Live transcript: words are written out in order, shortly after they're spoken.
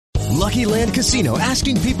Lucky Land Casino,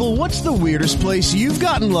 asking people, what's the weirdest place you've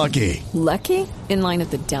gotten lucky? Lucky? In line at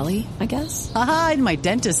the deli, I guess? Aha, in my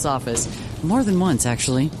dentist's office. More than once,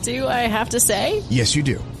 actually. Do I have to say? Yes, you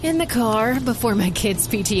do. In the car before my kids'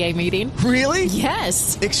 PTA meeting. Really?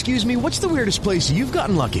 Yes. Excuse me, what's the weirdest place you've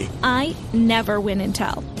gotten lucky? I never win and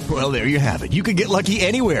tell. Well, there you have it. You can get lucky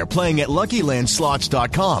anywhere, playing at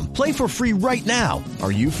LuckyLandSlots.com. Play for free right now.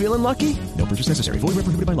 Are you feeling lucky? No purchase necessary. Void where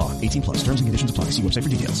prohibited by law. 18 plus. Terms and conditions apply. See website for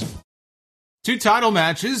details. 2 title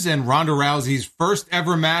matches and Ronda Rousey's first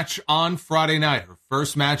ever match on Friday night. Her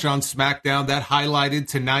first match on SmackDown that highlighted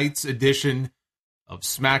tonight's edition of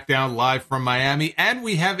SmackDown Live from Miami. And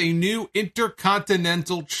we have a new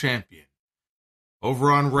Intercontinental Champion.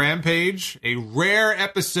 Over on Rampage, a rare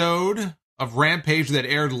episode of Rampage that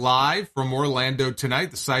aired live from Orlando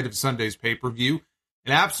tonight, the site of Sunday's pay-per-view.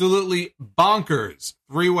 An absolutely bonkers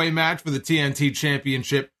 3-way match for the TNT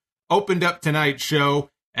Championship opened up tonight's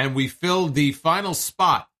show, and we filled the final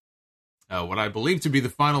spot, what I believe to be the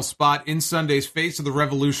final spot in Sunday's Face of the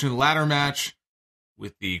Revolution ladder match,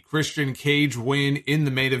 with the Christian Cage win in the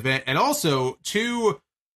main event, and also 2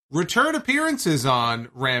 return appearances on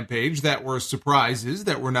Rampage that were surprises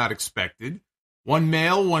that were not expected. 1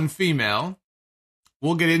 male, 1 female.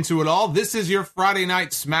 We'll get into it all. This is your Friday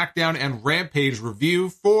night SmackDown and Rampage review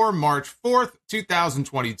for March 4th,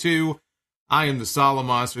 2022. I am the Solid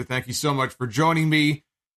Monster. Thank you so much for joining me.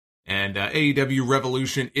 And AEW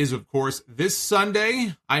Revolution is, of course, this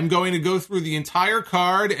Sunday. I'm going to go through the entire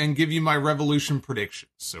card and give you my Revolution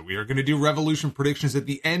predictions. So we are going to do Revolution predictions at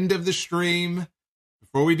the end of the stream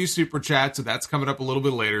before we do Super Chat. So that's coming up a little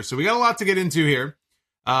bit later. So we got a lot to get into here.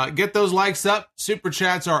 Get those likes up. Super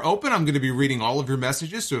Chats are open. I'm going to be reading all of your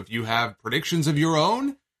messages. So if you have predictions of your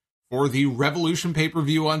own for the Revolution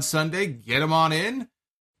pay-per-view on Sunday, get them on in.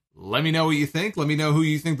 Let me know what you think. Let me know who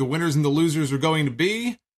you think the winners and the losers are going to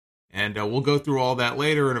be. And we'll go through all that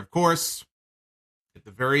later. And, of course, at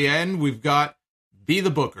the very end, we've got Be the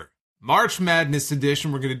Booker. March Madness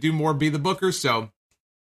edition. We're going to do more Be the Booker. So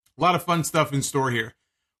a lot of fun stuff in store here.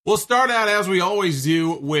 We'll start out, as we always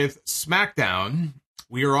do, with SmackDown.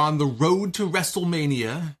 We are on the road to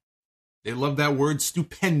WrestleMania. They love that word,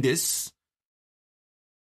 stupendous.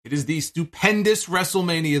 It is the stupendous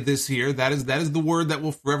WrestleMania this year. That is the word that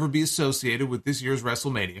will forever be associated with this year's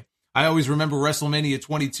WrestleMania. I always remember WrestleMania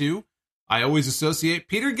 22. I always associate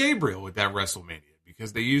Peter Gabriel with that WrestleMania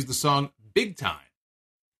because they used the song Big Time,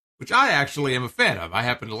 which I actually am a fan of. I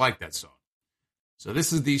happen to like that song. So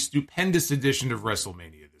this is the stupendous edition of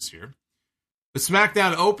WrestleMania this year. But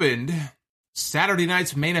SmackDown opened Saturday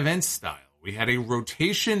night's main event style. We had a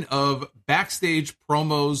rotation of backstage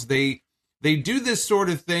promos. They do this sort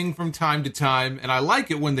of thing from time to time, and I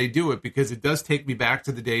like it when they do it because it does take me back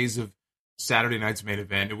to the days of Saturday night's main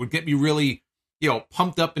event. It would get me really,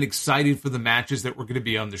 pumped up and excited for the matches that were going to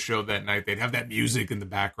be on the show that night. They'd have that music in the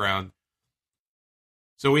background.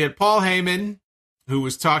 So we had Paul Heyman, who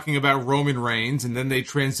was talking about Roman Reigns, and then they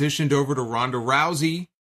transitioned over to Ronda Rousey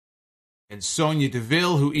and Sonya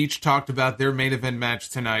Deville, who each talked about their main event match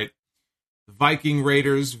tonight. The Viking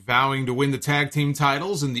Raiders vowing to win the tag team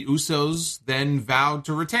titles, and the Usos then vowed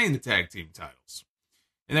to retain the tag team titles.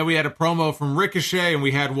 And then we had a promo from Ricochet, and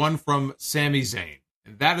we had one from Sami Zayn.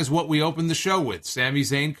 And that is what we opened the show with. Sami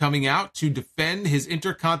Zayn coming out to defend his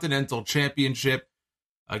Intercontinental Championship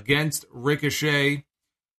against Ricochet.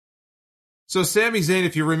 So Sami Zayn,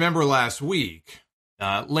 if you remember last week,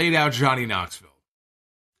 laid out Johnny Knoxville.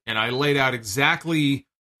 And I laid out exactly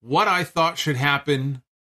what I thought should happen,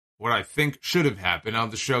 what I think should have happened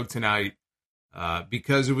on the show tonight,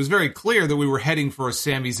 because it was very clear that we were heading for a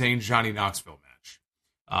Sami Zayn-Johnny Knoxville match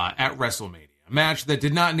at WrestleMania. A match that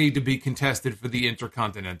did not need to be contested for the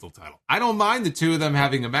Intercontinental title. I don't mind the two of them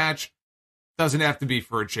having a match. Doesn't have to be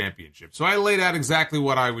for a championship. So I laid out exactly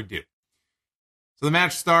what I would do. So the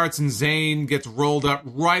match starts and Zayn gets rolled up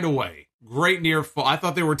right away. Great near fall. I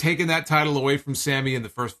thought they were taking that title away from Sami in the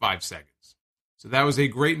first 5 seconds. So that was a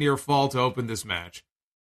great near fall to open this match.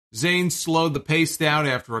 Zayn slowed the pace down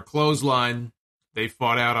after a clothesline. They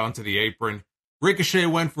fought out onto the apron. Ricochet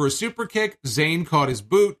went for a super kick. Zayn caught his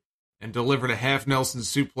boot and delivered a half Nelson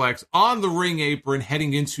suplex on the ring apron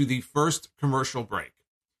heading into the first commercial break.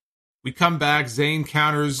 We come back. Zayn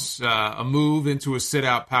counters a move into a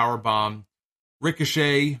sit-out powerbomb.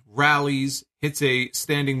 Ricochet rallies, hits a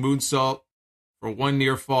standing moonsault for one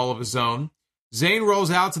near fall of his own. Zayn rolls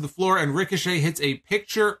out to the floor, and Ricochet hits a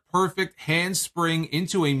picture-perfect handspring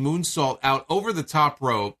into a moonsault out over the top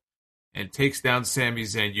rope and takes down Sami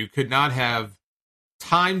Zayn. You could not have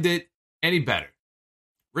timed it any better.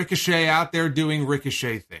 Ricochet out there doing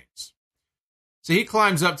Ricochet things. So he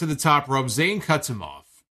climbs up to the top rope. Zayn cuts him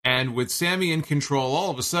off. And And with Sami in control,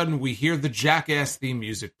 all of a sudden we hear the Jackass theme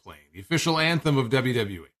music playing, the official anthem of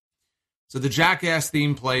WWE. So the Jackass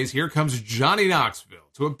theme plays. Here comes Johnny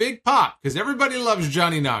Knoxville to a big pop because everybody loves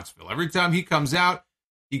Johnny Knoxville. Every time he comes out,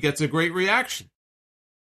 he gets a great reaction.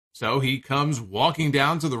 So he comes walking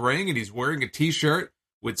down to the ring and he's wearing a t-shirt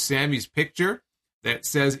with Sami's picture that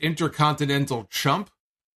says Intercontinental Chump.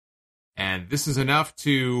 And this is enough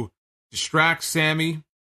to distract Sami.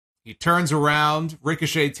 He turns around.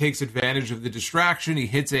 Ricochet takes advantage of the distraction. He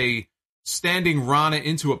hits a standing Rana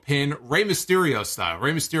into a pin, Rey Mysterio style.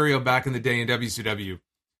 Rey Mysterio back in the day in WCW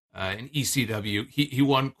and ECW, he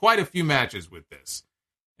won quite a few matches with this.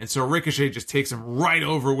 And so Ricochet just takes him right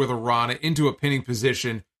over with a Rana into a pinning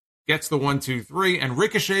position, gets the 1, 2, 3, and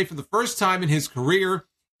Ricochet, for the first time in his career,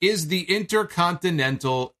 is the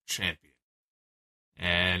Intercontinental Champion.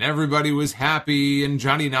 And everybody was happy, and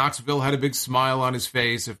Johnny Knoxville had a big smile on his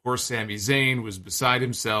face. Of course, Sami Zayn was beside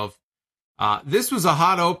himself. This was a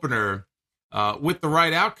hot opener with the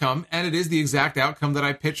right outcome, and it is the exact outcome that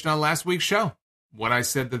I pitched on last week's show when I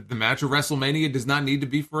said that the match of WrestleMania does not need to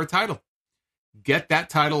be for a title. Get that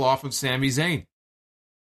title off of Sami Zayn.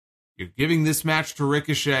 You're giving this match to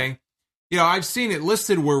Ricochet. You know, I've seen it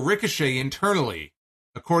listed where Ricochet internally,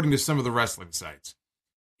 according to some of the wrestling sites,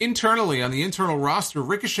 internally on the internal roster,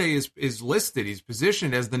 Ricochet is listed, he's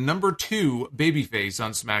positioned as the number 2 babyface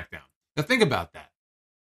on SmackDown. Now think about that.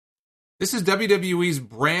 This is WWE's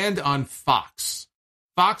brand on Fox.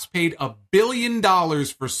 Fox paid $1 billion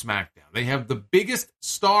for SmackDown. They have the biggest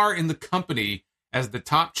star in the company as the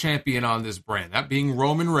top champion on this brand, that being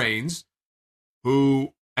Roman Reigns,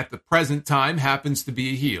 who at the present time happens to be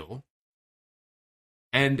a heel.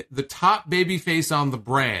 And the top babyface on the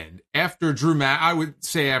brand, after I would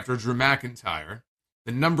say after Drew McIntyre,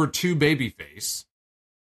 the number 2 babyface,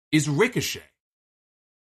 is Ricochet.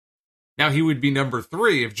 Now, he would be number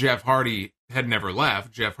 3 if Jeff Hardy had never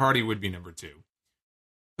left. Jeff Hardy would be number 2.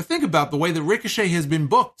 But think about the way that Ricochet has been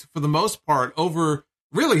booked for the most part over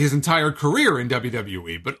really his entire career in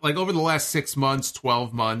WWE, but like over the last 6 months,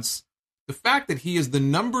 12 months, the fact that he is the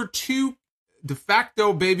number 2 de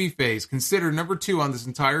facto babyface, considered number 2 on this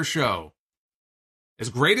entire show, as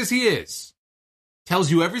great as he is,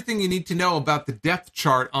 tells you everything you need to know about the depth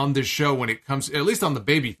chart on this show when it comes, at least on the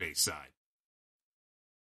babyface side.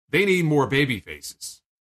 They need more babyfaces.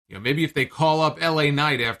 You know, maybe if they call up LA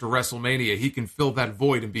Knight after WrestleMania, he can fill that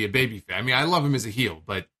void and be a babyface. I mean, I love him as a heel,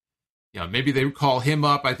 but you know, maybe they would call him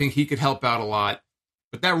up. I think he could help out a lot.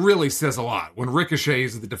 But that really says a lot when Ricochet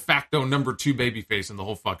is the de facto number 2 babyface in the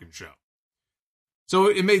whole fucking show. So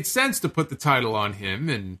it made sense to put the title on him.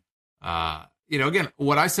 And, you know, again,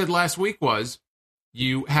 what I said last week was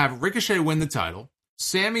you have Ricochet win the title.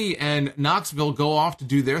 Sami and Knoxville go off to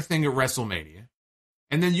do their thing at WrestleMania.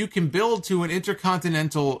 And then you can build to an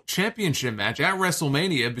Intercontinental Championship match at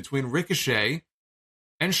WrestleMania between Ricochet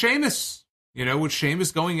and Sheamus. You know, with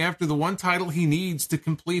Sheamus going after the one title he needs to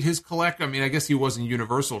complete his collect. I mean, I guess he wasn't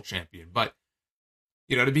Universal Champion, but,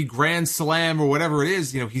 you know, to be Grand Slam or whatever it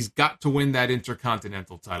is, you know, he's got to win that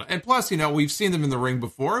Intercontinental title. And plus, you know, we've seen them in the ring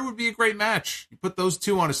before. It would be a great match. You put those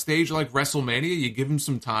two on a stage like WrestleMania, you give them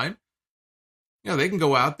some time. You know, they can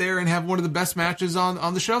go out there and have one of the best matches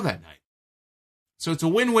on the show that night. So it's a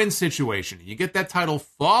win-win situation. You get that title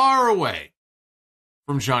far away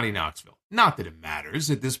from Johnny Knoxville. Not that it matters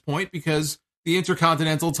at this point, because the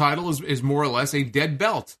Intercontinental title is more or less a dead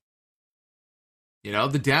belt. You know,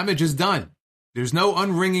 the damage is done. There's no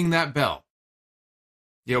unringing that bell.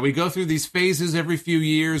 You know, we go through these phases every few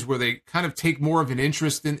years where they kind of take more of an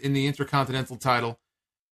interest in the Intercontinental title,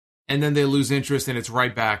 and then they lose interest and it's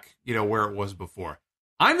right back, you know, where it was before.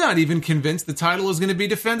 I'm not even convinced the title is going to be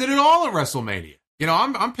defended at all at WrestleMania. You know,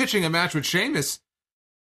 I'm pitching a match with Sheamus.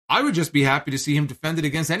 I would just be happy to see him defend it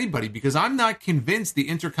against anybody, because I'm not convinced the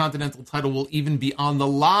Intercontinental title will even be on the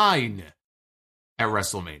line at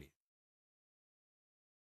WrestleMania.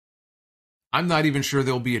 I'm not even sure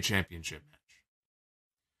there'll be a championship match.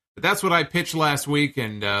 But that's what I pitched last week,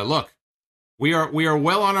 and look, we are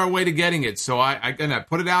well on our way to getting it, so I'm going to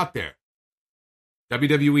put it out there.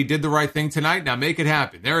 WWE did the right thing tonight. Now make it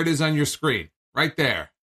happen. There it is on your screen. Right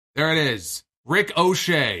there. There it is. Rick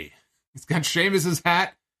O'Shea. He's got Sheamus's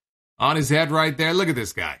hat on his head right there. Look at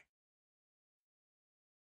this guy.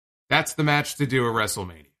 That's the match to do at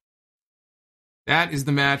WrestleMania. That is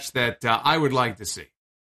the match that I would like to see.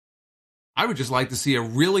 I would just like to see a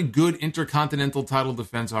really good Intercontinental title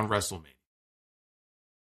defense on WrestleMania.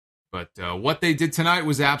 But what they did tonight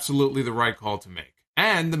was absolutely the right call to make.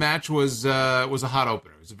 And the match was a hot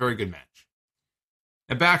opener. It was a very good match.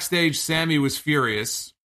 And backstage, Sami was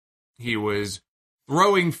furious. He was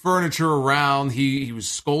throwing furniture around. He was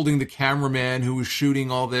scolding the cameraman who was shooting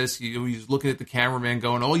all this. He was looking at the cameraman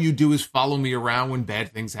going, all you do is follow me around when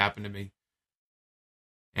bad things happen to me.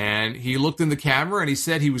 And he looked in the camera and he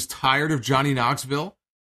said he was tired of Johnny Knoxville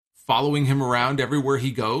following him around everywhere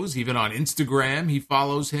he goes. Even on Instagram, he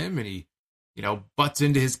follows him and he, butts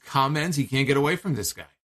into his comments. He can't get away from this guy.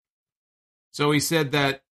 So he said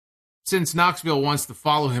that since Knoxville wants to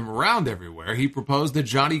follow him around everywhere, he proposed that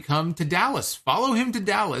Johnny come to Dallas, follow him to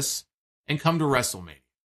Dallas, and come to WrestleMania.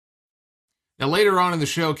 Now, later on in the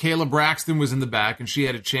show, Kayla Braxton was in the back, and she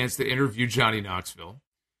had a chance to interview Johnny Knoxville.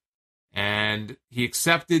 And he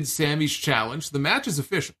accepted Sammy's challenge. The match is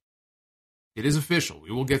official. It is official.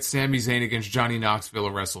 We will get Sami Zayn against Johnny Knoxville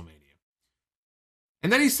at WrestleMania.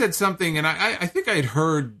 And then he said something, and I think I had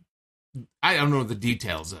heard, I don't know the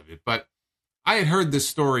details of it, but I had heard this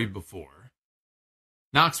story before.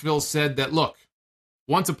 Knoxville said that, look,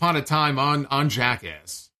 once upon a time on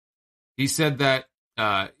Jackass, he said that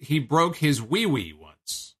he broke his wee-wee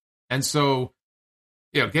once. And so,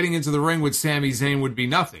 getting into the ring with Sami Zayn would be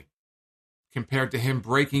nothing compared to him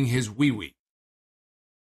breaking his wee-wee.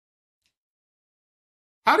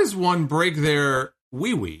 How does one break their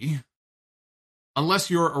wee-wee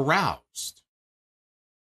unless you're aroused?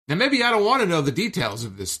 Now, maybe I don't want to know the details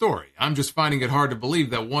of this story. I'm just finding it hard to believe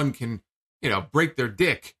that one can, break their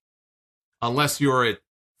dick unless you're at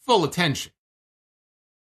full attention.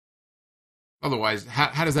 Otherwise,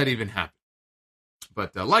 how does that even happen?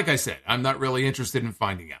 But like I said, I'm not really interested in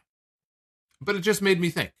finding out. But it just made me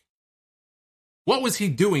think. What was he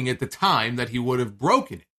doing at the time that he would have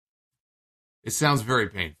broken it? It sounds very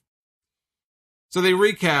painful. So they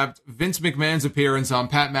recapped Vince McMahon's appearance on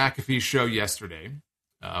Pat McAfee's show yesterday,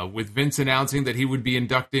 with Vince announcing that he would be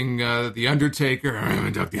inducting The Undertaker. I'm going to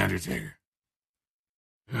induct The Undertaker.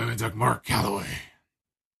 I'm going to induct Mark Calloway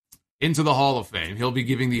into the Hall of Fame. He'll be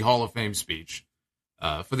giving the Hall of Fame speech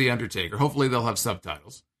for The Undertaker. Hopefully they'll have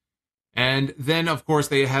subtitles. And then, of course,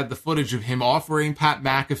 they had the footage of him offering Pat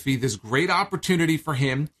McAfee this great opportunity for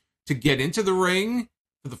him to get into the ring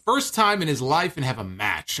for the first time in his life and have a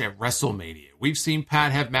match at WrestleMania. We've seen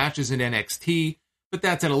Pat have matches in NXT, but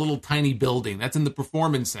that's at a little tiny building. That's in the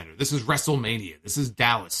Performance Center. This is WrestleMania. This is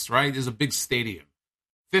Dallas, right? This is a big stadium.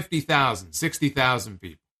 50,000, 60,000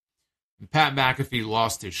 people. And Pat McAfee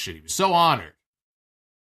lost his shit. He was so honored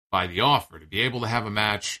by the offer to be able to have a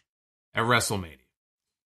match at WrestleMania.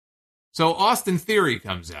 So Austin Theory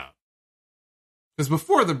comes out. Because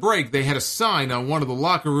before the break, they had a sign on one of the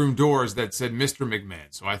locker room doors that said Mr. McMahon.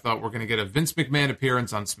 So I thought we're going to get a Vince McMahon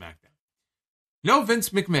appearance on SmackDown. No Vince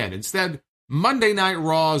McMahon. Instead, Monday Night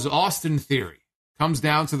Raw's Austin Theory comes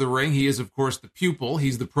down to the ring. He is, of course, the pupil.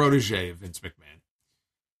 He's the protege of Vince McMahon.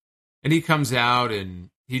 And he comes out and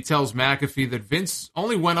he tells McAfee that Vince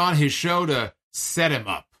only went on his show to set him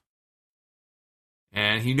up.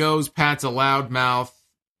 And he knows Pat's a loudmouth.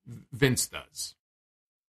 Vince does.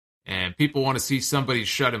 And people want to see somebody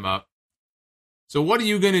shut him up. So what are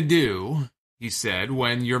you going to do, he said,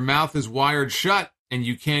 when your mouth is wired shut and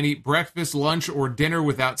you can't eat breakfast, lunch, or dinner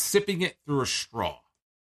without sipping it through a straw?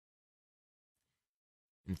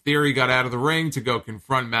 And Theory got out of the ring to go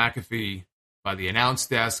confront McAfee by the announce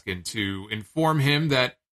desk and to inform him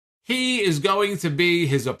that he is going to be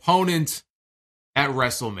his opponent at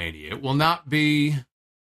WrestleMania. It will not be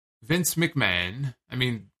Vince McMahon. I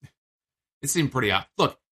mean, it seemed pretty odd.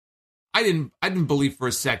 Look, I didn't believe for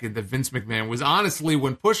a second that Vince McMahon was honestly,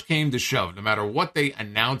 when push came to shove, no matter what they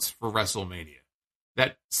announced for WrestleMania,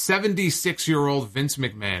 that 76-year-old Vince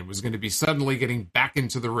McMahon was going to be suddenly getting back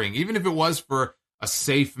into the ring, even if it was for a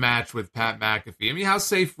safe match with Pat McAfee. I mean, how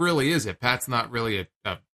safe really is it? Pat's not really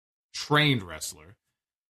a trained wrestler.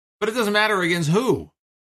 But it doesn't matter against who.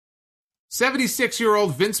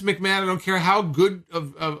 76-year-old Vince McMahon, I don't care how good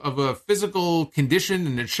of a physical condition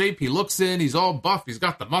and in shape he looks in. He's all buff. He's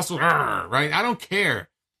got the muscle, right? I don't care.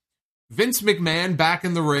 Vince McMahon back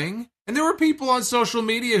in the ring. And there were people on social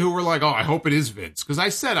media who were like, oh, I hope it is Vince. Because I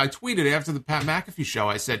tweeted after the Pat McAfee show,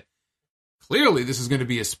 I said, clearly this is going to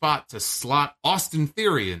be a spot to slot Austin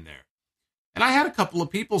Theory in there. And I had a couple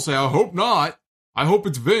of people say, I hope not. I hope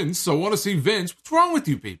it's Vince. I want to see Vince. What's wrong with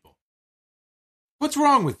you people? What's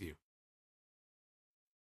wrong with you?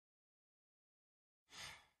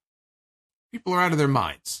 People are out of their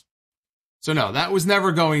minds. So no, that was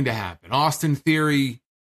never going to happen. Austin Theory,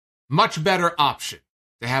 much better option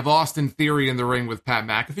to have Austin Theory in the ring with Pat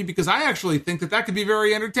McAfee, because I actually think that could be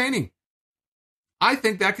very entertaining. I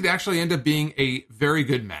think that could actually end up being a very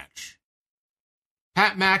good match.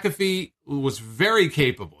 Pat McAfee was very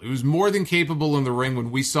capable. He was more than capable in the ring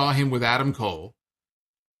when we saw him with Adam Cole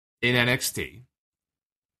in NXT.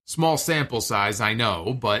 Small sample size, I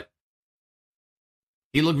know, but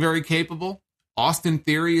he looked very capable. Austin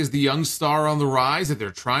Theory is the young star on the rise that they're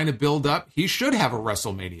trying to build up. He should have a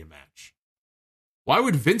WrestleMania match. Why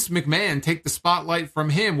would Vince McMahon take the spotlight from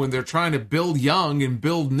him when they're trying to build young and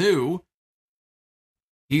build new?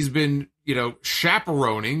 He's been,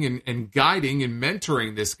 chaperoning and guiding and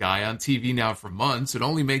mentoring this guy on TV now for months. It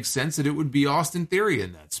only makes sense that it would be Austin Theory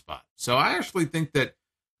in that spot. So I actually think that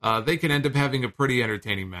they could end up having a pretty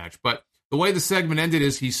entertaining match. But the way the segment ended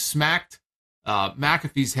is he smacked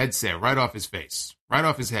McAfee's headset right off his face, right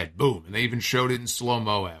off his head. Boom. And they even showed it in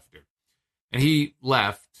slow-mo after. And he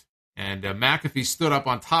left, and McAfee stood up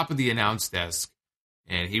on top of the announce desk,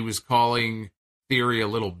 and he was calling Theory a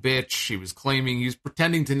little bitch. He was claiming, he was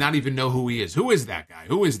pretending to not even know who he is. Who is that guy?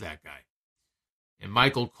 Who is that guy? And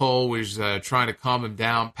Michael Cole was trying to calm him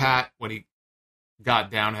down. Pat, when he got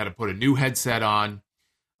down, had to put a new headset on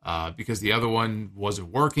because the other one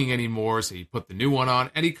wasn't working anymore, so he put the new one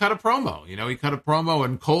on, and he cut a promo. He cut a promo,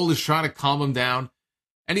 and Cole is trying to calm him down,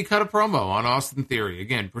 and he cut a promo on Austin Theory,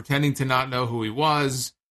 again, pretending to not know who he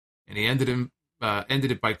was, and he ended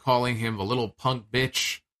it by calling him a little punk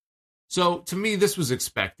bitch. So, to me, this was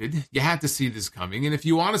expected. You had to see this coming, and if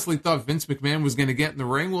you honestly thought Vince McMahon was going to get in the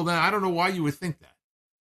ring, well, then I don't know why you would think that.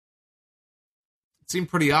 It seemed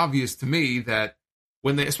pretty obvious to me that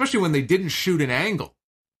especially when they didn't shoot an angle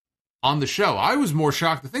on the show, I was more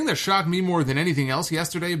shocked. The thing that shocked me more than anything else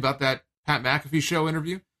yesterday about that Pat McAfee show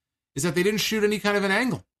interview is that they didn't shoot any kind of an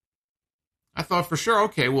angle. I thought for sure,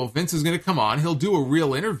 okay, well, Vince is going to come on. He'll do a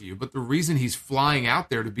real interview, but the reason he's flying out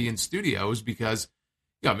there to be in studio is because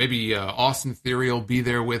maybe Austin Theory will be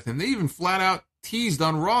there with him. They even flat out teased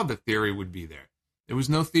on Raw that Theory would be there. There was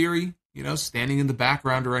no Theory, standing in the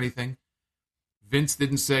background or anything. Vince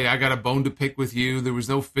didn't say, I got a bone to pick with you. There was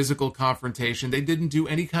no physical confrontation. They didn't do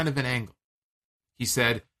any kind of an angle. He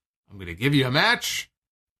said, I'm going to give you a match,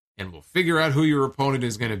 and we'll figure out who your opponent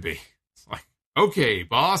is going to be. It's like, okay,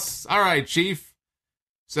 boss. All right, chief.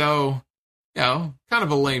 So, kind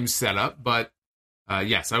of a lame setup, but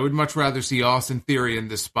yes, I would much rather see Austin Theory in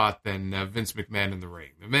this spot than Vince McMahon in the ring.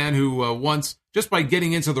 The man who once, just by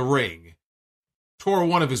getting into the ring, tore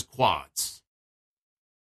one of his quads.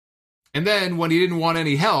 And then when he didn't want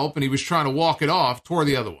any help and he was trying to walk it off, tore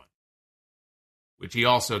the other one, which he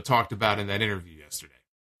also talked about in that interview yesterday.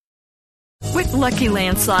 With Lucky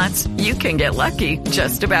Land Slots, you can get lucky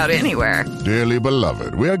just about anywhere. Dearly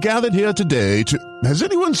beloved, we are gathered here today to... Has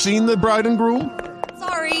anyone seen the bride and groom?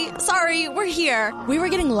 Sorry, we're here. We were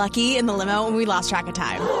getting lucky in the limo and we lost track of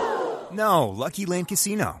time. No, Lucky Land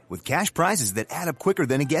Casino, with cash prizes that add up quicker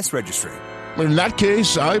than a guest registry. In that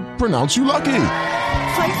case, I pronounce you lucky.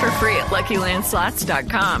 Play for free at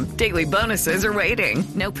LuckyLandSlots.com. Daily bonuses are waiting.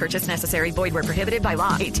 No purchase necessary. Void where prohibited by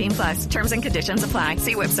law. 18+. Terms and conditions apply.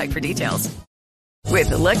 See website for details.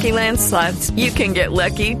 With Lucky Land Slots, you can get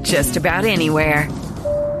lucky just about anywhere.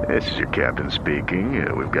 This is your captain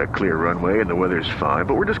speaking. We've got clear runway and the weather's fine,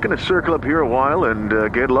 but we're just going to circle up here a while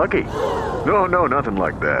and get lucky. No, nothing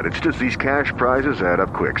like that. It's just these cash prizes add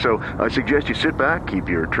up quick. So I suggest you sit back, keep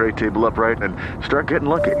your tray table upright, and start getting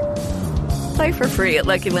lucky. Play for free at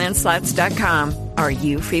LuckyLandSlots.com. Are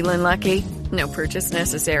you feeling lucky? No purchase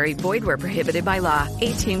necessary. Void where prohibited by law.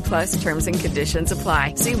 18+ terms and conditions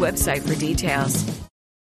apply. See website for details.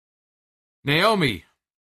 Naomi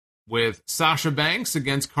with Sasha Banks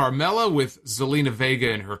against Carmella with Zelina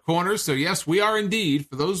Vega in her corner. So yes, we are indeed,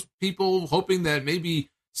 for those people hoping that maybe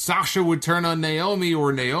Sasha would turn on Naomi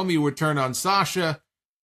or Naomi would turn on Sasha,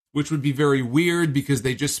 which would be very weird because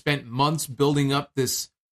they just spent months building up this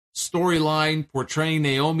storyline portraying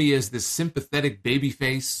Naomi as this sympathetic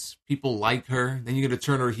babyface. People like her. Then you're going to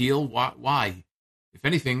turn her heel. Why? If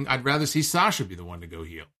anything, I'd rather see Sasha be the one to go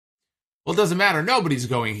heel. Well, it doesn't matter. Nobody's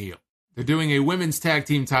going heel. They're doing a women's tag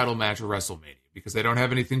team title match at WrestleMania because they don't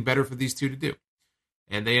have anything better for these two to do.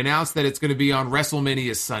 And they announced that it's going to be on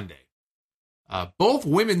WrestleMania Sunday. Both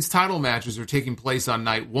women's title matches are taking place on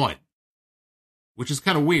night one, which is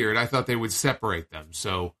kind of weird. I thought they would separate them.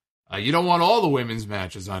 So you don't want all the women's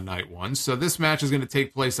matches on night one. So this match is going to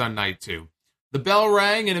take place on night two. The bell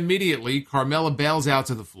rang, and immediately Carmella bails out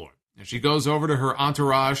to the floor. And she goes over to her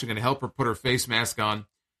entourage. They're going to help her put her face mask on.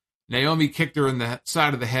 Naomi kicked her in the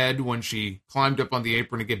side of the head when she climbed up on the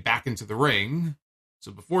apron to get back into the ring.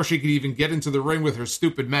 So before she could even get into the ring with her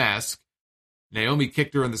stupid mask, Naomi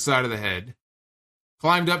kicked her in the side of the head.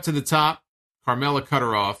 Climbed up to the top. Carmella cut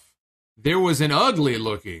her off. There was an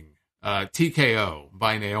ugly-looking TKO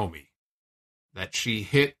by Naomi that she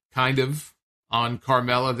hit kind of on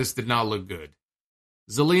Carmella. This did not look good.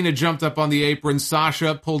 Zelina jumped up on the apron.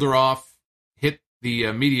 Sasha pulled her off, hit the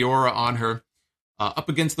Meteora on her. up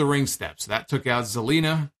against the ring steps. That took out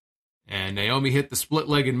Zelina, and Naomi hit the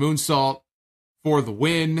split-legged moonsault for the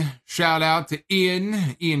win. Shout out to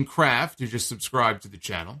Ian Kraft, who just subscribed to the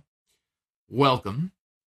channel. Welcome.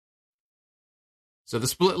 So the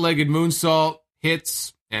split-legged moonsault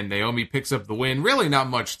hits, and Naomi picks up the win. Really not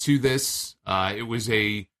much to this. It was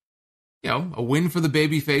a win for the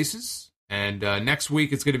baby faces. And next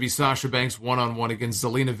week, it's going to be Sasha Banks one-on-one against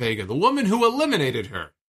Zelina Vega, the woman who eliminated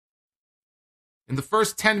her in the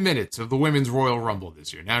first 10 minutes of the Women's Royal Rumble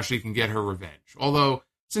this year. Now she can get her revenge. Although,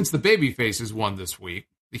 since the baby faces won this week,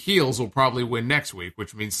 the heels will probably win next week,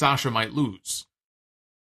 which means Sasha might lose,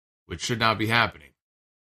 which should not be happening.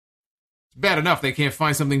 It's bad enough they can't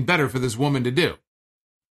find something better for this woman to do.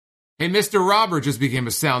 Hey, Mr. Robert just became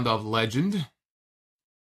a Sound Off legend. What's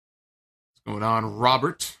going on,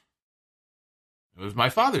 Robert? It was my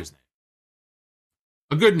father's name.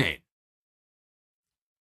 A good name.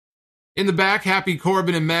 In the back, Happy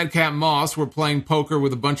Corbin and Madcap Moss were playing poker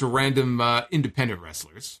with a bunch of random independent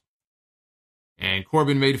wrestlers. And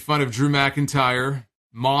Corbin made fun of Drew McIntyre.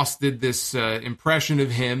 Moss did this impression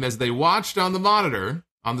of him as they watched on the monitor,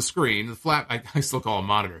 on the screen, the flat, I still call it a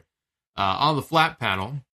monitor, on the flat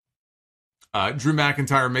panel, Drew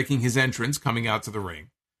McIntyre making his entrance, coming out to the ring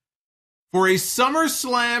for a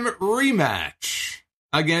SummerSlam rematch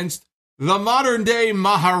against the modern-day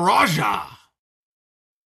Maharaja,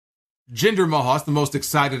 Jinder Mahal. That's the most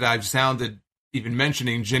excited I've sounded even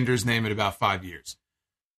mentioning Jinder's name in about 5 years.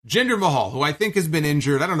 Jinder Mahal, who I think has been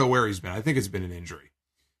injured. I don't know where he's been. I think it's been an injury.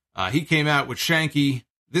 He came out with Shanky.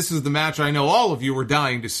 This is the match I know all of you were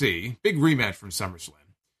dying to see. Big rematch from SummerSlam.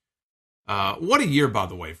 What a year, by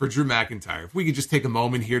the way, for Drew McIntyre. If we could just take a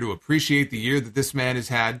moment here to appreciate the year that this man has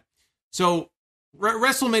had. So,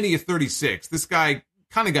 WrestleMania 36, this guy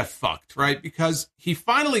kind of got fucked, right? Because he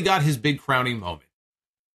finally got his big crowning moment.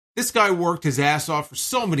 This guy worked his ass off for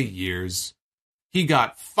so many years. He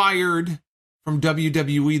got fired from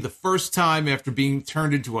WWE the first time after being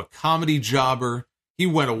turned into a comedy jobber. He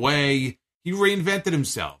went away. He reinvented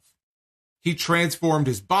himself. He transformed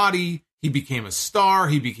his body. He became a star.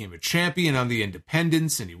 He became a champion on the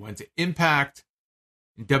independents, and he went to Impact.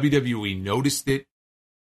 And WWE noticed it.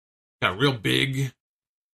 Got real big.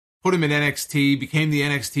 Put him in NXT. Became the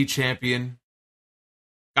NXT champion.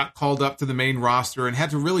 Got called up to the main roster and had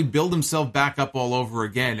to really build himself back up all over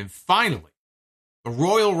again. And finally, the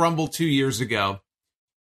Royal Rumble 2 years ago,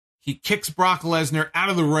 he kicks Brock Lesnar out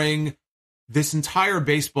of the ring. This entire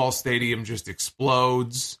baseball stadium just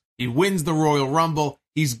explodes. He wins the Royal Rumble.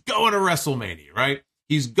 He's going to WrestleMania, right?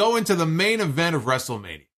 He's going to the main event of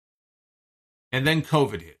WrestleMania. And then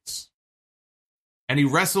COVID hits. And he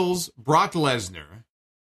wrestles Brock Lesnar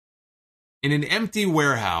in an empty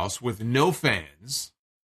warehouse with no fans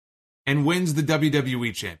and wins the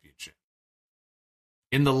WWE Championship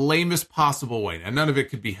in the lamest possible way. Now, none of it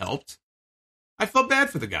could be helped. I felt bad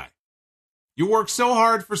for the guy. You worked so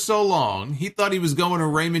hard for so long, he thought he was going to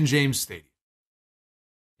Raymond James Stadium.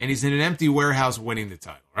 And he's in an empty warehouse winning the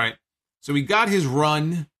title, right? So he got his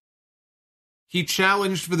run. He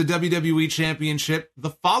challenged for the WWE Championship the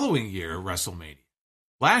following year at WrestleMania.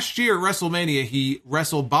 Last year at WrestleMania, he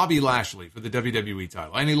wrestled Bobby Lashley for the WWE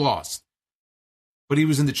title, and he lost. But he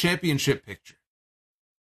was in the championship picture.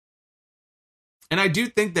 And I do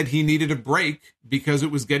think that he needed a break because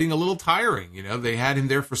it was getting a little tiring. You know, they had him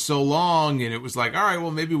there for so long, and it was like, all right,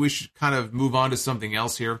 well, maybe we should kind of move on to something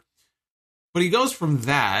else here. But he goes from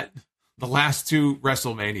that, the last two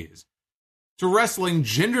WrestleManias, to wrestling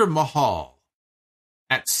Jinder Mahal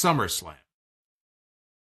at SummerSlam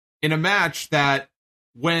in a match that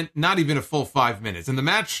went not even a full 5 minutes. And the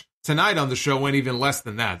match tonight on the show went even less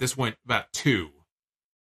than that. This went about 2.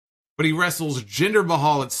 But he wrestles Jinder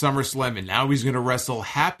Mahal at SummerSlam, and now he's going to wrestle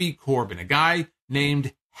Happy Corbin, a guy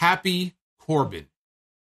named Happy Corbin,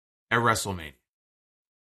 at WrestleMania.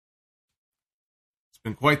 It's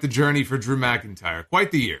been quite the journey for Drew McIntyre.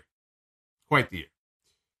 Quite the year. Quite the year.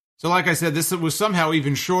 So like I said, this was somehow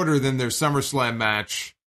even shorter than their SummerSlam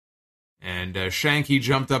match. And Shanky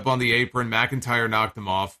jumped up on the apron. McIntyre knocked him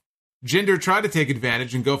off. Jinder tried to take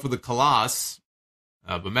advantage and go for the Khallas.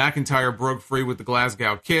 But McIntyre broke free with the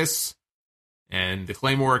Glasgow Kiss. And the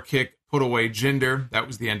Claymore kick put away Jinder. That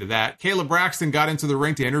was the end of that. Kayla Braxton got into the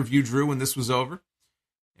ring to interview Drew when this was over.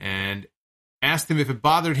 And asked him if it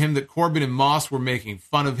bothered him that Corbin and Moss were making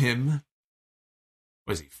fun of him.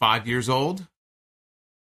 Was he 5 years old?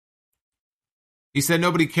 He said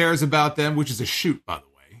nobody cares about them, which is a shoot, by the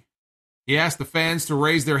way. He asked the fans to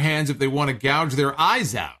raise their hands if they want to gouge their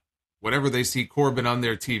eyes out whenever they see Corbin on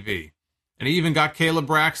their TV. And he even got Kayla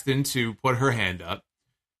Braxton to put her hand up.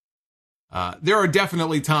 There are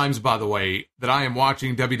definitely times, by the way, that I am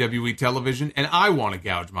watching WWE television and I want to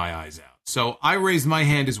gouge my eyes out. So I raised my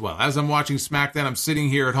hand as well. As I'm watching SmackDown, I'm sitting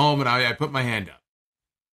here at home and I put my hand up.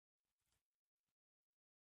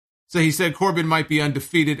 So he said Corbin might be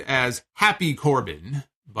undefeated as Happy Corbin,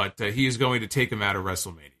 but he is going to take him out of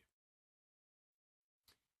WrestleMania.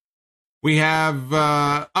 We have,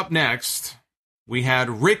 up next, we had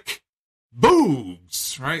Rick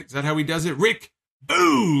Boogs, right? Is that how he does it? Rick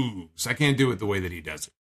Boogs. I can't do it the way that he does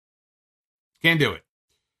it. Can't do it.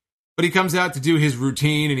 But he comes out to do his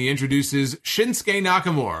routine and he introduces Shinsuke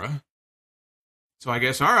Nakamura. So I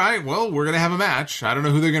guess, all right, well, we're going to have a match. I don't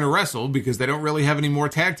know who they're going to wrestle because they don't really have any more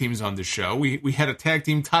tag teams on this show. We had a tag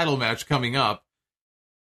team title match coming up.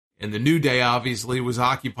 And the New Day, obviously, was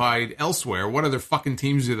occupied elsewhere. What other fucking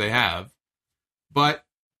teams do they have? But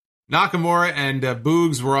Nakamura and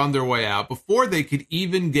Boogs were on their way out. Before they could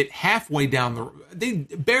even get halfway down the... They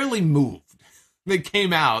barely moved. They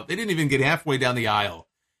came out. They didn't even get halfway down the aisle.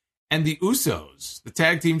 And the Usos, the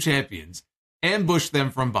tag team champions, ambushed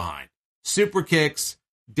them from behind. Super kicks.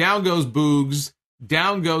 Down goes Boogs.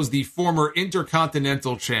 Down goes the former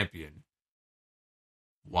Intercontinental Champion.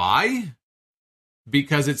 Why?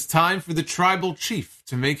 Because it's time for the Tribal Chief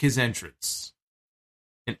to make his entrance.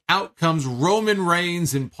 And out comes Roman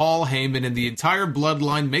Reigns and Paul Heyman, and the entire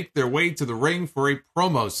bloodline make their way to the ring for a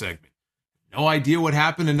promo segment. No idea what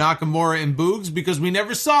happened to Nakamura and Boogs because we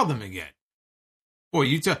never saw them again. Boy,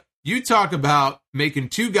 you talk about making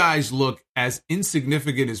two guys look as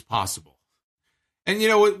insignificant as possible. And, you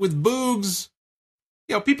know, with Boogs,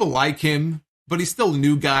 you know, people like him, but he's still a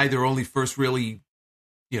new guy. They're only first really,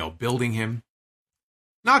 you know, building him.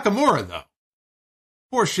 Nakamura, though.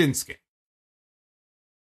 Poor Shinsuke.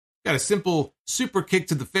 Got a simple super kick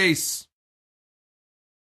to the face.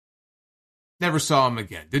 Never saw him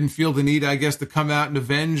again. Didn't feel the need, I guess, to come out and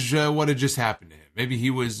avenge what had just happened to him. Maybe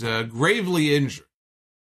he was gravely injured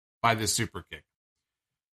by this super kick.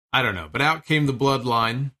 I don't know. But out came the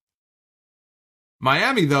bloodline.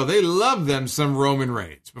 Miami, though, they love them some Roman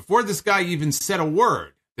Reigns. Before this guy even said a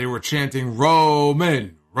word, they were chanting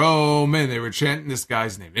Roman, Roman. They were chanting this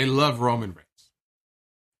guy's name. They love Roman Reigns.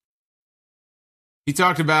 He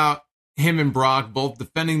talked about him and Brock both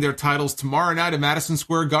defending their titles tomorrow night at Madison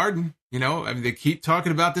Square Garden. You know, I mean, they keep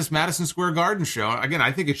talking about this Madison Square Garden show. Again,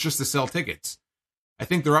 I think it's just to sell tickets. I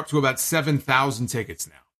think they're up to about 7,000 tickets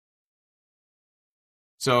now.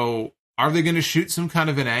 So are they going to shoot some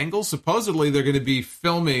kind of an angle? Supposedly they're going to be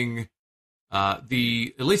filming at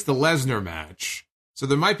least the Lesnar match. So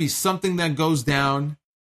there might be something that goes down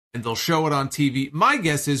and they'll show it on TV. My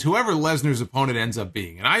guess is whoever Lesnar's opponent ends up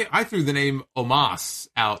being, and I threw the name Omos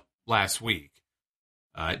out last week,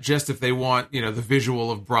 just if they want, you know, the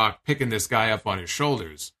visual of Brock picking this guy up on his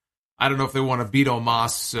shoulders. I don't know if they want to beat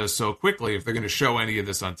Omos so quickly, if they're going to show any of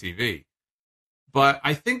this on TV. But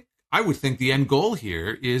I would think the end goal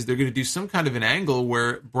here is they're going to do some kind of an angle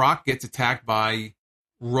where Brock gets attacked by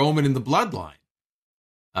Roman in the bloodline,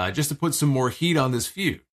 just to put some more heat on this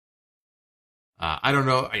feud. I don't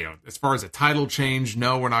know, you know, as far as a title change,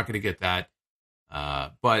 no, we're not going to get that.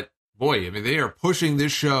 But boy, I mean, they are pushing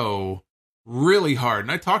this show really hard.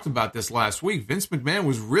 And I talked about this last week. Vince McMahon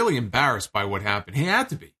was really embarrassed by what happened. He had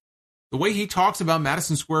to be. The way he talks about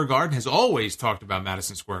Madison Square Garden, has always talked about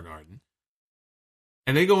Madison Square Garden.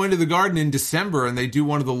 And they go into the Garden in December and they do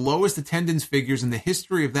one of the lowest attendance figures in the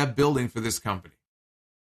history of that building for this company.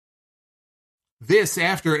 This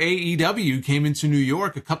after AEW came into New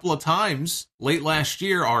York a couple of times late last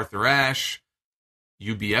year. Arthur Ashe,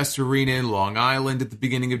 UBS Arena in Long Island at the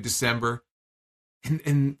beginning of December.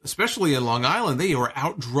 And especially in Long Island, they were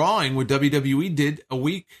outdrawing what WWE did a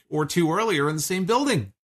week or two earlier in the same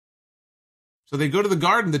building. So they go to the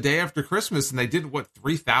Garden the day after Christmas and they did,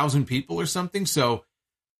 3,000 people or something? So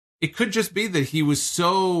it could just be that he was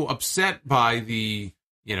so upset by the,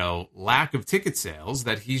 you know, lack of ticket sales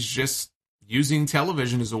that he's just using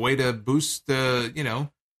television as a way to boost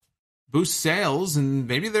sales, and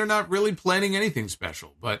maybe they're not really planning anything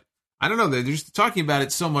special. But I don't know, they're just talking about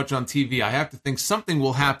it so much on TV. I have to think something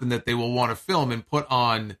will happen that they will want to film and put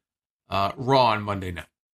on Raw on Monday night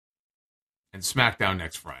and SmackDown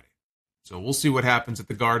next Friday. So we'll see what happens at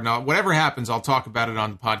the Garden. Whatever happens, I'll talk about it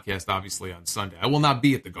on the podcast, obviously, on Sunday. I will not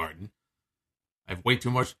be at the Garden. I have way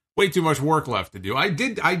too much work left to do. I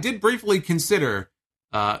did briefly consider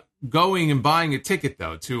going and buying a ticket,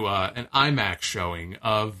 though, to an IMAX showing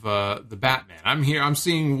of the Batman. I'm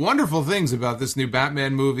seeing wonderful things about this new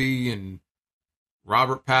Batman movie and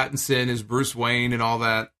Robert Pattinson as Bruce Wayne and all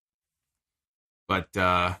that. But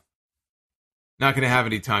not going to have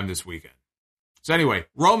any time this weekend. So anyway,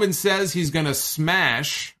 Roman says he's going to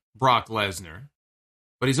smash Brock Lesnar,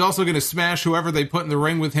 but he's also going to smash whoever they put in the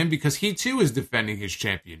ring with him because he too is defending his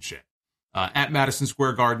championship at Madison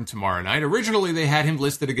Square Garden tomorrow night. Originally, they had him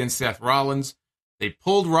listed against Seth Rollins. They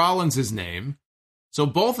pulled Rollins' name, so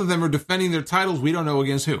both of them are defending their titles. We don't know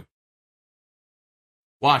against who.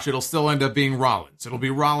 Watch, it'll still end up being Rollins. It'll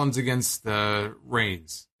be Rollins against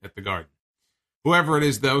Reigns at the Garden. Whoever it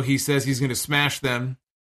is, though, he says he's going to smash them.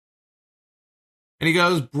 And he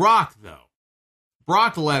goes, Brock, though.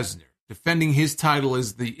 Brock Lesnar defending his title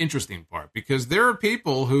is the interesting part because there are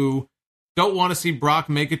people who don't want to see Brock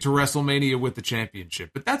make it to WrestleMania with the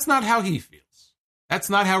championship. But that's not how he feels. That's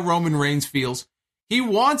not how Roman Reigns feels. He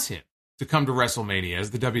wants him to come to WrestleMania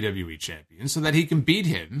as the WWE champion so that he can beat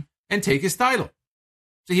him and take his title.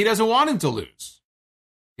 So he doesn't want him to lose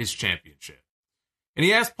his championship. And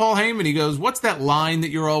he asked Paul Heyman, he goes, what's that line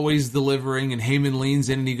that you're always delivering? And Heyman leans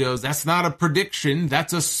in and he goes, that's not a prediction,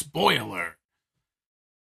 that's a spoiler.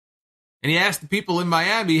 And he asked the people in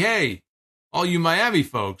Miami, hey, all you Miami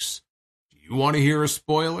folks, do you want to hear a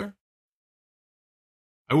spoiler?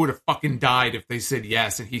 I would have fucking died if they said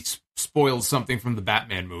yes and he spoiled something from the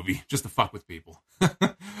Batman movie just to fuck with people.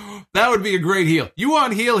 That would be a great heel. You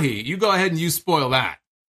want heel heat, you go ahead and you spoil that.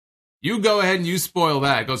 You go ahead and you spoil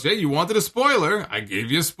that. It goes, hey, you wanted a spoiler. I gave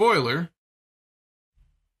you a spoiler.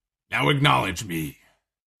 Now acknowledge me.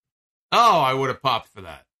 Oh, I would have popped for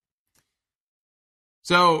that.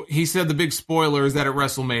 So he said the big spoiler is that at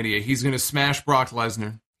WrestleMania, he's going to smash Brock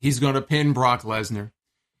Lesnar. He's going to pin Brock Lesnar.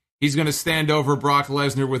 He's going to stand over Brock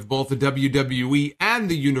Lesnar with both the WWE and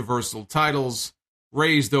the Universal titles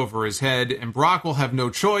raised over his head, and Brock will have no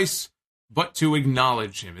choice but to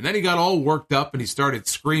acknowledge him. And then he got all worked up and he started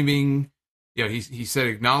screaming. You know, he said,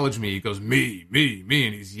 acknowledge me. He goes, me,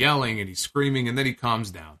 and he's yelling and he's screaming, and then he calms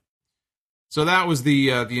down. So that was the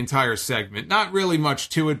entire segment. Not really much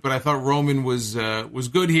to it, but I thought Roman was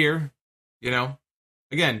good here. You know,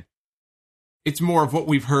 again, it's more of what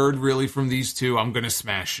we've heard really from these two. I'm going to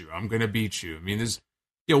smash you. I'm going to beat you. I mean, there's,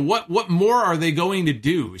 you know, what more are they going to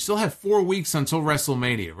do? We still have 4 weeks until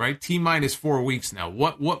WrestleMania, right? T-minus 4 weeks now.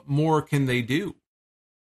 What more can they do?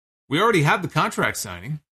 We already had the contract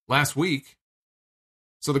signing last week.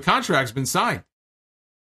 So the contract's been signed.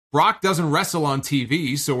 Brock doesn't wrestle on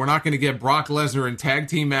TV, so we're not going to get Brock Lesnar in tag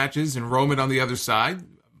team matches and Roman on the other side.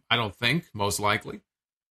 I don't think, most likely.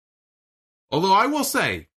 Although I will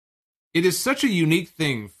say, it is such a unique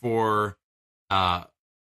thing for Brock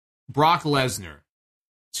Lesnar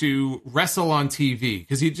to wrestle on TV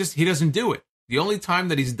because he doesn't do it. The only time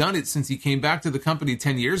that he's done it since he came back to the company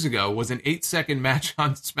 10 years ago was an 8-second match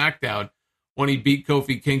on SmackDown when he beat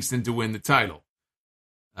Kofi Kingston to win the title.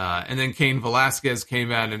 And then Cain Velasquez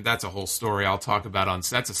came out, and that's a whole story I'll talk about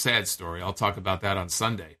that's a sad story. I'll talk about that on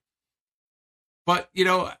Sunday. But, you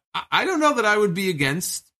know, I don't know that I would be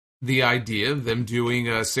against the idea of them doing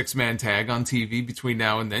a 6-man tag on TV between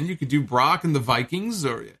now and then. You could do Brock and the Vikings,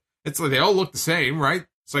 or it's like they all look the same, right?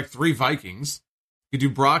 It's like 3 Vikings. You could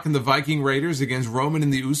do Brock and the Viking Raiders against Roman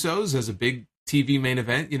and the Usos as a big TV main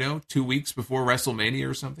event, you know, 2 weeks before WrestleMania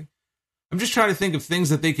or something. I'm just trying to think of things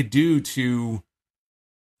that they could do to,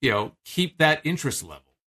 you know, keep that interest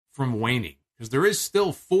level from waning. Because there is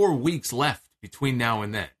still 4 weeks left between now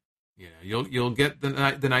and then. You know, you'll get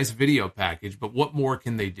the nice video package, but what more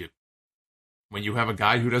can they do when you have a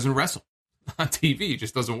guy who doesn't wrestle on TV? It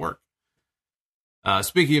just doesn't work.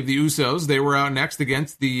 Speaking of the Usos, they were out next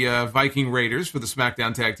against the Viking Raiders for the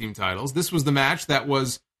SmackDown Tag Team titles. This was the match that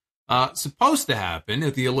was supposed to happen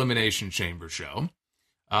at the Elimination Chamber show,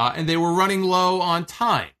 and they were running low on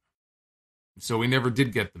time, so we never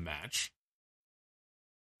did get the match.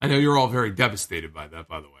 I know you're all very devastated by that,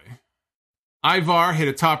 by the way. Ivar hit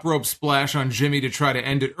a top rope splash on Jimmy to try to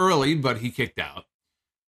end it early, but he kicked out.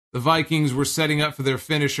 The Vikings were setting up for their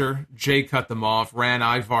finisher. Jay cut them off, ran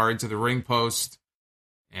Ivar into the ring post,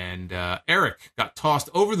 and Eric got tossed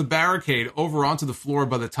over the barricade over onto the floor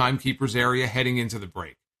by the timekeeper's area heading into the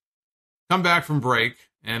break. Come back from break,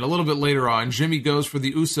 and a little bit later on, Jimmy goes for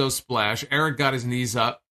the Uso splash. Eric got his knees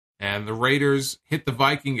up, and the Raiders hit the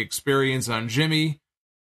Viking experience on Jimmy,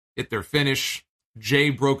 hit their finish. Jay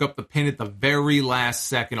broke up the pin at the very last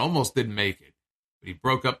second, almost didn't make it, but he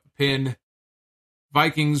broke up the pin.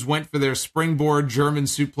 Vikings went for their springboard German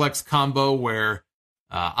suplex combo where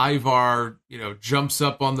Ivar, you know, jumps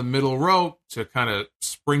up on the middle rope to kind of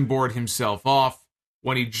springboard himself off.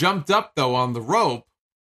 When he jumped up, though, on the rope,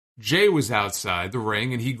 Jay was outside the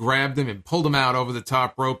ring, and he grabbed him and pulled him out over the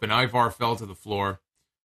top rope, and Ivar fell to the floor.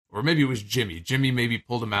 Or maybe it was Jimmy. Jimmy maybe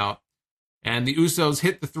pulled him out. And the Usos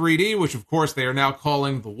hit the 3D, which, of course, they are now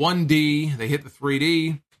calling the 1D. They hit the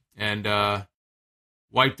 3D, and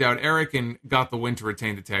wiped out Eric and got the win to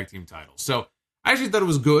retain the tag team titles. So I actually thought it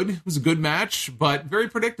was good. It was a good match, but very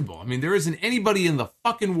predictable. I mean, there isn't anybody in the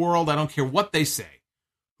fucking world, I don't care what they say,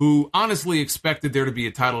 who honestly expected there to be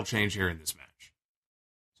a title change here in this match.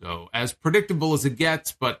 So as predictable as it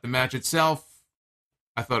gets, but the match itself,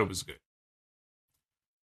 I thought it was good.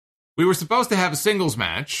 We were supposed to have a singles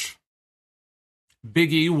match.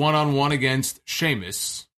 Big E one-on-one against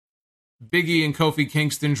Sheamus. Big E and Kofi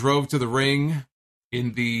Kingston drove to the ring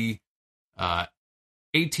in the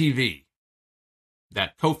ATV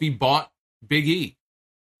that Kofi bought Big E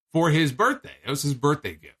for his birthday. It was his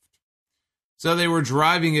birthday gift. So they were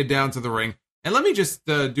driving it down to the ring. And let me just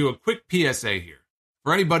do a quick PSA here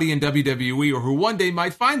for anybody in WWE or who one day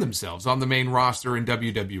might find themselves on the main roster in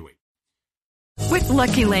WWE. With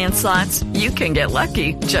Lucky Land Slots, you can get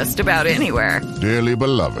lucky just about anywhere. Dearly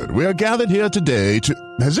beloved, we are gathered here today to...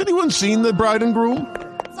 Has anyone seen the bride and groom?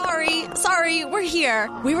 Sorry, we're here.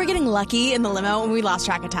 We were getting lucky in the limo and we lost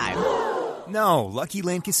track of time. No, Lucky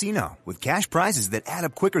Land Casino, with cash prizes that add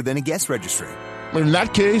up quicker than a guest registry. In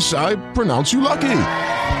that case, I pronounce you lucky.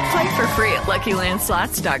 Play for free at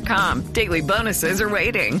LuckyLandSlots.com. Daily bonuses are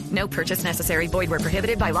waiting. No purchase necessary. Void where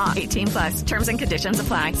prohibited by law. 18+. Terms and conditions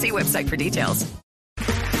apply. See website for details.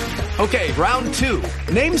 Okay, round two.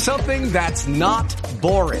 Name something that's not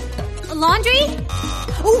boring. A laundry?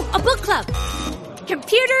 Ooh, a book club.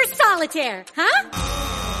 Computer solitaire, huh?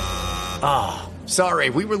 Ah, oh, sorry.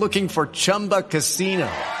 We were looking for Chumba Casino.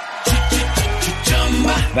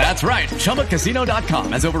 That's right.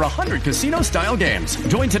 ChumbaCasino.com has over 100 casino-style games.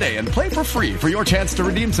 Join today and play for free for your chance to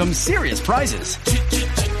redeem some serious prizes.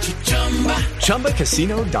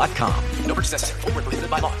 ChumbaCasino.com. No purchase necessary. Void where prohibited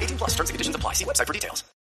by law. 18+. Terms and conditions apply. See website for details.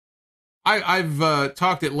 I've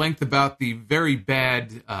talked at length about the very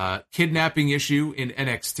bad kidnapping issue in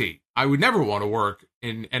NXT. I would never want to work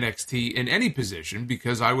in NXT in any position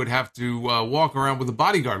because I would have to walk around with a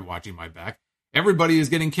bodyguard watching my back. Everybody is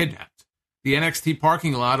getting kidnapped. The NXT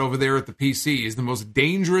parking lot over there at the PC is the most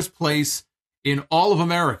dangerous place in all of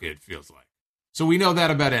America, it feels like. So we know that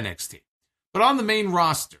about NXT. But on the main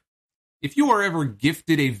roster, if you are ever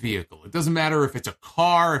gifted a vehicle, it doesn't matter if it's a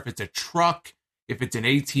car, if it's a truck, if it's an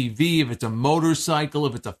ATV, if it's a motorcycle,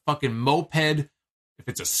 if it's a fucking moped, if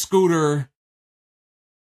it's a scooter,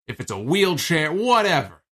 if it's a wheelchair,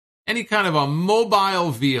 whatever. Any kind of a mobile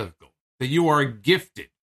vehicle that you are gifted.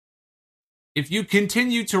 If you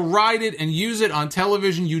continue to ride it and use it on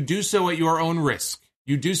television, you do so at your own risk.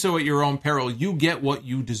 You do so at your own peril. You get what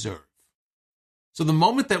you deserve. So the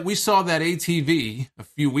moment that we saw that ATV a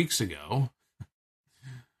few weeks ago,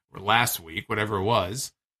 or last week, whatever it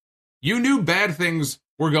was, you knew bad things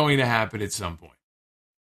were going to happen at some point.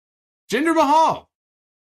 Jinder Mahal.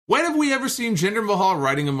 When have we ever seen Jinder Mahal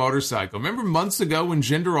riding a motorcycle? Remember months ago when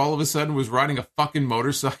Jinder all of a sudden was riding a fucking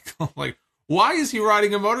motorcycle? Like, why is he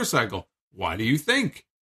riding a motorcycle? Why do you think?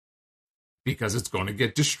 Because it's going to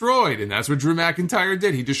get destroyed, and that's what Drew McIntyre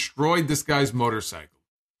did. He destroyed this guy's motorcycle.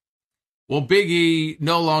 Well, Big E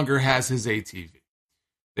no longer has his ATV.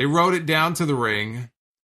 They rode it down to the ring,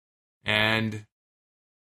 and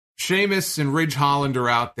Sheamus and Ridge Holland are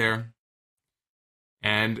out there,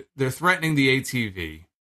 and they're threatening the ATV.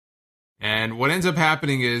 And what ends up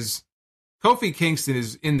happening is Kofi Kingston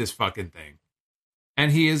is in this fucking thing,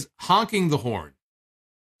 and he is honking the horn.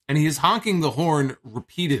 And he is honking the horn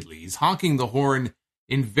repeatedly. He's honking the horn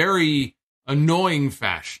in very annoying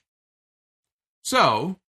fashion.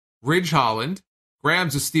 So, Ridge Holland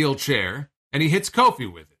grabs a steel chair, and he hits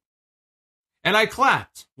Kofi with it. And I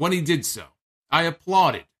clapped when he did so. I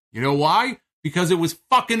applauded. You know why? Because it was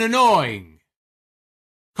fucking annoying.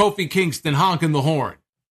 Kofi Kingston honking the horn.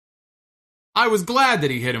 I was glad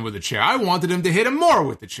that he hit him with a chair. I wanted him to hit him more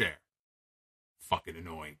with the chair. Fucking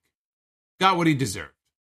annoying. Got what he deserved.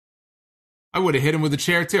 I would have hit him with a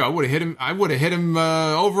chair too. I would have hit him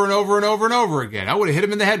over and over and over and over again. I would have hit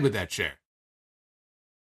him in the head with that chair.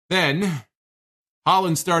 Then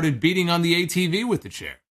Holland started beating on the ATV with the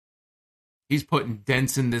chair. He's putting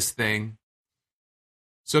dents in this thing.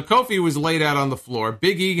 So Kofi was laid out on the floor.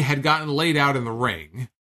 Big E had gotten laid out in the ring.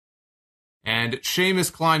 And Sheamus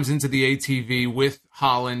climbs into the ATV with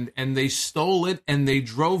Holland, and they stole it, and they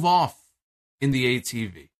drove off in the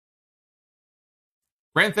ATV.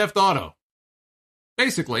 Grand Theft Auto.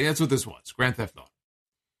 Basically, that's what this was, Grand Theft Auto.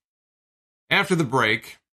 After the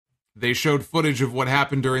break, they showed footage of what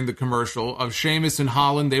happened during the commercial of Sheamus and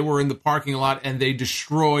Holland. They were in the parking lot, and they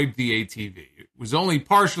destroyed the ATV. It was only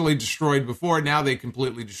partially destroyed before. Now they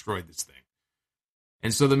completely destroyed this thing.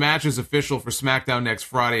 And so the match is official for SmackDown next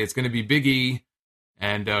Friday. It's going to be Big E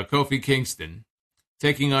and Kofi Kingston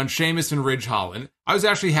taking on Sheamus and Ridge Holland. I was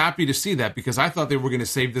actually happy to see that because I thought they were going to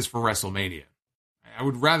save this for WrestleMania. I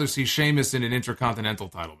would rather see Sheamus in an Intercontinental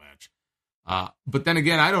title match. But then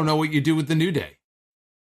again, I don't know what you do with the New Day.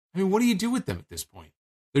 I mean, what do you do with them at this point?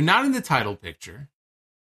 They're not in the title picture.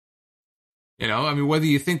 You know, I mean, whether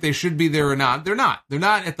you think they should be there or not, they're not. They're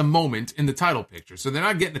not at the moment in the title picture. So they're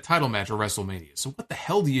not getting a title match at WrestleMania. So what the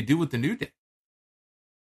hell do you do with the New Day?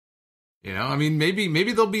 You know, I mean,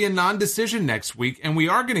 maybe there'll be a non-decision next week, and we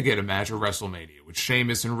are going to get a match at WrestleMania with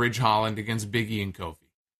Sheamus and Ridge Holland against Big E and Kofi.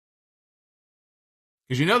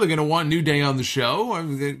 Because you know they're going to want New Day on the show. I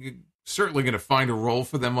mean, they're certainly going to find a role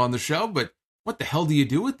for them on the show, but what the hell do you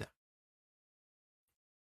do with them?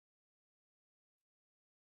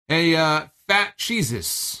 Hey, Fat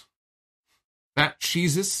Cheesus. Fat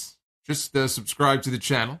Cheesus. Just subscribe to the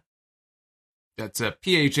channel. That's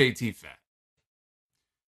PHAT Fat.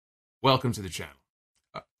 Welcome to the channel.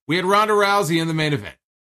 We had Ronda Rousey in the main event.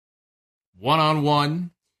 One-on-one,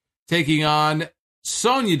 taking on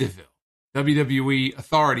Sonya Deville. WWE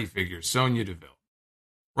authority figure, Sonya Deville.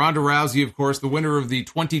 Ronda Rousey, of course, the winner of the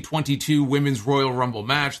 2022 Women's Royal Rumble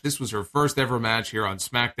match. This was her first ever match here on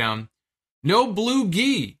SmackDown. No blue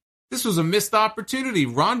gi. This was a missed opportunity.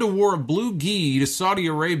 Ronda wore a blue gi to Saudi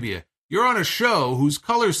Arabia. You're on a show whose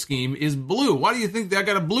color scheme is blue. Why do you think I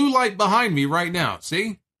got a blue light behind me right now?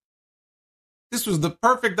 See? This was the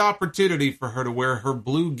perfect opportunity for her to wear her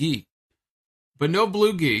blue gi. But no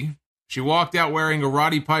blue gi. She walked out wearing a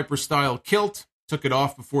Roddy Piper-style kilt, took it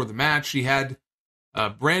off before the match. She had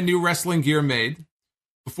brand new wrestling gear made.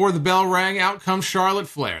 Before the bell rang, out comes Charlotte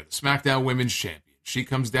Flair, the SmackDown Women's Champion. She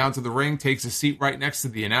comes down to the ring, takes a seat right next to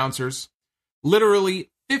the announcers.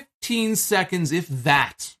 Literally 15 seconds, if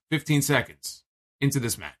that, 15 seconds into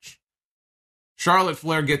this match. Charlotte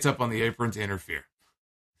Flair gets up on the apron to interfere.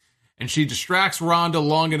 And she distracts Ronda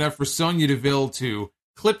long enough for Sonya Deville to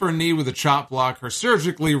clip her knee with a chop block, her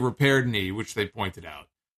surgically repaired knee, which they pointed out,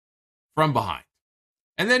 from behind.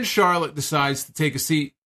 And then Charlotte decides to take a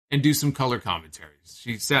seat and do some color commentaries.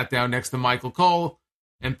 She sat down next to Michael Cole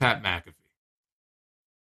and Pat McAfee.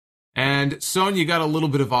 And Sonya got a little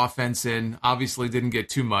bit of offense in, obviously didn't get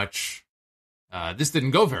too much. This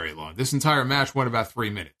didn't go very long. This entire match went about 3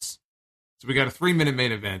 minutes. So we got a 3-minute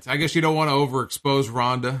main event. I guess you don't want to overexpose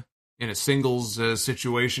Ronda in a singles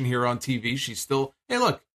situation here on TV. She's still, hey,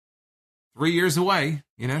 look, 3 years away.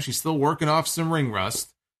 You know, she's still working off some ring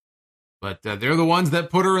rust. But they're the ones that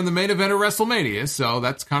put her in the main event of WrestleMania, so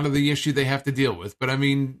that's kind of the issue they have to deal with. But, I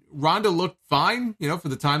mean, Ronda looked fine, you know, for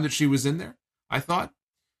the time that she was in there, I thought.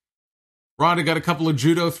 Ronda got a couple of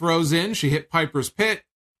judo throws in. She hit Piper's Pit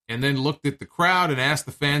and then looked at the crowd and asked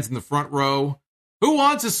the fans in the front row, who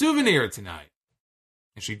wants a souvenir tonight?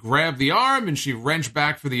 And she grabbed the arm and she wrenched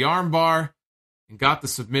back for the arm bar and got the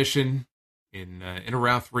submission in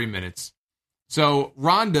around 3 minutes. So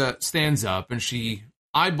Ronda stands up and she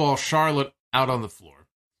eyeballs Charlotte out on the floor.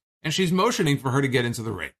 And she's motioning for her to get into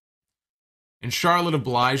the ring. And Charlotte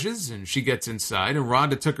obliges and she gets inside. And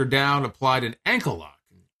Ronda took her down, applied an ankle lock.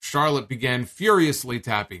 And Charlotte began furiously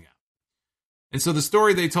tapping out. And so the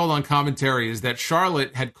story they told on commentary is that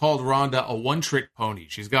Charlotte had called Ronda a one-trick pony.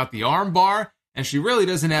 She's got the arm bar, and she really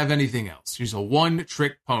doesn't have anything else. She's a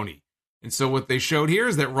one-trick pony. And so what they showed here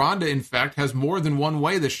is that Ronda, in fact, has more than one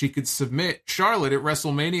way that she could submit Charlotte at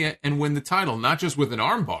WrestleMania and win the title, not just with an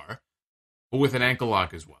arm bar, but with an ankle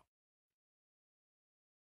lock as well.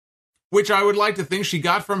 Which I would like to think she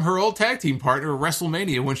got from her old tag team partner at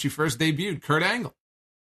WrestleMania when she first debuted, Kurt Angle.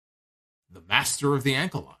 The master of the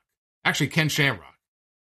ankle lock. Actually, Ken Shamrock.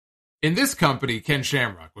 In this company, Ken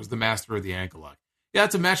Shamrock was the master of the ankle lock. Yeah,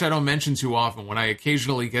 it's a match I don't mention too often when I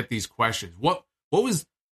occasionally get these questions. What was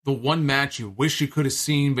the one match you wish you could have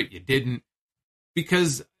seen but you didn't?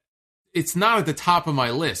 Because it's not at the top of my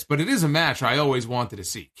list, but it is a match I always wanted to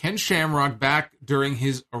see. Ken Shamrock back during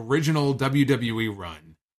his original WWE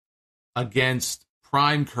run against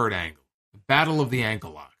Prime Kurt Angle. The Battle of the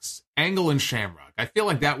Ankle Locks. Angle and Shamrock. I feel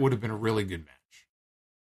like that would have been a really good match.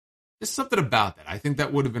 There's something about that. I think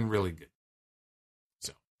that would have been really good.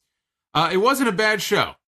 So, it wasn't a bad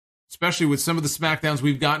show, especially with some of the SmackDowns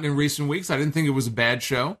we've gotten in recent weeks. I didn't think it was a bad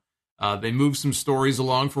show. They moved some stories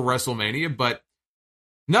along for WrestleMania, but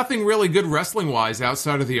nothing really good wrestling-wise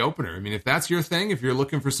outside of the opener. I mean, if that's your thing, if you're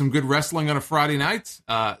looking for some good wrestling on a Friday night,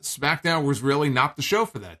 SmackDown was really not the show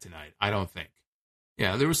for that tonight, I don't think.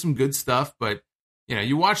 Yeah, there was some good stuff, but, you know,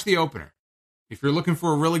 you watch the opener. If you're looking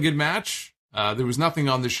for a really good match, there was nothing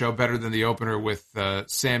on this show better than the opener with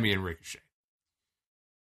Sammy and Ricochet.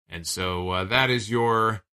 And so that is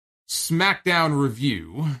your SmackDown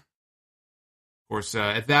review. Of course,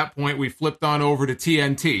 at that point, we flipped on over to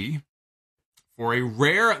TNT for a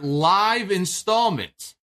rare live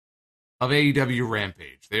installment of AEW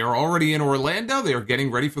Rampage. They are already in Orlando. They are getting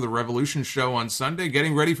ready for the Revolution show on Sunday,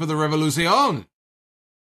 getting ready for the Revolution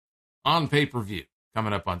on pay-per-view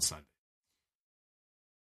coming up on Sunday.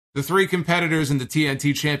 The three competitors in the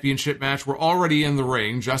TNT Championship match were already in the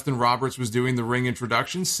ring. Justin Roberts was doing the ring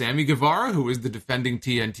introduction. Sammy Guevara, who is the defending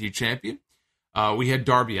TNT champion. We had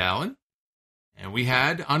Darby Allin. And we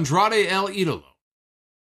had Andrade El Idolo.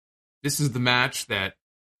 This is the match that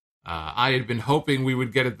I had been hoping we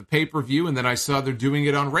would get at the pay-per-view, and then I saw they're doing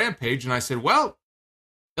it on Rampage, and I said, well,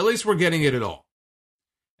 at least we're getting it at all.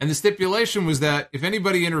 And the stipulation was that if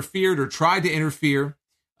anybody interfered or tried to interfere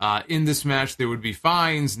in this match, there would be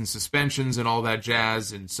fines and suspensions and all that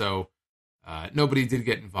jazz, and so nobody did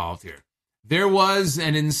get involved here. There was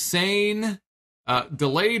an insane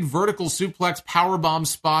delayed vertical suplex powerbomb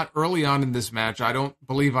spot early on in this match. I don't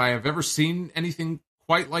believe I have ever seen anything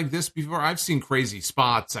quite like this before. I've seen crazy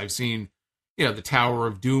spots. I've seen, the Tower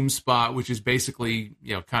of Doom spot, which is basically,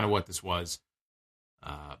 kind of what this was.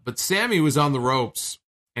 But Sammy was on the ropes,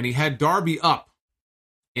 and he had Darby up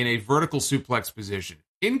in a vertical suplex position.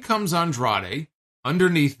 In comes Andrade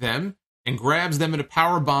underneath them and grabs them in a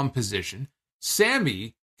powerbomb position.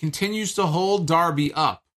 Sammy continues to hold Darby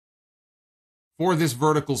up for this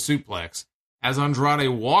vertical suplex as Andrade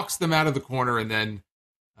walks them out of the corner and then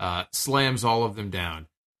slams all of them down.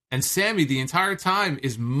 And Sammy, the entire time,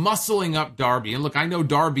 is muscling up Darby. And look, I know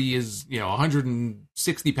Darby is,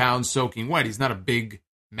 160 pounds soaking wet. He's not a big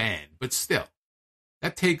man, but still,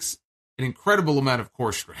 that takes an incredible amount of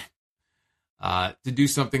core strength to do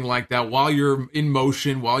something like that while you're in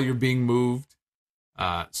motion, while you're being moved.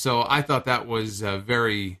 So I thought that was a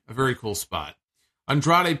very cool spot.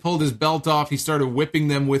 Andrade pulled his belt off. He started whipping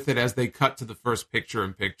them with it as they cut to the first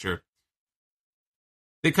picture-in-picture.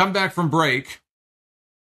 They come back from break.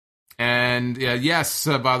 And yes,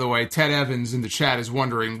 by the way, Ted Evans in the chat is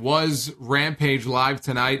wondering, was Rampage live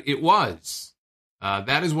tonight? It was.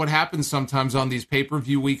 That is what happens sometimes on these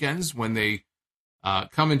pay-per-view weekends when they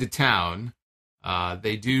come into town.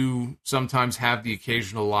 They do sometimes have the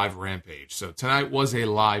occasional live Rampage. So tonight was a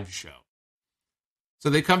live show.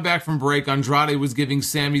 So they come back from break. Andrade was giving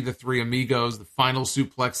Sammy the Three Amigos, the final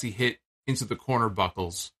suplex he hit into the corner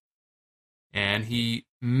buckles. And he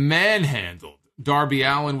manhandled Darby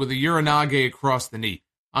Allin with a Uranage across the knee.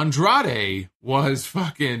 Andrade was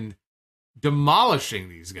fucking demolishing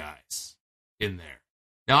these guys in there.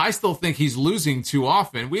 Now, I still think he's losing too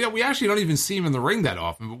often. We actually don't even see him in the ring that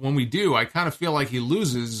often, but when we do, I kind of feel like he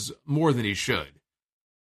loses more than he should.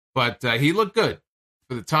 But he looked good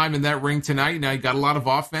for the time in that ring tonight. Now, he got a lot of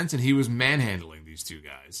offense, and he was manhandling these two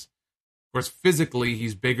guys. Of course, physically,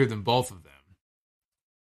 he's bigger than both of them.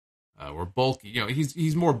 Or bulky.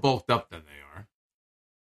 He's more bulked up than they are.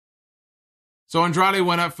 So Andrade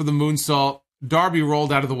went up for the moonsault. Darby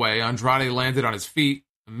rolled out of the way. Andrade landed on his feet,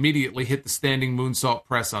 immediately hit the standing moonsault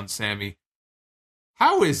press on Sammy.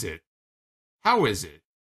 How is it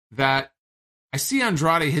that I see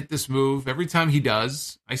Andrade hit this move every time he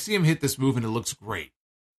does? I see him hit this move and it looks great.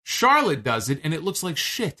 Charlotte does it and it looks like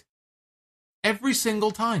shit. Every single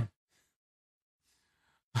time.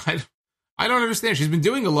 I don't understand. She's been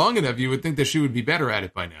doing it long enough. You would think that she would be better at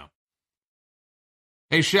it by now.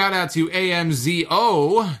 Hey, shout out to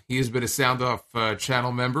AMZO. He has been a Sound Off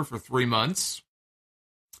channel member for 3 months.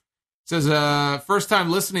 Says, first time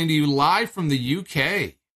listening to you live from the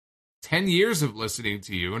UK. 10 years of listening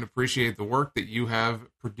to you and appreciate the work that you have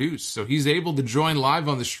produced. So he's able to join live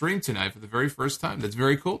on the stream tonight for the very first time. That's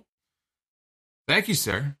very cool. Thank you,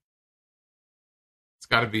 sir. It's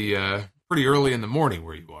got to be pretty early in the morning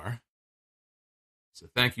where you are. So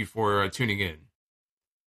thank you for tuning in.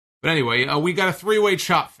 But anyway, we got a three-way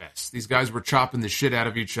chop fest. These guys were chopping the shit out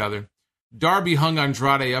of each other. Darby hung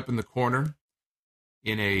Andrade up in the corner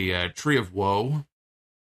in a tree of woe.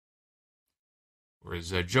 Or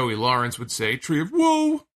as Joey Lawrence would say, tree of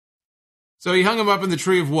woe. So he hung him up in the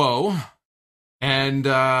tree of woe. And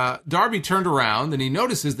Darby turned around and he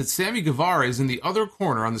notices that Sammy Guevara is in the other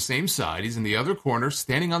corner on the same side. He's in the other corner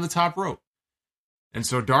standing on the top rope. And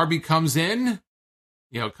so Darby comes in,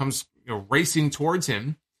 comes racing towards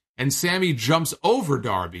him. And Sammy jumps over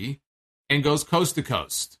Darby and goes coast to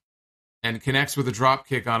coast and connects with a drop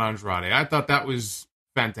kick on Andrade. I thought that was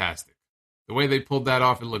fantastic. The way they pulled that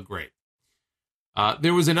off, it looked great.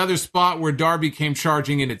 There was another spot where Darby came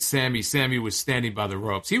charging in at Sammy. Sammy was standing by the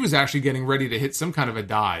ropes. He was actually getting ready to hit some kind of a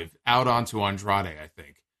dive out onto Andrade, I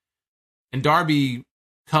think. And Darby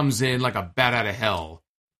comes in like a bat out of hell.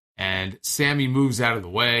 And Sammy moves out of the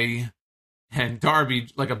way. And Darby,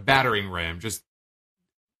 like a battering ram, just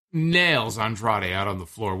nails Andrade out on the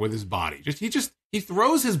floor with his body. He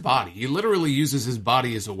throws his body. He literally uses his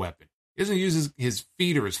body as a weapon. He doesn't use his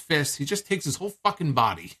feet or his fists. He just takes his whole fucking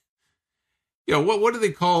body. You know, what do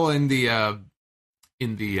they call in the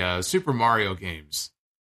Super Mario games?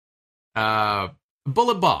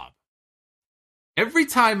 Bullet Bob. Every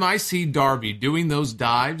time I see Darby doing those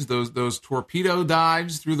dives, those torpedo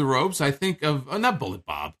dives through the ropes, I think of, not Bullet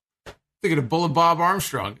Bob. I'm thinking of Bullet Bob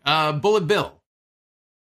Armstrong. Bullet Bill.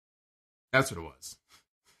 That's what it was.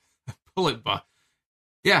 Bullet Bob.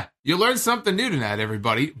 Yeah, you learned something new tonight,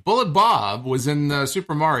 everybody. Bullet Bob was in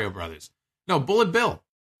Super Mario Brothers. No, Bullet Bill.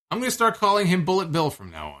 I'm going to start calling him Bullet Bill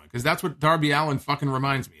from now on, because that's what Darby Allin fucking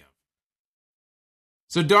reminds me of.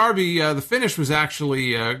 So Darby, the finish was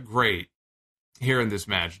actually great here in this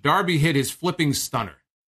match. Darby hit his flipping stunner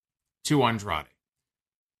to Andrade,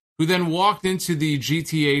 who then walked into the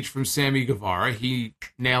GTH from Sammy Guevara. He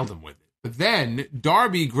nailed him with it. But then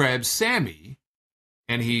Darby grabs Sammy,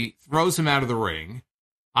 and he throws him out of the ring.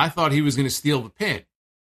 I thought he was going to steal the pin.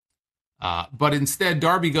 But instead,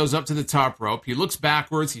 Darby goes up to the top rope. He looks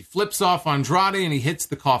backwards. He flips off Andrade, and he hits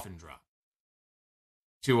the coffin drop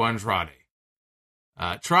to Andrade.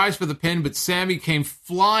 Tries for the pin, but Sammy came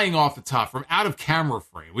flying off the top from out of camera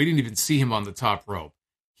frame. We didn't even see him on the top rope.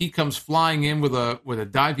 He comes flying in with a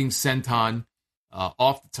diving senton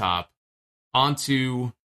off the top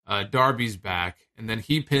onto Darby's back, and then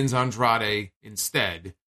he pins Andrade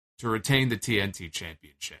instead to retain the TNT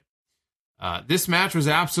Championship. This match was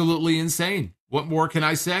absolutely insane. What more can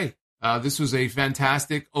I say? This was a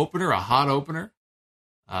fantastic opener, a hot opener.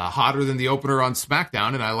 Hotter than the opener on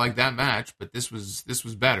SmackDown, and I like that match, but this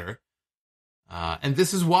was better. And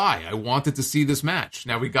this is why I wanted to see this match.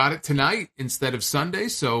 Now, we got it tonight instead of Sunday,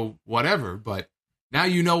 so whatever, but now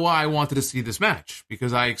you know why I wanted to see this match,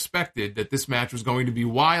 because I expected that this match was going to be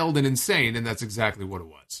wild and insane, and that's exactly what it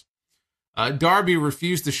was. Darby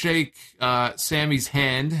refused to shake Sammy's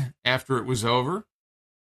hand after it was over.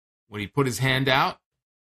 When he put his hand out,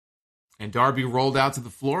 and Darby rolled out to the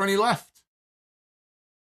floor and he left.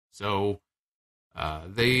 So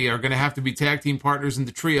they are going to have to be tag team partners in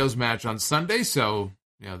the trios match on Sunday. So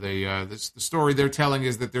you know, the story they're telling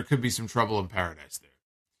is that there could be some trouble in paradise there.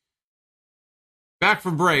 Back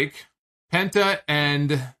from break, Penta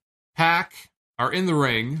and Pac are in the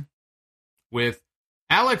ring with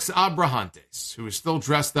Alex Abrahantes, who is still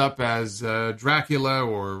dressed up as Dracula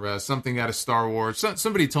or something out of Star Wars.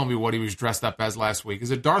 Somebody told me what he was dressed up as last week.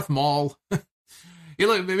 Is it Darth Maul?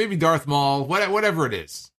 Maybe Darth Maul, whatever it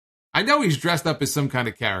is. I know he's dressed up as some kind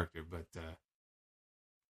of character, but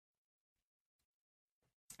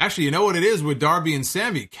actually, you know what it is with Darby and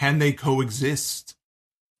Sammy? Can they coexist?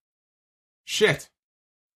 Shit.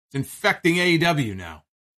 It's infecting AEW now.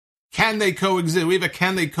 Can they coexist? We have a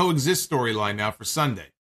can they coexist storyline now for Sunday.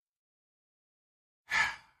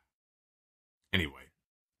 Anyway,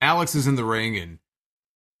 Alex is in the ring, and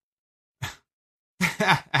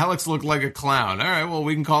Alex looked like a clown. All right, well,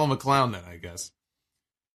 we can call him a clown then, I guess.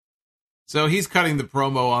 So he's cutting the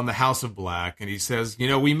promo on the House of Black, and he says, you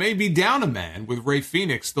know, we may be down a man with Rey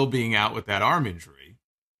Fenix still being out with that arm injury,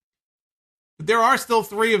 but there are still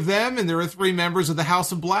 3 of them, and there are 3 members of the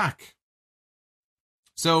House of Black.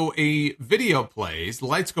 So a video plays, the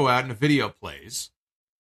lights go out and a video plays.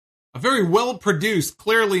 A very well-produced,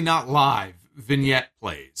 clearly not live, vignette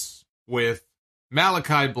plays with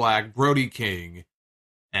Malachi Black, Brody King,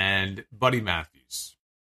 and Buddy Matthews.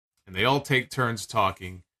 And they all take turns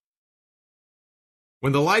talking.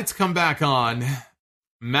 When the lights come back on,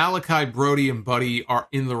 Malachi, Brody, and Buddy are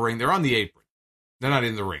in the ring. They're on the apron. They're not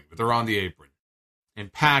in the ring, but they're on the apron.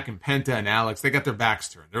 And Pac and Penta and Alex, they got their backs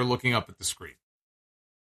turned. They're looking up at the screen.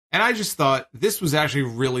 And I just thought this was actually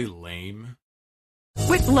really lame.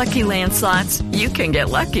 With Lucky Land Slots, you can get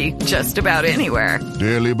lucky just about anywhere.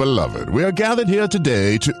 Dearly beloved, we are gathered here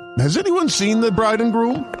today to... Has anyone seen the bride and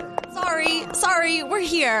groom? Sorry, we're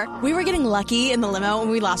here. We were getting lucky in the limo and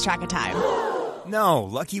we lost track of time. No,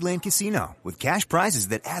 Lucky Land Casino, with cash prizes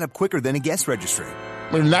that add up quicker than a guest registry.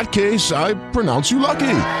 In that case, I pronounce you lucky.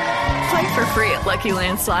 Play for free at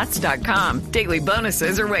LuckyLandSlots.com. Daily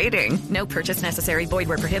bonuses are waiting. No purchase necessary. Void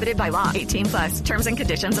where prohibited by law. 18+. Terms and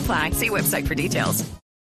conditions apply. See website for details.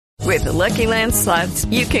 With the Lucky Land Slots,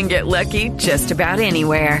 you can get lucky just about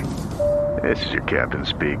anywhere. This is your captain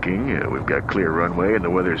speaking. We've got clear runway and the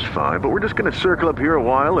weather's fine, but we're just going to circle up here a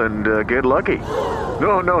while and get lucky.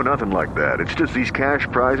 No, nothing like that. It's just these cash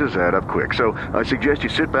prizes add up quick. So I suggest you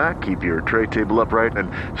sit back, keep your tray table upright,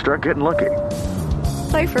 and start getting lucky.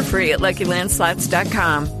 Play for free at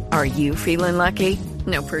LuckyLandSlots.com. Are you feeling lucky?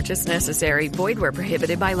 No purchase necessary. Void where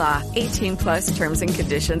prohibited by law. 18 plus terms and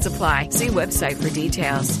conditions apply. See website for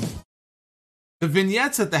details. The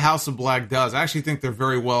vignettes that the House of Black does, I actually think they're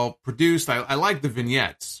very well produced. I like the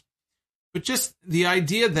vignettes. But just the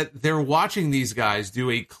idea that they're watching these guys do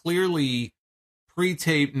a clearly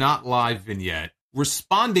pre-taped, not live vignette,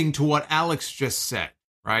 responding to what Alex just said,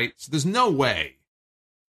 right? So there's no way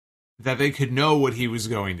that they could know what he was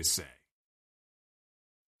going to say.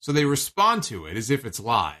 So they respond to it as if it's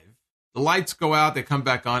live. The lights go out, they come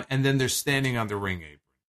back on, and then they're standing on the ring apron.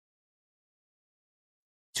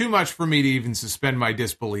 Too much for me to even suspend my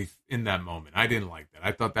disbelief in that moment. I didn't like that.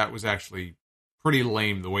 I thought that was actually pretty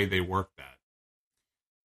lame the way they worked that.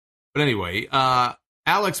 But anyway,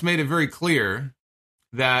 Alex made it very clear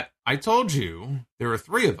that I told you there are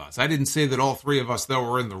three of us. I didn't say that all three of us, though,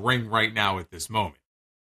 were in the ring right now at this moment.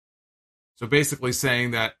 So basically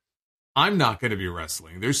saying that I'm not going to be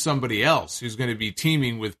wrestling. There's somebody else who's going to be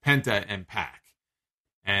teaming with Penta and Pac.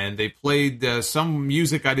 And they played some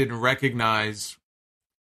music I didn't recognize.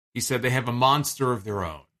 He said they have a monster of their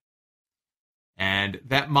own. And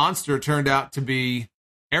that monster turned out to be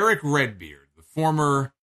Eric Redbeard, the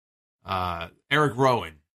former Eric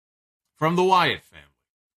Rowan from the Wyatt family,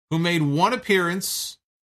 who made one appearance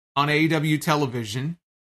on AEW television.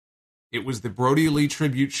 It was the Brody Lee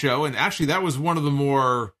tribute show. And actually, that was one of the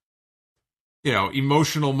more,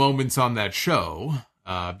 emotional moments on that show.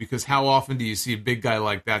 Because how often do you see a big guy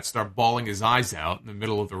like that start bawling his eyes out in the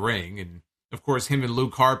middle of the ring? And, of course, him and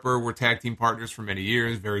Luke Harper were tag team partners for many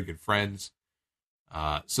years, very good friends.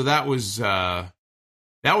 So that was a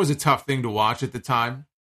tough thing to watch at the time.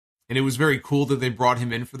 And it was very cool that they brought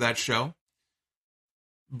him in for that show.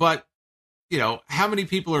 But, how many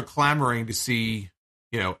people are clamoring to see,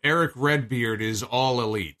 Eric Redbeard is all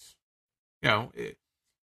elite?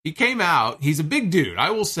 He came out. He's a big dude, I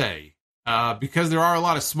will say, because there are a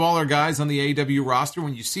lot of smaller guys on the AEW roster.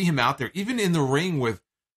 When you see him out there, even in the ring with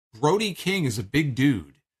Brody King is a big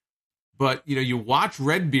dude. But, you watch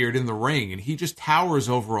Redbeard in the ring, and he just towers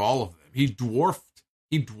over all of them. He dwarfed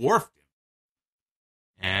him.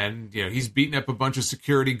 And, he's beating up a bunch of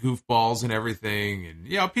security goofballs and everything.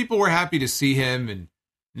 And, people were happy to see him. And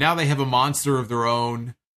now they have a monster of their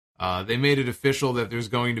own. They made it official that there's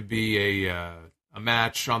going to be a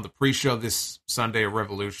match on the pre-show this Sunday at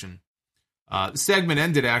Revolution. The segment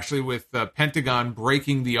ended, actually, with Pentagon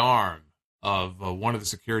breaking the arm of one of the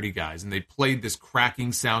security guys. And they played this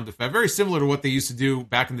cracking sound effect, very similar to what they used to do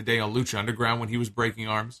back in the day on Lucha Underground when he was breaking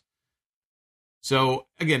arms. So,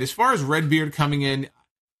 again, as far as Redbeard coming in,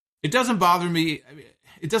 it doesn't bother me.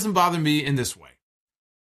 It doesn't bother me in this way.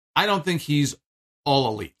 I don't think he's all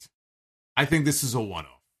elite. I think this is a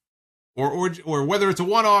one-off. Or whether it's a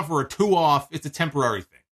one-off or a two-off, it's a temporary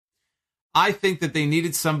thing. I think that they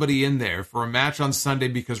needed somebody in there for a match on Sunday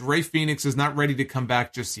because Rey Fenix is not ready to come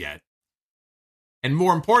back just yet. And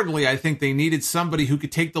more importantly, I think they needed somebody who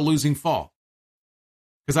could take the losing fall.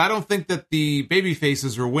 Because I don't think that the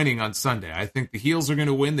babyfaces are winning on Sunday. I think the heels are going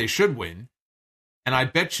to win. They should win. And I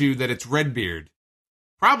bet you that it's Redbeard,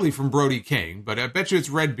 probably from Brody King, but I bet you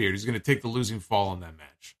it's Redbeard who's going to take the losing fall in that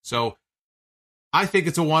match. So I think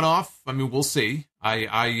it's a one-off. I mean, we'll see.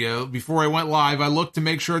 I before I went live, I looked to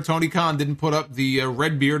make sure Tony Khan didn't put up the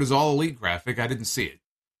Redbeard as all elite graphic. I didn't see it.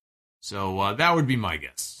 So that would be my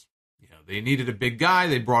guess. They needed a big guy.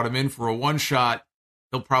 They brought him in for a one-shot.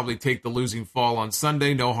 He'll probably take the losing fall on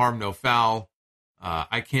Sunday. No harm, no foul.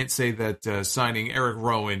 I can't say that signing Eric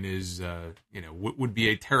Rowan is, would be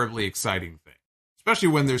a terribly exciting thing, especially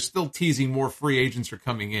when they're still teasing more free agents are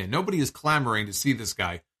coming in. Nobody is clamoring to see this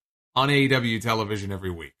guy on AEW television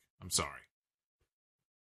every week. I'm sorry.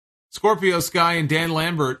 Scorpio Sky and Dan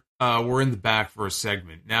Lambert were in the back for a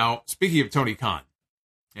segment. Now, speaking of Tony Khan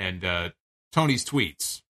and Tony's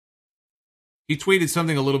tweets, he tweeted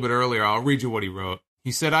something a little bit earlier. I'll read you what he wrote.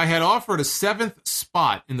 He said, I had offered a 7th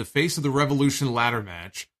spot in the Face of the Revolution ladder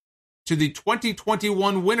match to the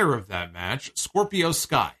 2021 winner of that match, Scorpio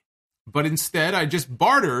Sky. But instead, I just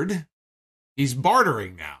bartered. He's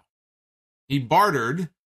bartering now. He bartered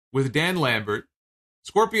with Dan Lambert.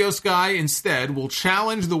 Scorpio Sky instead will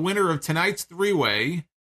challenge the winner of tonight's three-way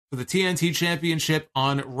for the TNT Championship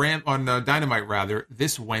on Dynamite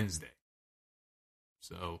this Wednesday.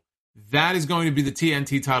 So that is going to be the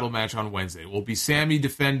TNT title match on Wednesday. It will be Sammy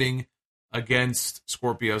defending against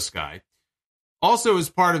Scorpio Sky. Also, as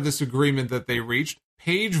part of this agreement that they reached,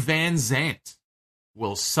 Paige Van Zant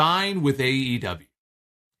will sign with AEW.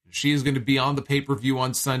 She is going to be on the pay-per-view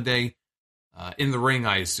on Sunday, in the ring,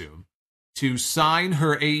 I assume, to sign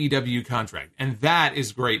her AEW contract. And that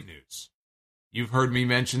is great news. You've heard me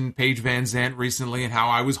mention Paige Van Zandt recently and how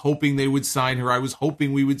I was hoping they would sign her. I was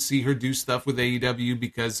hoping we would see her do stuff with AEW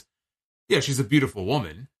because, yeah, she's a beautiful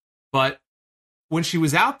woman. But when she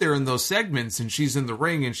was out there in those segments and she's in the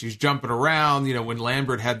ring and she's jumping around, you know, when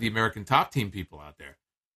Lambert had the American Top Team people out there,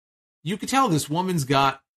 you could tell this woman's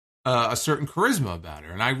got a certain charisma about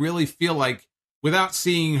her. And I really feel like, without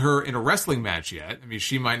seeing her in a wrestling match yet, I mean,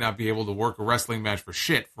 she might not be able to work a wrestling match for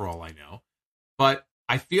shit, for all I know, but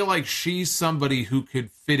I feel like she's somebody who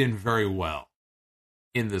could fit in very well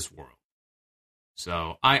in this world.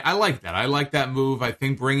 So I like that. I like that move. I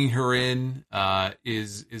think bringing her in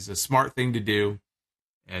is a smart thing to do.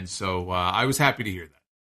 And so I was happy to hear that.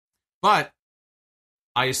 But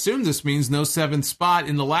I assume this means no 7th spot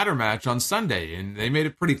in the ladder match on Sunday. And they made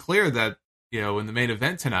it pretty clear that, you know, in the main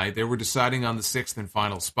event tonight, they were deciding on the 6th and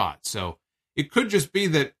final spot. So it could just be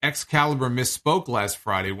that Excalibur misspoke last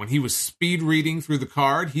Friday when he was speed reading through the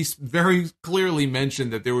card. He very clearly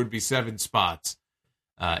mentioned that there would be 7 spots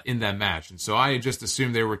in that match. And so I just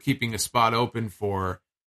assumed they were keeping a spot open for,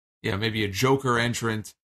 you know, maybe a Joker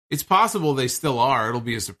entrant. It's possible they still are. It'll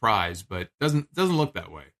be a surprise, but doesn't look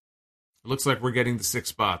that way. It looks like we're getting the 6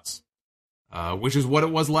 spots, which is what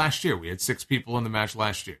it was last year. We had 6 people in the match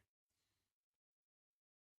last year.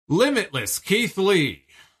 Limitless Keith Lee.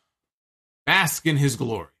 Bask in his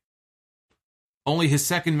glory. Only his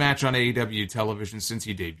 2nd match on AEW television since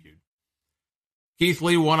he debuted. Keith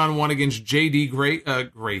Lee one-on-one against JD Great.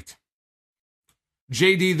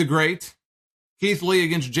 JD the Great. Keith Lee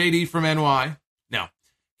against JD from NY. No.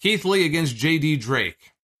 Keith Lee against JD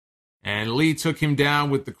Drake. And Lee took him down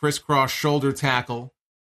with the crisscross shoulder tackle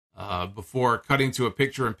before cutting to a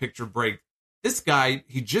picture-in-picture break. This guy,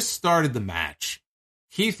 he just started the match.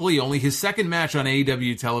 Keith Lee, only his 2nd match on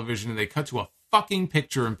AEW television, and they cut to a fucking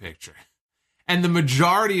picture-in-picture. And the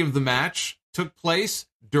majority of the match took place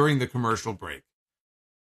during the commercial break.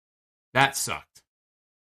 That sucked.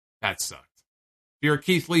 That sucked. If you're a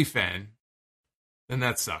Keith Lee fan, then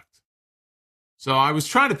that sucked. So I was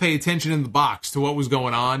trying to pay attention in the box to what was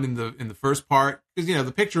going on in the first part, because, you know,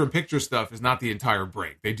 the picture-in-picture stuff is not the entire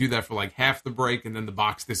break. They do that for like half the break, and then the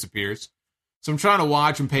box disappears. So I'm trying to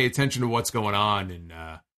watch and pay attention to what's going on, and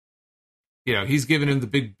you know, he's giving him the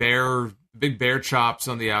big bear chops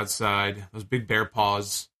on the outside, those big bear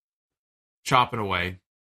paws, chopping away.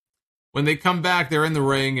 When they come back, they're in the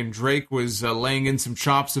ring, and Drake was laying in some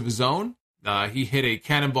chops of his own. He hit a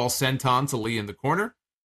cannonball senton to Lee in the corner.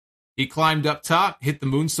 He climbed up top, hit the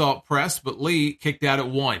moonsault press, but Lee kicked out at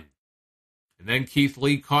 1. And then Keith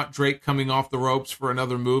Lee caught Drake coming off the ropes for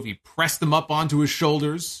another move. He pressed him up onto his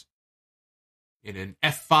shoulders in an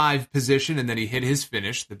F5 position, and then he hit his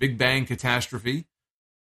finish, the Big Bang Catastrophe,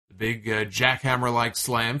 the big jackhammer-like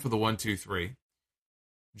slam for the 1-2-3.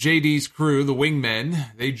 JD's crew, the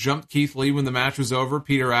Wingmen, they jumped Keith Lee when the match was over.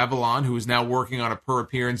 Peter Avalon, who is now working on a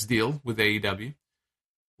per-appearance deal with AEW.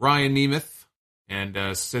 Ryan Nemeth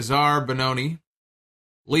and Cesar Bononi.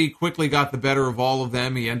 Lee quickly got the better of all of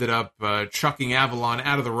them. He ended up chucking Avalon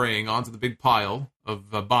out of the ring onto the big pile of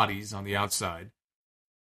bodies on the outside.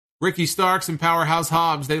 Ricky Starks and Powerhouse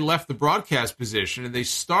Hobbs, they left the broadcast position and they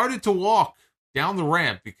started to walk down the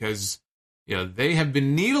ramp because, you know, they have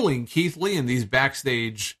been needling Keith Lee in these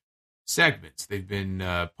backstage segments. They've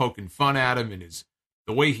been poking fun at him and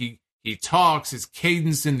the way he talks, his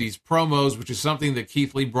cadence in these promos, which is something that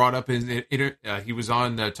Keith Lee brought up he was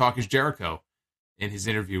on Talk is Jericho in his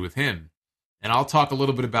interview with him. And I'll talk a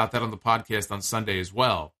little bit about that on the podcast on Sunday as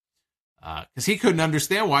well. Because he couldn't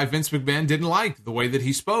understand why Vince McMahon didn't like the way that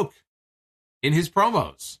he spoke in his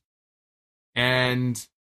promos. And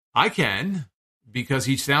I can, because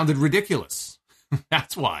he sounded ridiculous.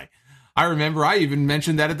 That's why. I remember I even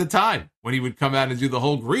mentioned that at the time, when he would come out and do the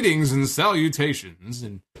whole greetings and salutations,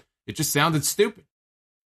 and it just sounded stupid.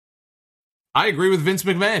 I agree with Vince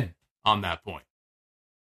McMahon on that point.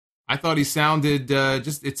 I thought he sounded, it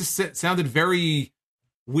just sounded very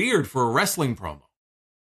weird for a wrestling promo.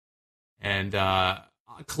 And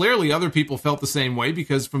clearly other people felt the same way,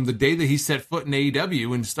 because from the day that he set foot in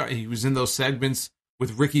AEW and he was in those segments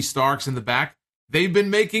with Ricky Starks in the back, they've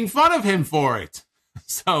been making fun of him for it.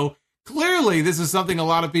 So clearly this is something a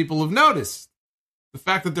lot of people have noticed. The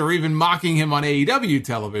fact that they're even mocking him on AEW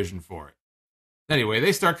television for it. Anyway,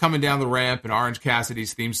 they start coming down the ramp and Orange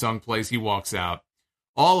Cassidy's theme song plays. He walks out.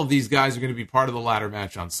 All of these guys are going to be part of the ladder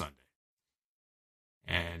match on Sunday.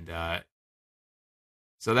 And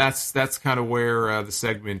so that's kind of where the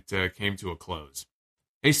segment came to a close.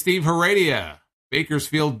 Hey, Steve Heredia,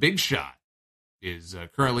 Bakersfield Big Shot, is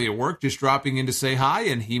currently at work, just dropping in to say hi,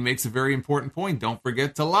 and he makes a very important point. Don't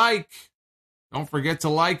forget to like. Don't forget to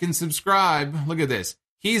like and subscribe. Look at this.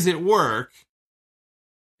 He's at work,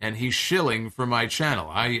 and he's shilling for my channel.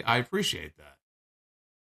 I appreciate that.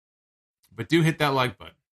 But do hit that like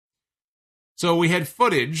button. So we had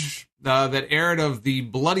footage that aired of the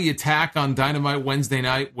bloody attack on Dynamite Wednesday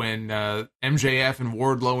night when MJF and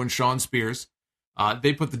Wardlow and Shawn Spears,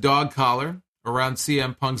 they put the dog collar around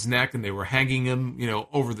CM Punk's neck and they were hanging him,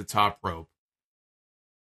 over the top rope.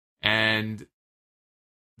 And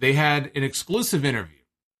they had an exclusive interview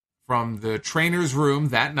from the trainer's room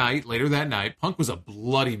later that night. Punk was a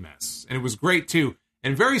bloody mess. And it was great, too.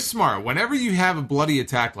 And very smart. Whenever you have a bloody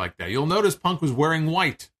attack like that, you'll notice Punk was wearing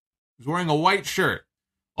white. He was wearing a white shirt.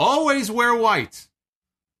 Always wear white.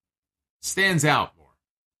 Stands out more.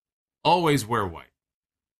 Always wear white.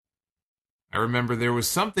 I remember there was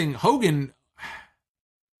something, Hogan,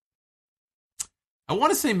 I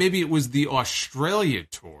want to say maybe it was the Australia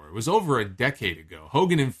tour. It was over a decade ago.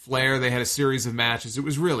 Hogan and Flair, they had a series of matches. It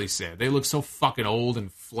was really sad. They looked so fucking old and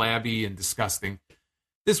flabby and disgusting.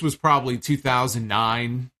 This was probably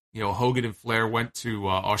 2009. Hogan and Flair went to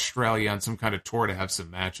Australia on some kind of tour to have some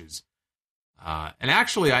matches. And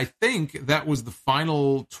actually, I think that was the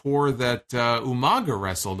final tour that Umaga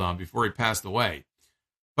wrestled on before he passed away.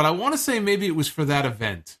 But I want to say maybe it was for that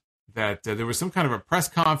event that there was some kind of a press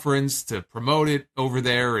conference to promote it over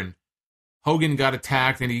there, and Hogan got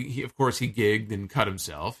attacked, and he of course, he gigged and cut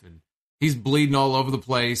himself, and he's bleeding all over the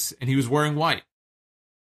place, and he was wearing white.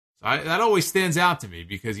 So that always stands out to me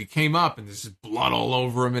because he came up, and there's just blood all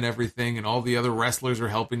over him and everything, and all the other wrestlers are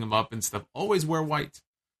helping him up and stuff. Always wear white.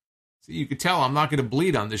 See, you could tell I'm not going to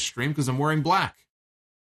bleed on this stream because I'm wearing black.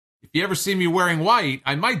 If you ever see me wearing white,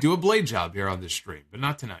 I might do a blade job here on this stream, but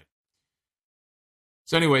not tonight.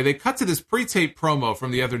 So anyway, they cut to this pre-tape promo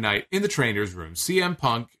from the other night in the trainer's room. CM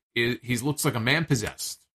Punk, he looks like a man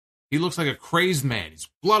possessed. He looks like a crazed man. He's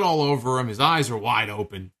blood all over him. His eyes are wide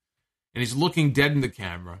open. And he's looking dead in the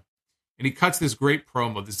camera. And he cuts this great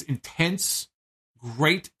promo, this intense,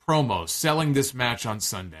 great promo selling this match on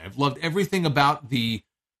Sunday. I've loved everything about the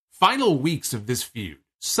final weeks of this feud.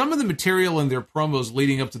 Some of the material in their promos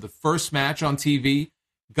leading up to the first match on TV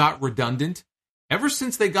got redundant. Ever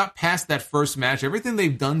since they got past that first match, everything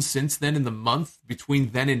they've done since then in the month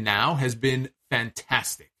between then and now has been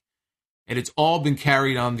fantastic. And it's all been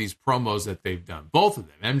carried on these promos that they've done. Both of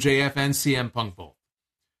them, MJF and CM Punk both.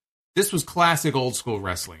 This was classic old school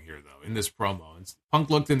wrestling here, though, in this promo. And Punk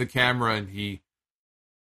looked in the camera and he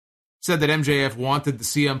said that MJF wanted the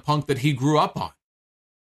CM Punk that he grew up on.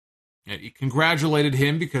 And he congratulated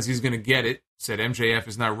him because he's going to get it. Said MJF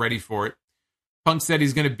is not ready for it. Punk said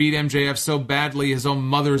he's going to beat MJF so badly his own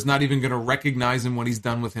mother is not even going to recognize him when he's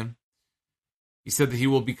done with him. He said that he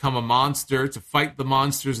will become a monster to fight the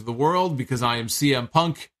monsters of the world because I am CM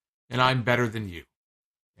Punk and I'm better than you.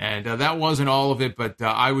 And that wasn't all of it, but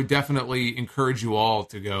I would definitely encourage you all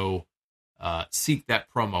to go seek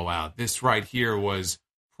that promo out. This right here was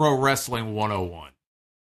Pro Wrestling 101.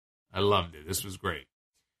 I loved it. This was great.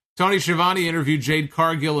 Tony Schiavone interviewed Jade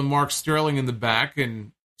Cargill and Mark Sterling in the back,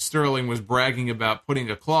 and Sterling was bragging about putting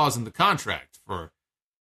a clause in the contract for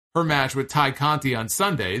her match with Ty Conti on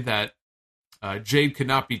Sunday that Jade could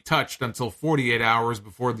not be touched until 48 hours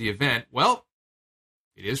before the event. Well,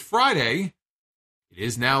 it is Friday. It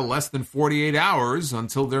is now less than 48 hours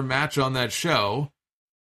until their match on that show.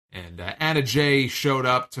 And Anna Jay showed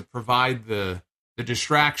up to provide the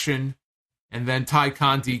distraction. And then Ty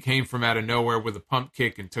Conti came from out of nowhere with a pump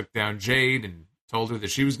kick and took down Jade and told her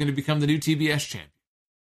that she was going to become the new TBS champion.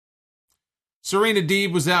 Serena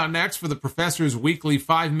Deeb was out next for the Professor's weekly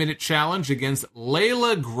 5-minute challenge against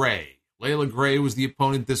Layla Gray. Layla Gray was the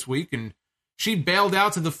opponent this week, and she bailed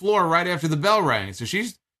out to the floor right after the bell rang. So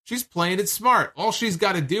she's playing it smart. All she's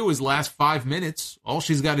got to do is last 5 minutes. All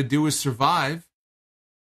she's got to do is survive.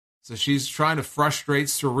 So she's trying to frustrate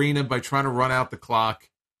Serena by trying to run out the clock.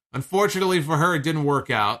 Unfortunately for her, it didn't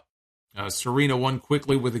work out. Serena won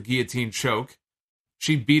quickly with a guillotine choke.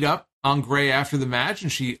 She beat up on Gray after the match,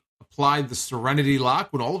 and she applied the Serenity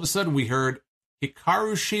Lock when all of a sudden we heard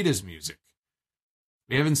Hikaru Shida's music.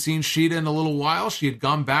 We haven't seen Shida in a little while. She had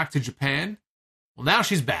gone back to Japan. Well, now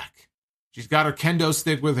she's back. She's got her kendo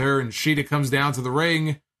stick with her, and Shida comes down to the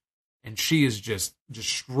ring, and she is just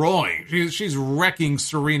destroying. She's wrecking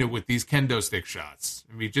Serena with these kendo stick shots.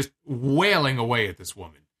 I mean, just wailing away at this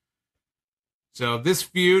woman. So this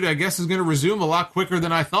feud, I guess, is going to resume a lot quicker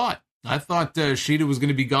than I thought. I thought Shida was going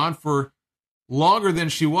to be gone for longer than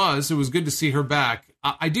she was. It was good to see her back.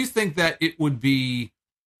 I do think that it would be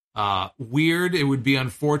weird. It would be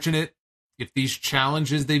unfortunate if these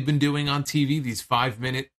challenges they've been doing on TV, these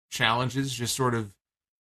 5-minute challenges, just sort of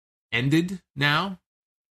ended now.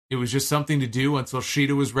 It was just something to do until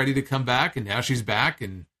Shida was ready to come back, and now she's back,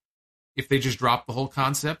 and if they just drop the whole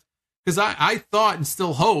concept. Because I thought and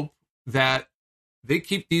still hope that they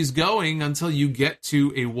keep these going until you get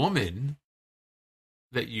to a woman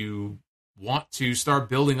that you want to start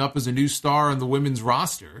building up as a new star on the women's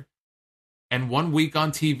roster. And 1 week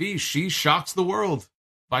on TV, she shocks the world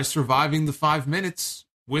by surviving the 5 minutes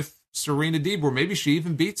with Serena Deeb, or maybe she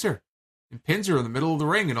even beats her and pins her in the middle of the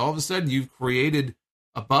ring. And all of a sudden, you've created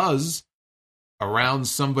a buzz around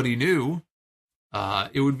somebody new.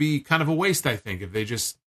 It would be kind of a waste, I think, if they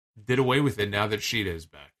just did away with it now that Shida is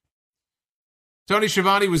back. Tony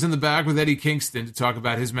Schiavone was in the back with Eddie Kingston to talk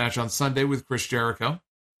about his match on Sunday with Chris Jericho.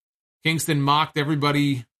 Kingston mocked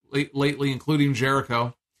everybody lately, including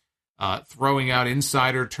Jericho, throwing out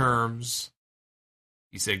insider terms.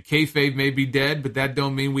 He said, kayfabe may be dead, but that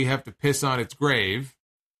don't mean we have to piss on its grave.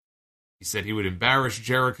 He said he would embarrass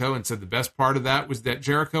Jericho and said the best part of that was that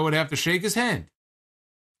Jericho would have to shake his hand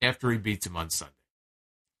after he beats him on Sunday.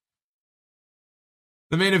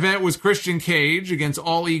 The main event was Christian Cage against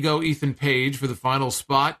All Ego Ethan Page for the final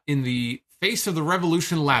spot in the Face of the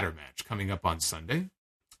Revolution ladder match coming up on Sunday.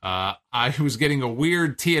 I was getting a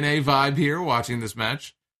weird TNA vibe here watching this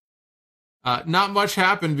match. Not much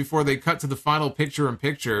happened before they cut to the final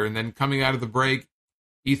picture-in-picture, and then coming out of the break,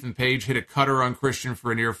 Ethan Page hit a cutter on Christian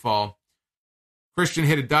for a near fall. Christian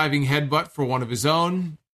hit a diving headbutt for one of his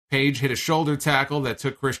own. Page hit a shoulder tackle that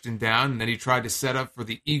took Christian down, and then he tried to set up for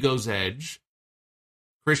the Ego's Edge.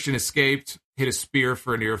 Christian escaped, hit a spear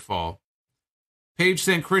for a near fall. Page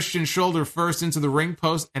sent Christian shoulder first into the ring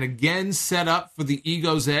post and again set up for the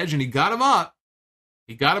Ego's Edge, and he got him up.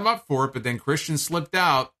 He got him up for it, but then Christian slipped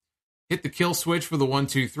out, hit the kill switch for the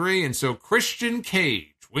 1-2-3, and so Christian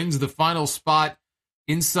Cage wins the final spot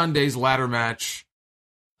in Sunday's ladder match.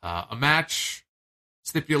 A match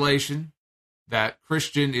stipulation that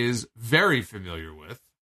Christian is very familiar with.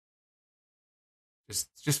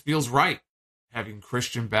 Just feels right having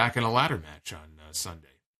Christian back in a ladder match on Sunday.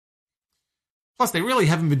 Plus, they really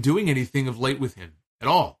haven't been doing anything of late with him at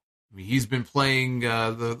all. I mean, he's been playing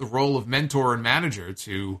the role of mentor and manager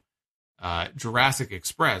to Jurassic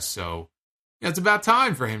Express, so it's about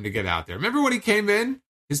time for him to get out there. Remember when he came in?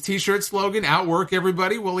 His T-shirt slogan, outwork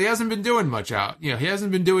everybody? Well, he hasn't been doing much he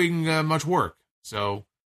hasn't been doing much work, so...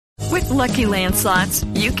 With Lucky Land Slots,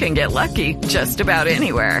 you can get lucky just about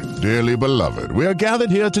anywhere. Dearly beloved, we are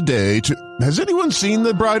gathered here today to... Has anyone seen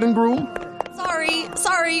the bride and groom?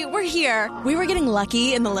 Sorry, we're here. We were getting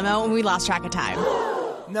lucky in the limo and we lost track of time.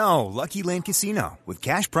 No, Lucky Land Casino, with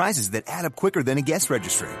cash prizes that add up quicker than a guest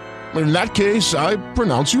registry. In that case, I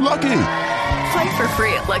pronounce you lucky. Play for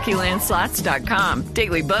free at LuckyLandSlots.com.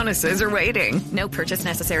 Daily bonuses are waiting. No purchase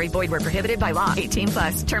necessary. Void where prohibited by law.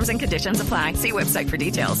 18+. Terms and conditions apply. See website for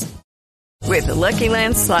details. With the Lucky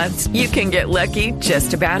Land Slots, you can get lucky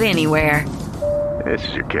just about anywhere. This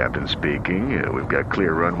is your captain speaking. We've got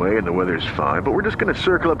clear runway and the weather's fine, but we're just going to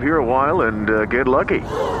circle up here a while and get lucky.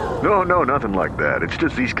 No, nothing like that. It's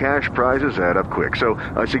just these cash prizes add up quick. So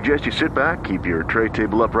I suggest you sit back, keep your tray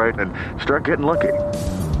table upright, and start getting lucky.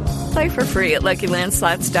 Play for free at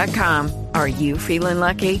LuckyLandSlots.com. Are you feeling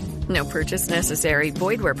lucky? No purchase necessary.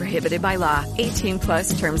 Void where prohibited by law.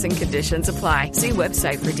 18+ terms and conditions apply. See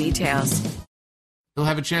website for details. He'll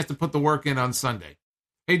have a chance to put the work in on Sunday.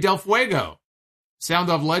 Hey, Del Fuego.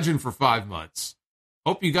 Sound of legend for 5 months.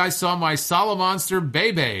 Hope you guys saw my Solomonster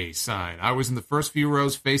Bebe sign. I was in the first few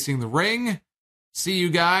rows facing the ring. See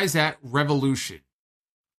you guys at Revolution.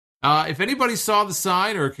 If anybody saw the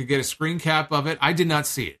sign or could get a screen cap of it, I did not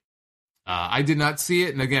see it.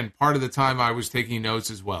 And again, part of the time I was taking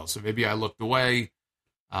notes as well, so maybe I looked away.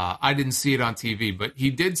 I didn't see it on TV, but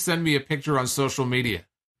he did send me a picture on social media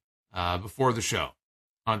before the show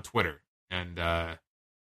on Twitter, and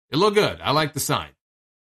it looked good. I like the sign.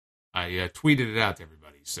 I tweeted it out to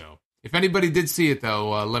everybody, so if anybody did see it,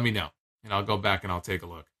 though, let me know, and I'll go back and I'll take a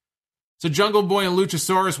look. So Jungle Boy and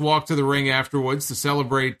Luchasaurus walked to the ring afterwards to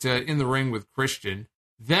celebrate in the ring with Christian.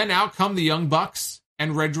 Then out come the Young Bucks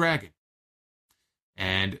and Red Dragon.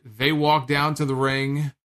 And they walk down to the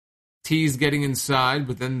ring, teased getting inside,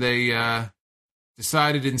 but then they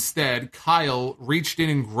decided instead, Kyle reached in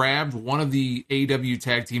and grabbed one of the AEW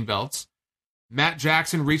Tag Team belts. Matt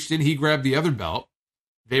Jackson reached in, he grabbed the other belt.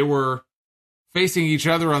 They were facing each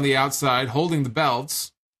other on the outside, holding the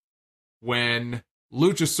belts, when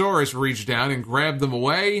Luchasaurus reached down and grabbed them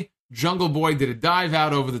away. Jungle Boy did a dive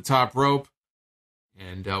out over the top rope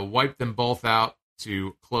and wiped them both out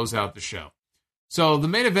to close out the show. So the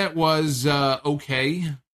main event was okay.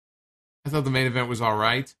 I thought the main event was all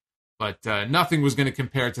right, but nothing was going to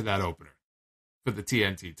compare to that opener for the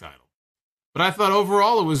TNT title. But I thought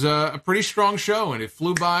overall it was a pretty strong show, and it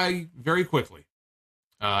flew by very quickly.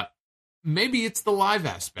 maybe it's the live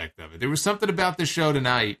aspect of it. There was something about the show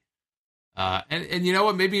tonight. And you know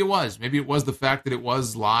what? Maybe it was. Maybe it was the fact that it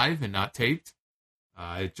was live and not taped.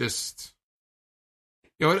 It just,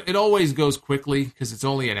 it always goes quickly because it's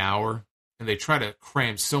only an hour, and they try to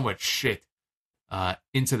cram so much shit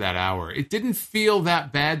into that hour. It didn't feel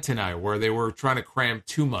that bad tonight where they were trying to cram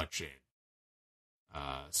too much in.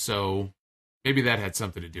 So maybe that had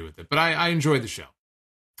something to do with it. But I enjoyed the show.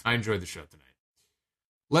 I enjoyed the show tonight.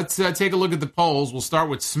 Let's take a look at the polls. We'll start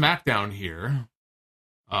with SmackDown here.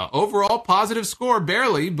 Overall, positive score,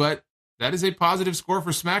 barely, but that is a positive score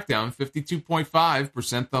for SmackDown.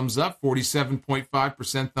 52.5% thumbs up,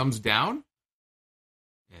 47.5% thumbs down.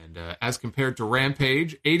 And as compared to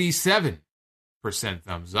Rampage, 87%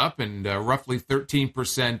 thumbs up and roughly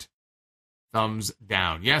 13% thumbs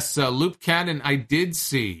down. Yes, Luke Cannon, I did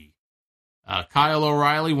see Kyle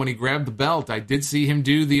O'Reilly when he grabbed the belt. I did see him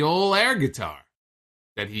do the old air guitar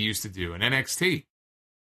that he used to do in NXT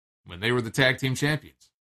when they were the tag team champions.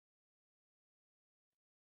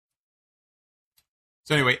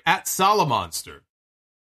 So anyway, at Solomonster,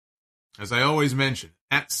 as I always mention,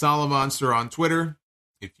 at Solomonster on Twitter,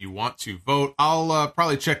 if you want to vote. I'll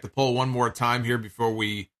probably check the poll one more time here before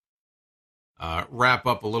we wrap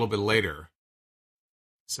up a little bit later.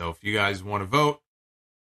 So if you guys want to vote,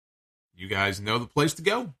 you guys know the place to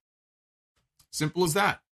go. Simple as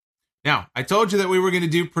that. Now, I told you that we were going to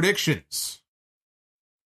do predictions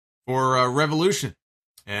for Revolution,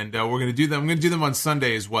 and we're going to do them. I'm going to do them on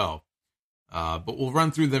Sunday as well. But we'll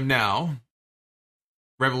run through them now.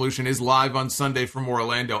 Revolution is live on Sunday from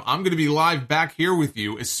Orlando. I'm going to be live back here with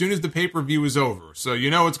you as soon as the pay-per-view is over. So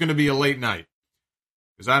you know it's going to be a late night,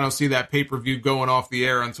 because I don't see that pay-per-view going off the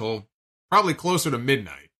air until probably closer to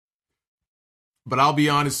midnight. But I'll be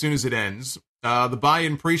on as soon as it ends. The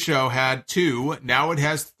buy-in pre-show had 2. Now it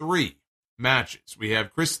has 3 matches. We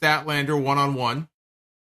have Chris Statlander one-on-one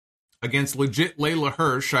against legit Layla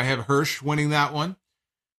Hirsch. I have Hirsch winning that one.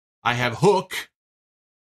 I have Hook.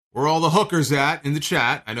 Where all the hookers at in the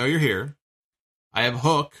chat? I know you're here. I have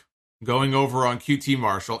Hook going over on QT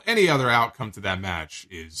Marshall. Any other outcome to that match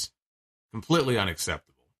is completely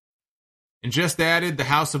unacceptable. And just added, the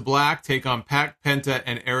House of Black take on Pat Penta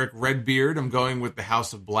and Eric Redbeard. I'm going with the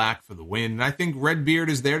House of Black for the win. And I think Redbeard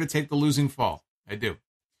is there to take the losing fall. I do.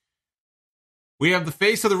 We have the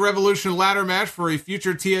Face of the Revolution ladder match for a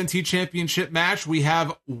future TNT Championship match. We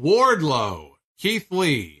have Wardlow, Keith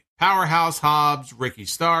Lee, Powerhouse Hobbs, Ricky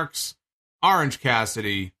Starks, Orange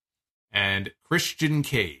Cassidy, and Christian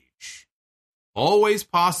Cage. Always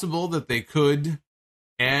possible that they could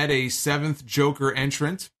add a 7th Joker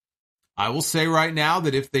entrant. I will say right now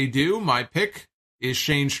that if they do, my pick is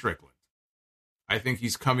Shane Strickland. I think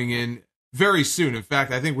he's coming in very soon. In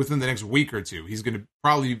fact, I think within the next week or two, he's going to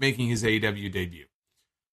probably be making his AEW debut.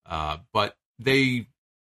 But they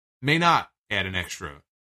may not add an extra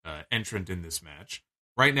entrant in this match.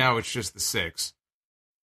 Right now, it's just the 6.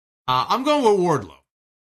 I'm going with Wardlow.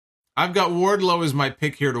 I've got Wardlow as my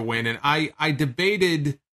pick here to win, and I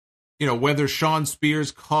debated, whether Shawn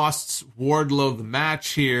Spears costs Wardlow the match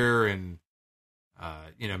here, and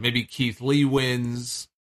maybe Keith Lee wins.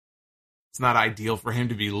 It's not ideal for him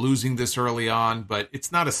to be losing this early on, but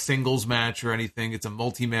it's not a singles match or anything. It's a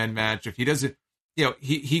multi-man match. If he doesn't,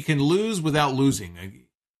 he can lose without losing.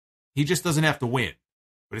 He just doesn't have to win.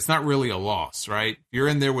 But it's not really a loss, right? If you're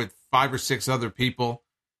in there with 5 or 6 other people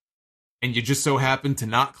and you just so happen to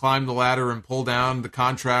not climb the ladder and pull down the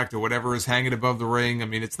contract or whatever is hanging above the ring, I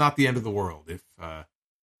mean, it's not the end of the world if,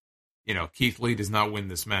 Keith Lee does not win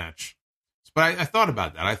this match. But I thought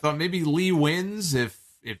about that. I thought maybe Lee wins if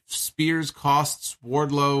Spears costs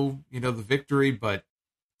Wardlow, the victory. But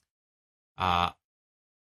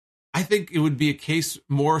I think it would be a case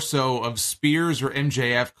more so of Spears or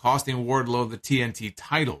MJF costing Wardlow the TNT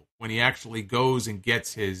title when he actually goes and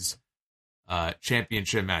gets his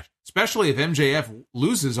championship match, especially if MJF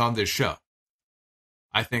loses on this show.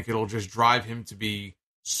 I think it'll just drive him to be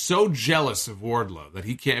so jealous of Wardlow that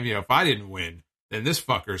he can't, if I didn't win, then this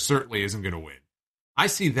fucker certainly isn't going to win. I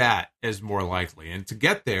see that as more likely. And to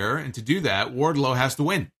get there and to do that, Wardlow has to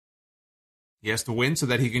win. He has to win so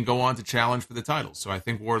that he can go on to challenge for the title. So I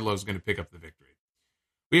think Wardlow is going to pick up the victory.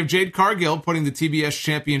 We have Jade Cargill putting the TBS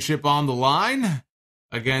Championship on the line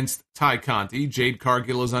against Ty Conti. Jade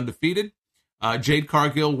Cargill is undefeated. Jade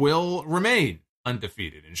Cargill will remain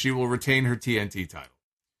undefeated, and she will retain her TNT title.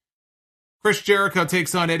 Chris Jericho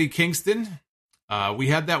takes on Eddie Kingston. We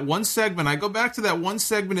had that one segment. I go back to that one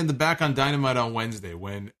segment in the back on Dynamite on Wednesday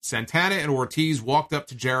when Santana and Ortiz walked up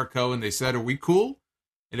to Jericho and they said, "Are we cool?"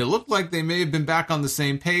 And it looked like they may have been back on the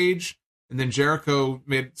same page. And then Jericho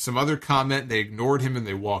made some other comment. They ignored him and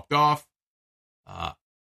they walked off.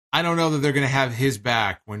 I don't know that they're going to have his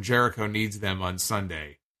back when Jericho needs them on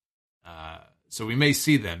Sunday. So we may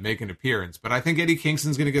see them make an appearance, but I think Eddie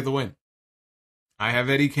Kingston's going to get the win. I have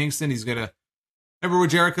Eddie Kingston. He's going to, remember what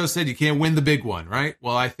Jericho said, you can't win the big one, right?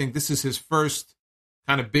 Well, I think this is his first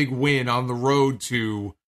kind of big win on the road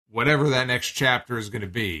to whatever that next chapter is going to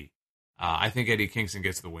be. I think Eddie Kingston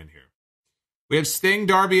gets the win here. We have Sting,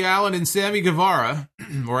 Darby Allin, and Sammy Guevara,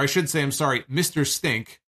 or I should say, I'm sorry, Mr.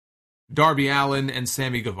 Stink, Darby Allin and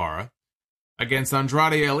Sammy Guevara, against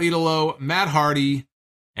Andrade El Idolo, Matt Hardy,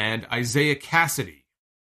 and Isaiah Cassidy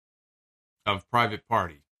of Private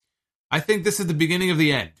Party. I think this is the beginning of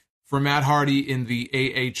the end for Matt Hardy in the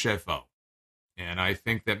AHFO. And I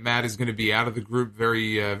think that Matt is going to be out of the group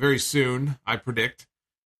very soon, I predict.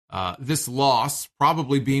 This loss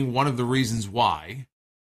probably being one of the reasons why.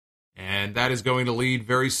 And that is going to lead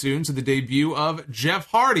very soon to the debut of Jeff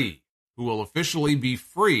Hardy, who will officially be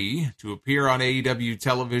free to appear on AEW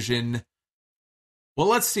television. Well,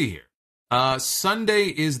 let's see here. Sunday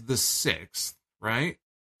is the 6th, right?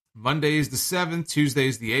 Monday is the 7th. Tuesday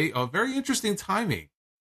is the 8th. Oh, very interesting timing.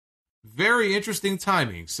 Very interesting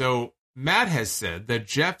timing. So Matt has said that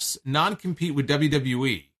Jeff's non-compete with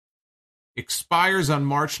WWE expires on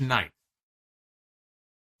March 9th.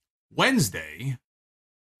 Wednesday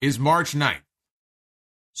is March 9th.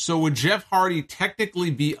 So would Jeff Hardy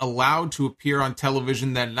technically be allowed to appear on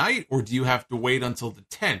television that night, or do you have to wait until the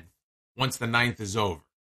 10th once the 9th is over?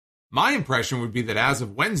 My impression would be that as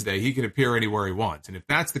of Wednesday, he can appear anywhere he wants. And if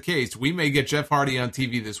that's the case, we may get Jeff Hardy on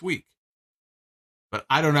TV this week. But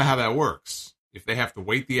I don't know how that works. If they have to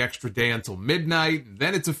wait the extra day until midnight, and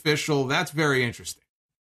then it's official, that's very interesting.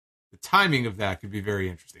 The timing of that could be very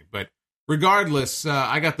interesting. But regardless,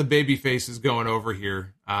 I got the baby faces going over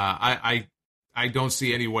here. I don't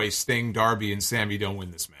see any way Sting, Darby, and Sammy don't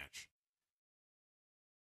win this match.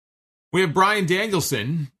 We have Bryan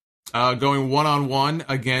Danielson going one-on-one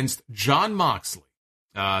against Jon Moxley.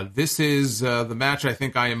 This is the match I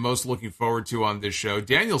think I am most looking forward to on this show.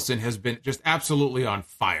 Danielson has been just absolutely on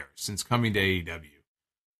fire since coming to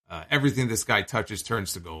AEW. Everything this guy touches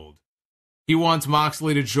turns to gold. He wants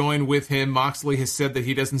Moxley to join with him. Moxley has said that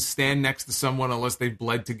he doesn't stand next to someone unless they've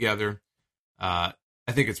bled together. I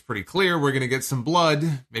think it's pretty clear we're going to get some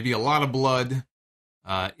blood, maybe a lot of blood,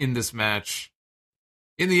 in this match.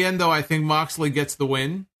 In the end, though, I think Moxley gets the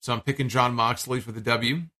win, so I'm picking Jon Moxley for the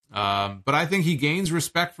W. But I think he gains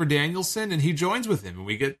respect for Danielson, and he joins with him, and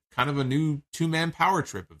we get kind of a new two-man power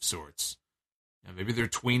trip of sorts. Maybe they're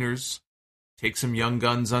tweeners, take some young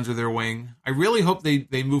guns under their wing. I really hope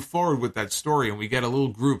they move forward with that story, and we get a little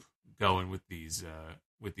group going with these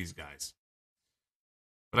guys.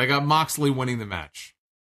 But I got Moxley winning the match.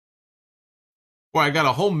 Boy, I got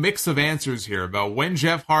a whole mix of answers here about when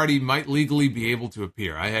Jeff Hardy might legally be able to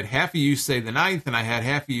appear. I had half of you say the 9th, and I had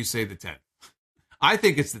half of you say the 10th. I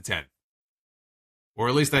think it's the 10th. Or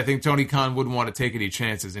at least I think Tony Khan wouldn't want to take any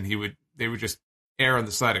chances, and they would just err on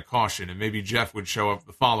the side of caution, and maybe Jeff would show up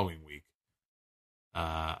the following week.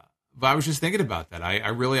 But I was just thinking about that. I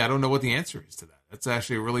don't know what the answer is to that. That's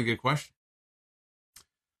actually a really good question.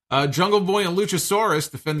 Jungle Boy and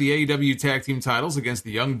Luchasaurus defend the AEW Tag Team titles against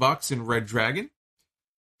the Young Bucks and Red Dragon.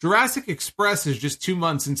 Jurassic Express is just 2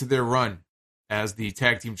 months into their run as the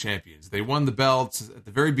Tag Team Champions. They won the belts at the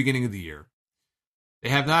very beginning of the year. They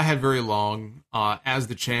have not had very long as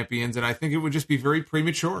the champions, and I think it would just be very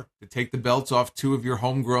premature to take the belts off 2 of your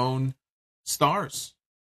homegrown stars.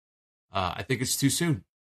 I think it's too soon.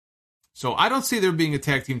 So I don't see there being a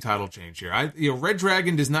tag team title change here. Red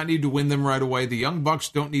Dragon does not need to win them right away. The Young Bucks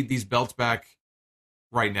don't need these belts back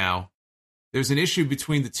right now. There's an issue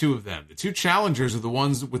between the 2 of them. The 2 challengers are the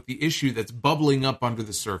ones with the issue that's bubbling up under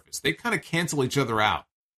the surface. They kind of cancel each other out.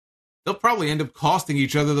 They'll probably end up costing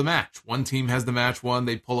each other the match. One team has the match won,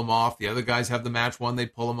 they pull them off. The other guys have the match won, they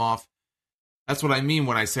pull them off. That's what I mean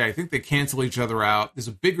when I say I think they cancel each other out. There's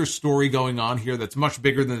a bigger story going on here that's much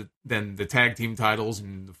bigger than the tag team titles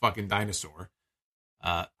and the fucking dinosaur.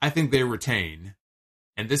 I think they retain.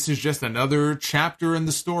 And this is just another chapter in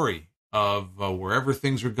the story of wherever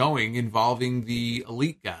things are going involving the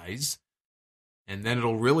elite guys. And then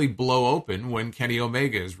it'll really blow open when Kenny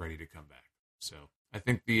Omega is ready to come back. So I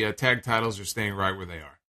think the tag titles are staying right where they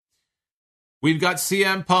are. We've got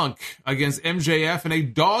CM Punk against MJF in a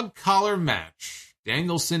dog collar match.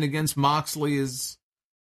 Danielson against Moxley it's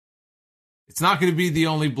not going to be the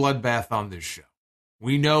only bloodbath on this show.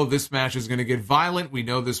 We know this match is going to get violent. We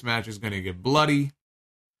know this match is going to get bloody.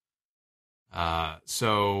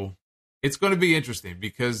 So it's going to be interesting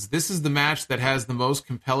because this is the match that has the most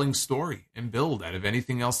compelling story and build out of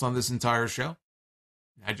anything else on this entire show.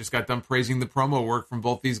 I just got done praising the promo work from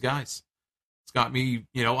both these guys. It's got me,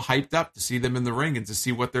 hyped up to see them in the ring and to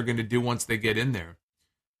see what they're going to do once they get in there.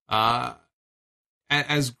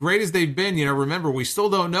 As great as they've been, remember, we still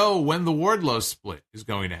don't know when the Wardlow split is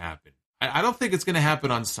going to happen. I don't think it's going to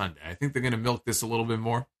happen on Sunday. I think they're going to milk this a little bit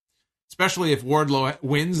more, especially if Wardlow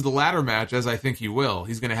wins the ladder match, as I think he will.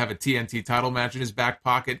 He's going to have a TNT title match in his back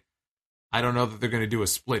pocket. I don't know that they're going to do a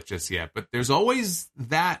split just yet, but there's always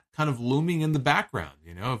that kind of looming in the background.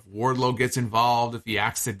 If Wardlow gets involved, if he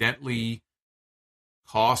accidentally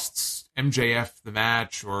costs MJF the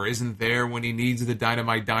match or isn't there when he needs the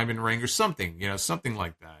Dynamite Diamond ring or something, something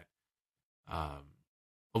like that.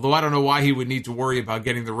 Although I don't know why he would need to worry about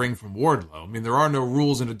getting the ring from Wardlow. I mean, there are no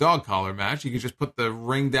rules in a dog collar match. He could just put the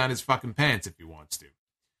ring down his fucking pants if he wants to.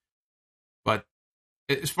 But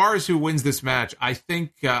as far as who wins this match, I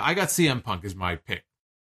think I got CM Punk as my pick.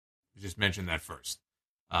 I just mentioned that first.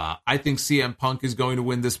 I think CM Punk is going to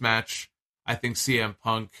win this match. I think CM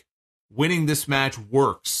Punk winning this match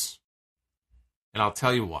works. And I'll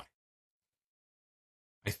tell you why.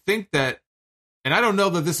 I think that, and I don't know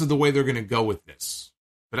that this is the way they're going to go with this,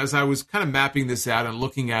 but as I was kind of mapping this out and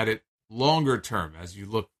looking at it longer term, as you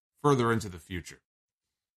look further into the future,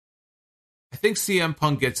 I think CM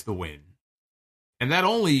Punk gets the win. And that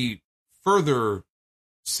only further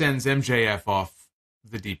sends MJF off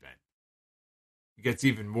the deep end. He gets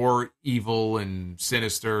even more evil and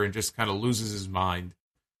sinister and just kind of loses his mind.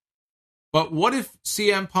 But what if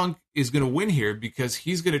CM Punk is going to win here because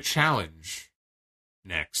he's going to challenge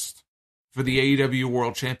next for the AEW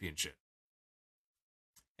World Championship?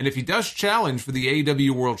 And if he does challenge for the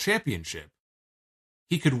AEW World Championship,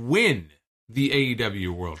 he could win the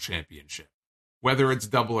AEW World Championship. Whether it's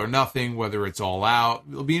Double or Nothing, whether it's All Out,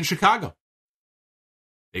 it'll be in Chicago.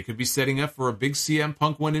 They could be setting up for a big CM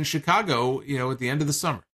Punk win in Chicago, at the end of the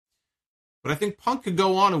summer. But I think Punk could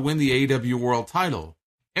go on and win the AEW World title.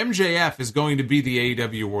 MJF is going to be the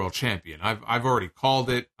AEW World Champion. I've already called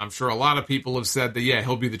it. I'm sure a lot of people have said that,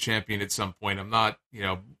 he'll be the champion at some point. I'm not,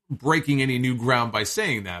 breaking any new ground by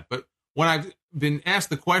saying that. But when I've been asked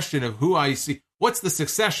the question of who I see, what's the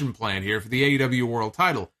succession plan here for the AEW World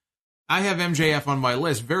title, I have MJF on my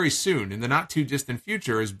list very soon in the not too distant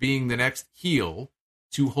future as being the next heel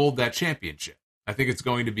to hold that championship. I think it's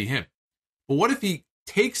going to be him. But what if he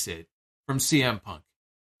takes it from CM Punk?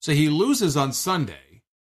 So he loses on Sunday,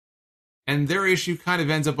 and their issue kind of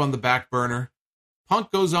ends up on the back burner.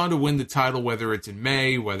 Punk goes on to win the title, whether it's in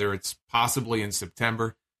May, whether it's possibly in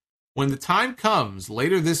September. When the time comes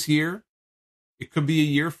later this year, it could be a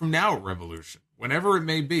year from now at Revolution, whenever it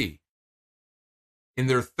may be. In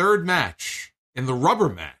their third match, in the rubber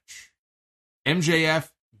match,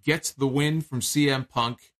 MJF gets the win from CM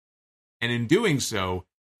Punk, and in doing so,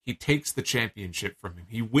 he takes the championship from him.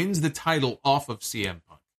 He wins the title off of CM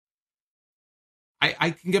Punk.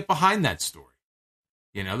 I can get behind that story.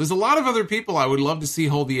 There's a lot of other people I would love to see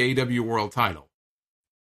hold the AEW World title.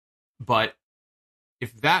 But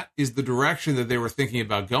if that is the direction that they were thinking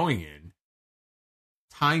about going in,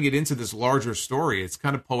 tying it into this larger story, it's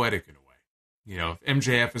kind of poetic in a way. If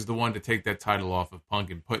MJF is the one to take that title off of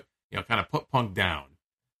Punk and put Punk down,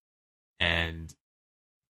 and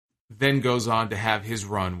then goes on to have his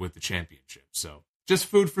run with the championship. So just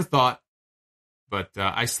food for thought, but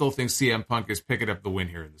I still think CM Punk is picking up the win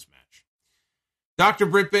here in this match. Dr.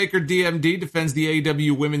 Britt Baker, DMD, defends the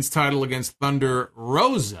AEW Women's title against Thunder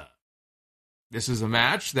Rosa. This is a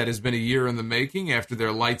match that has been a year in the making after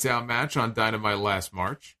their Lights Out match on Dynamite last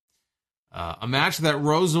March. A match that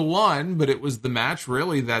Rosa won, but it was the match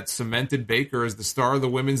really that cemented Baker as the star of the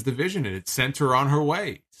women's division, and it sent her on her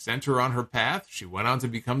way, sent her on her path. She went on to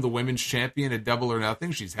become the women's champion at Double or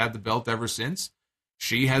Nothing. She's had the belt ever since.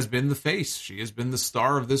 She has been the face. She has been the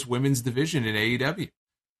star of this women's division in AEW.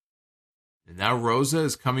 And now Rosa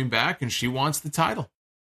is coming back, and she wants the title.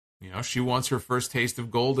 She wants her first taste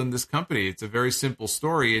of gold in this company. It's a very simple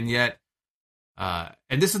story, and yet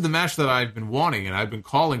and this is the match that I've been wanting, and I've been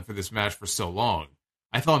calling for this match for so long.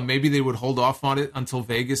 I thought maybe they would hold off on it until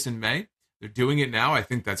Vegas in May. They're doing it now. I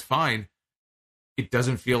think that's fine. It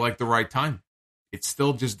doesn't feel like the right time. It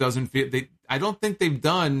still just doesn't feel... I don't think they've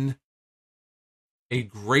done a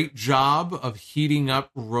great job of heating up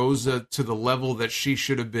Rosa to the level that she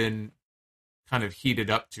should have been kind of heated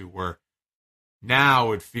up to, where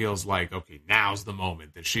now it feels like, okay, now's the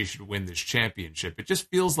moment that she should win this championship. It just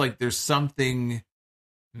feels like there's something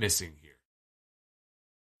missing here.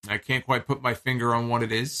 I can't quite put my finger on what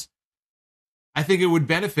it is. I think it would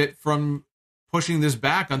benefit from pushing this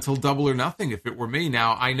back until Double or Nothing if it were me.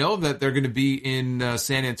 Now, I know that they're going to be in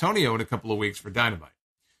San Antonio in a couple of weeks for Dynamite.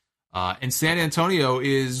 And San Antonio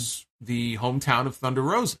is the hometown of Thunder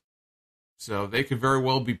Rosa. So they could very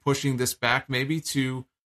well be pushing this back maybe to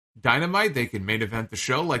Dynamite. They can main event the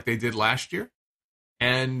show like they did last year.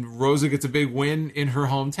 And Rosa gets a big win in her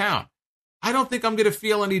hometown. I don't think I'm going to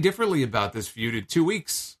feel any differently about this feud in 2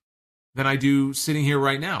 weeks than I do sitting here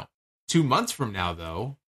right now. 2 months from now,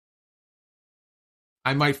 though,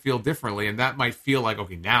 I might feel differently, and that might feel like,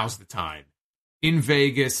 okay, now's the time. In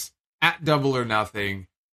Vegas, at Double or Nothing,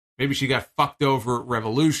 maybe she got fucked over at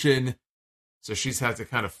Revolution, so she's had to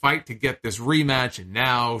kind of fight to get this rematch, and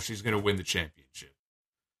now she's going to win the championship.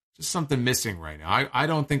 Just something missing right now. I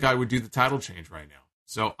don't think I would do the title change right now.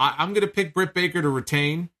 So I'm going to pick Britt Baker to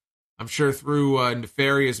retain. I'm sure through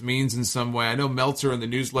nefarious means in some way. I know Meltzer in the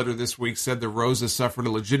newsletter this week said that Rosa suffered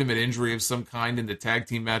a legitimate injury of some kind in the tag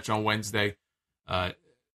team match on Wednesday.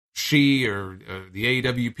 She or the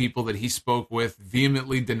AEW people that he spoke with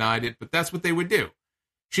vehemently denied it, but that's what they would do.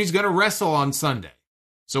 She's going to wrestle on Sunday.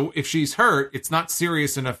 So if she's hurt, it's not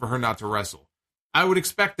serious enough for her not to wrestle. I would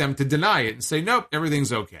expect them to deny it and say, nope,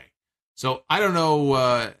 everything's okay. So I don't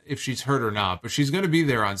know if she's hurt or not, but she's going to be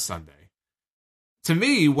there on Sunday. To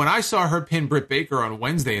me, when I saw her pin Britt Baker on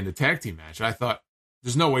Wednesday in the tag team match, I thought,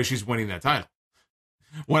 there's no way she's winning that title.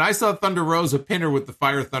 When I saw Thunder Rosa pin her with the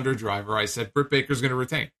Fire Thunder driver, I said, Britt Baker's going to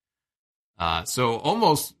retain. So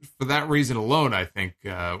almost for that reason alone, I think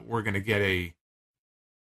we're going to get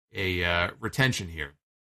a retention here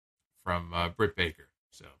from Britt Baker.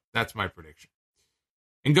 So that's my prediction.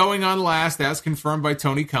 And going on last, as confirmed by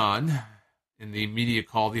Tony Khan in the media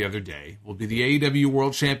call the other day, will be the AEW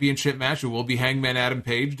World Championship match. It will be Hangman Adam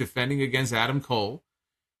Page defending against Adam Cole.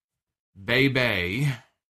 Baby.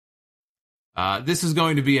 This is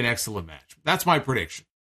going to be an excellent match. That's my prediction.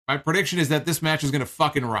 My prediction is that this match is going to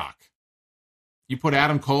fucking rock. You put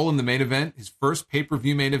Adam Cole in the main event, his first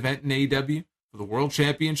pay-per-view main event in AEW for the World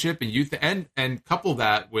Championship, and couple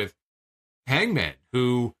that with Hangman,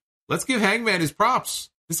 who, let's give Hangman his props.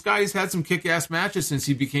 This guy has had some kick-ass matches since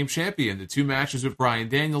he became champion. The 2 matches with Bryan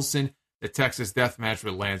Danielson, the Texas Death Match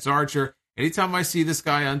with Lance Archer. Anytime I see this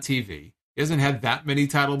guy on TV, he hasn't had that many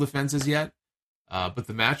title defenses yet, but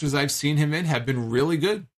the matches I've seen him in have been really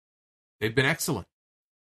good. They've been excellent.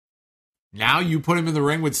 Now you put him in the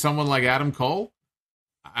ring with someone like Adam Cole,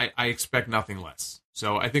 I expect nothing less.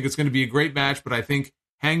 So I think it's going to be a great match, but I think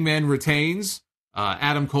Hangman retains.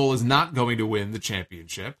 Adam Cole is not going to win the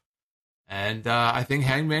championship. And I think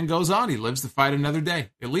Hangman goes on. He lives to fight another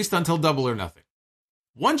day, at least until Double or Nothing.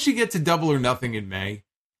 Once you get to Double or Nothing in May,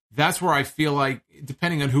 that's where I feel like,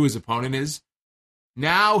 depending on who his opponent is,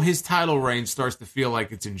 now his title reign starts to feel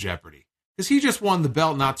like it's in jeopardy. Because he just won the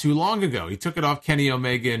belt not too long ago. He took it off Kenny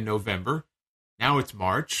Omega in November. Now it's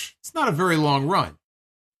March. It's not a very long run.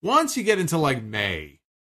 Once you get into like May,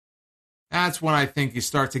 that's when I think you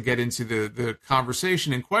start to get into the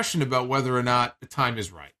conversation and question about whether or not the time is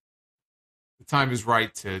right. The time is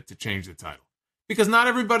right to change the title. Because not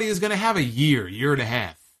everybody is going to have a year and a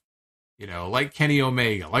half. You know, like Kenny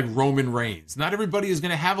Omega, like Roman Reigns. Not everybody is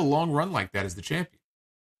going to have a long run like that as the champion.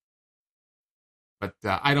 But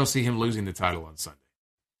I don't see him losing the title on Sunday.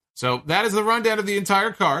 So that is the rundown of the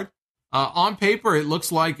entire card. On paper, it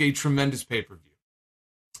looks like a tremendous pay-per-view.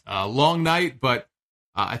 Long night, but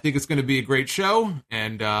I think it's going to be a great show.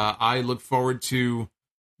 And I look forward to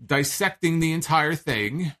dissecting the entire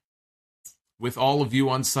thing with all of you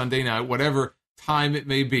on Sunday night, whatever time it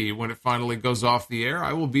may be when it finally goes off the air.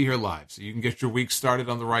 I will be here live, so you can get your week started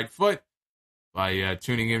on the right foot by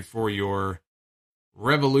tuning in for your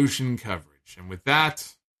Revolution coverage. And with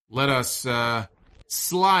that, let us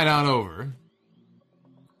slide on over.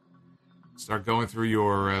 Start going through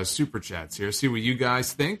your super chats here. See what you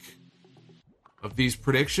guys think of these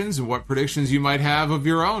predictions and what predictions you might have of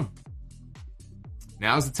your own.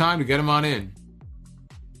 Now's the time to get them on in.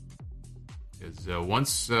 Because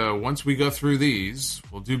once we go through these,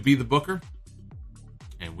 we'll do Be the Booker,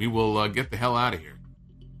 and we will get the hell out of here.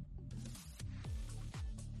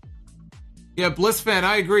 Yeah, Bliss fan,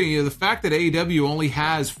 I agree. The fact that AEW only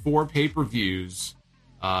has 4 pay-per-views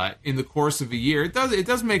in the course of a year, it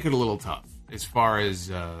does make it a little tough as far as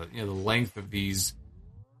the length of these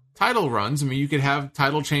title runs. I mean, you could have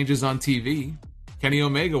title changes on TV. Kenny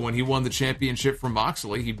Omega, when he won the championship from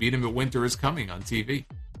Moxley, he beat him at Winter is Coming on TV.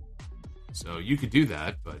 So you could do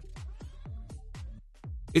that, but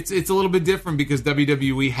it's a little bit different because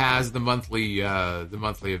WWE has the monthly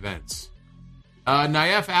events.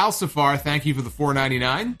 Naif Al-Safar, thank you for the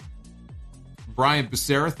 $4.99. Brian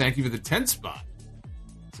Becerra, thank you for the 10 spot.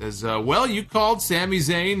 Says, well, you called Sami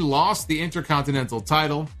Zayn lost the Intercontinental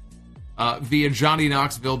title via Johnny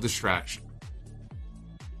Knoxville distraction.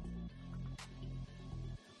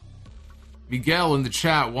 Miguel in the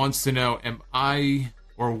chat wants to know,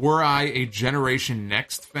 Or were I a Generation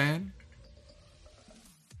Next fan?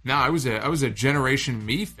 No, I was a Generation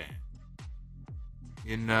Me fan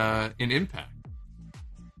in Impact.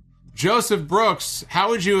 Joseph Brooks, how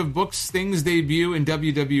would you have booked Sting's debut in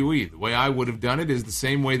WWE? The way I would have done it is the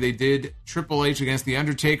same way they did Triple H against The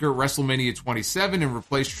Undertaker at WrestleMania 27 and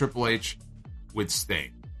replaced Triple H with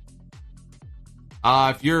Sting.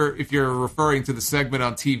 If you're referring to the segment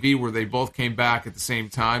on TV where they both came back at the same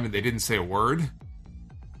time and they didn't say a word,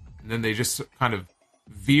 and then they just kind of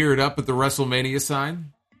veered up at the WrestleMania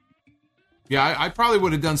sign, yeah, I probably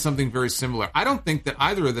would have done something very similar. I don't think that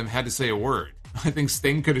either of them had to say a word. I think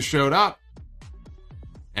Sting could have showed up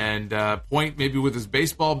and point maybe with his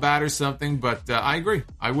baseball bat or something, but I agree.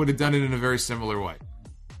 I would have done it in a very similar way.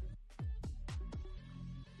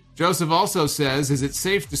 Joseph also says, is it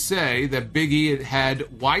safe to say that Big E had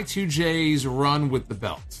Y2J's run with the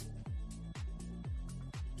belt?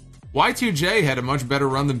 Y2J had a much better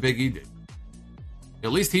run than Big E did.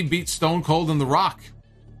 At least he beat Stone Cold and The Rock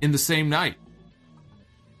in the same night.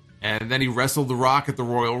 And then he wrestled The Rock at the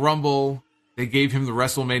Royal Rumble. They gave him the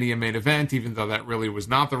WrestleMania main event, even though that really was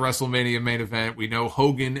not the WrestleMania main event. We know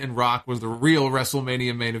Hogan and Rock was the real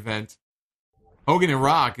WrestleMania main event. Hogan and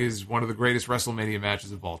Rock is one of the greatest WrestleMania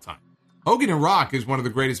matches of all time. Hogan and Rock is one of the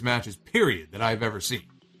greatest matches, period, that I've ever seen.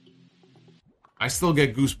 I still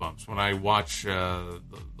get goosebumps when I watch the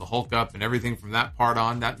Hulk up and everything from that part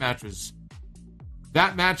on. That match,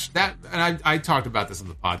 and I talked about this on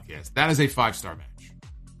the podcast. That is a 5-star match.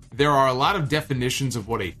 There are a lot of definitions of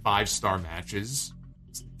what a 5-star match is.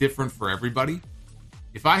 It's different for everybody.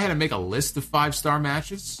 If I had to make a list of 5-star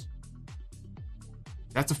matches,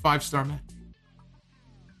 that's a 5-star match.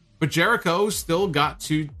 But Jericho still got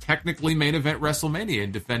to technically main event WrestleMania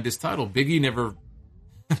and defend his title. Big E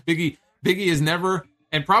is never,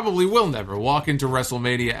 and probably will never, walk into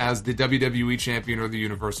WrestleMania as the WWE champion or the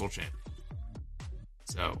Universal champion.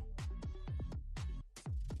 So,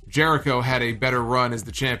 Jericho had a better run as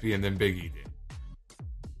the champion than Big E did.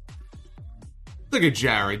 Look at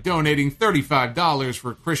Jared donating $35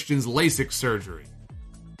 for Christian's LASIK surgery.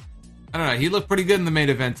 I don't know. He looked pretty good in the main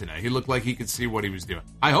event tonight. He looked like he could see what he was doing.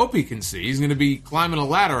 I hope he can see. He's going to be climbing a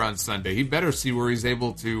ladder on Sunday. He better see where he's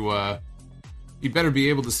able to. He better be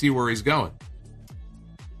able to see where he's going.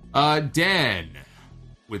 Dan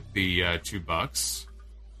with the $2.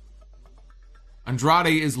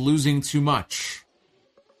 Andrade is losing too much.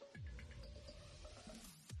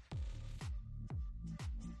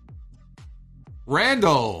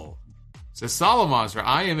 Randall says Solomonster.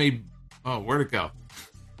 I am a. Oh, where'd it go?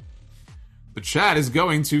 The chat is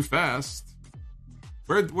going too fast.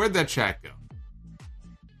 Where'd that chat go?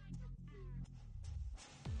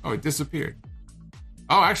 Oh, it disappeared.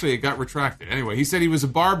 Oh, actually, it got retracted. Anyway, he said he was a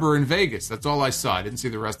barber in Vegas. That's all I saw. I didn't see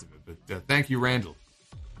the rest of it. But thank you, Randall.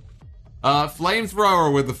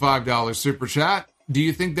 Flamethrower with the $5 super chat. Do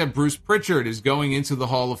you think that Bruce Pritchard is going into the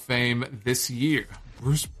Hall of Fame this year?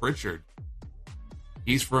 Bruce Pritchard.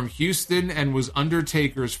 He's from Houston and was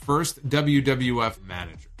Undertaker's first WWF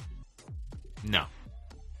manager. No.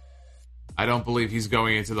 I don't believe he's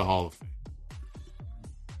going into the Hall of Fame.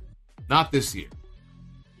 Not this year.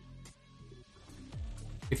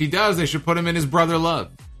 If he does, they should put him in his Brother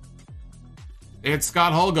Love. They had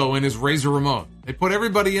Scott Hall go in as Razor Ramon. They put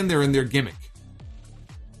everybody in there in their gimmick.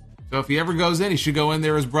 So if he ever goes in, he should go in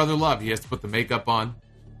there as Brother Love. He has to put the makeup on.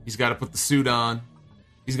 He's got to put the suit on.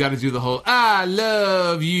 He's got to do the whole, I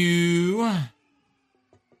love you.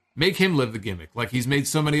 Make him live the gimmick, like he's made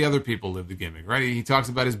so many other people live the gimmick, right? He talks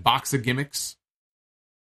about his box of gimmicks.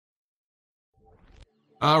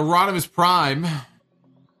 Rodimus Prime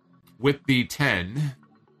with the 10.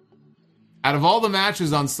 Out of all the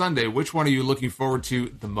matches on Sunday, which one are you looking forward to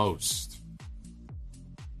the most?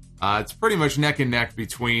 It's pretty much neck and neck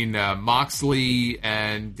between Moxley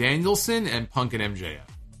and Danielson and Punk and MJF.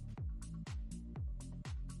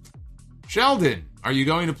 Sheldon, are you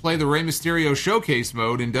going to play the Rey Mysterio showcase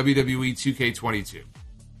mode in WWE 2K22?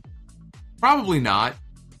 Probably not.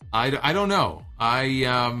 I don't know.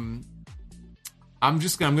 I'm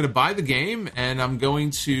going to buy the game and I'm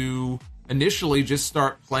going to initially just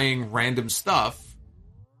start playing random stuff.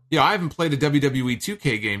 You know, I haven't played a WWE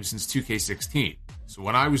 2K game since 2K16. So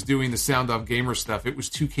when I was doing the Sound Off Gamer stuff, it was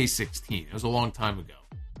 2K16. It was a long time ago.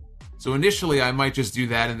 So initially I might just do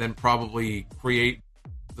that and then probably create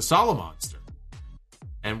the Solomonster.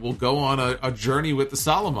 And we'll go on a journey with the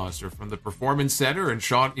Solomonster from the Performance Center. And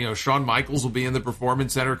Shawn Michaels will be in the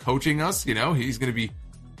Performance Center coaching us. You know, he's going to be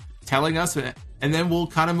telling us. And then we'll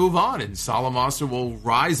kind of move on. And Solomonster will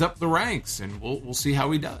rise up the ranks. And we'll see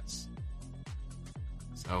how he does.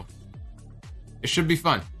 So, it should be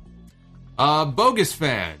fun. Bogus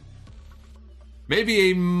fan.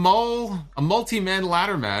 Maybe a multi-man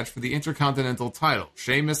ladder match for the Intercontinental title.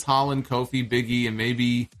 Sheamus, Holland, Kofi, Big E, and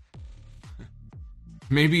maybe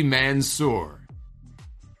Mansoor.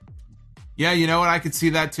 Yeah, you know what? I could see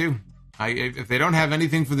that too. If they don't have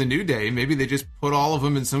anything for the New Day, maybe they just put all of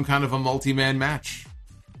them in some kind of a multi-man match.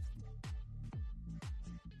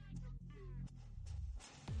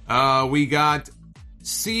 We got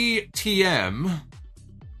CTM.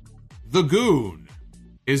 The Goon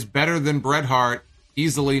is better than Bret Hart,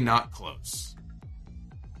 easily not close.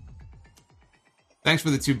 Thanks for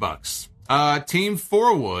the $2. Team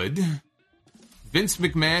Forward. Vince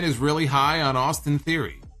McMahon is really high on Austin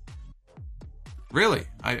Theory. Really?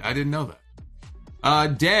 I didn't know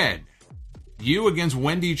that. Dan, you against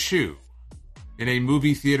Wendy Chu in a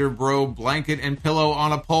movie theater, bro. Blanket and pillow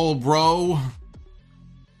on a pole, bro.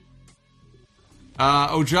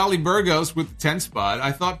 Ojali Burgos with the 10 spot.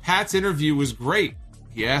 I thought Pat's interview was great.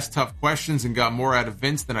 He asked tough questions and got more out of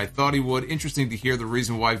Vince than I thought he would. Interesting to hear the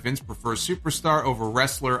reason why Vince prefers superstar over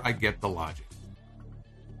wrestler. I get the logic.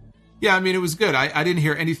 Yeah, I mean, it was good. I didn't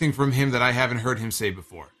hear anything from him that I haven't heard him say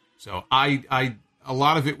before. So a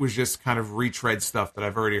lot of it was just kind of retread stuff that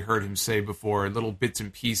I've already heard him say before, little bits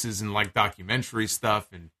and pieces and like documentary stuff.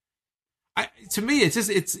 And to me,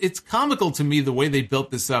 it's comical to me the way they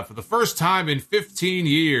built this up. For the first time in 15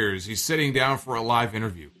 years, he's sitting down for a live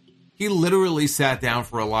interview. He literally sat down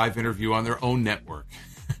for a live interview on their own network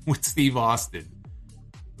with Steve Austin.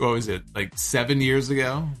 What was it, like 7 years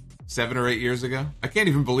ago? 7 or 8 years ago? I can't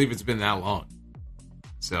even believe it's been that long.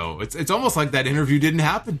 So it's almost like that interview didn't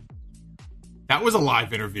happen. That was a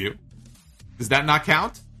live interview. Does that not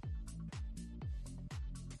count?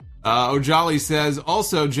 Ojali says,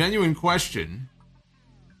 also, genuine question.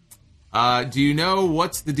 Do you know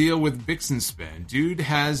what's the deal with Bixenspan? Dude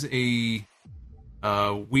has a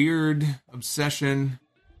weird obsession.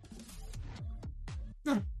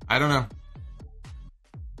 No, I don't know.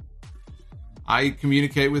 I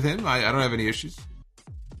communicate with him. I don't have any issues.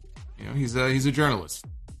 You know, he's a journalist.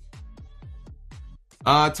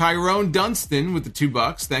 Tyrone Dunstan with the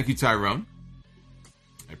 $2. Thank you, Tyrone.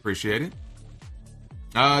 I appreciate it.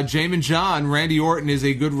 Jamin John, Randy Orton is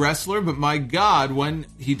a good wrestler, but my God, when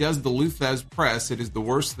he does the Lou Thesz press, it is the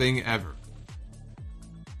worst thing ever.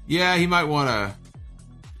 Yeah, he might want to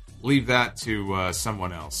leave that to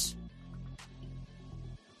someone else.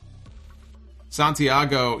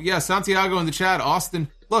 Santiago in the chat. Austin,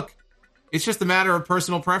 look, it's just a matter of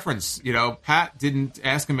personal preference. You know, Pat didn't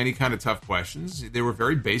ask him any kind of tough questions. They were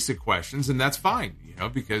very basic questions, and that's fine, you know,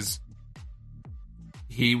 because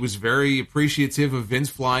he was very appreciative of Vince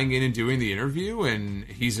flying in and doing the interview, and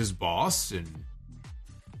he's his boss, and,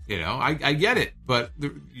 you know, I get it. But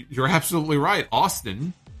you're absolutely right.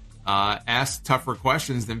 Austin asked tougher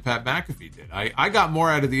questions than Pat McAfee did. I got more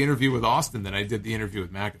out of the interview with Austin than I did the interview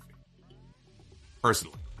with McAfee,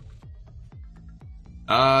 personally.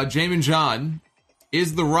 Jamin John,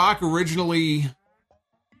 is The Rock originally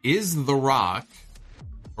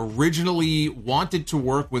wanted to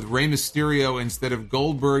work with Rey Mysterio instead of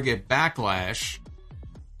Goldberg at Backlash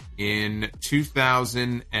in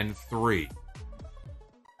 2003?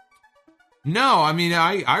 No, I mean,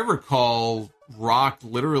 I recall Rock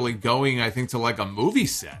literally going, I think, to like a movie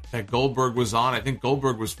set that Goldberg was on. I think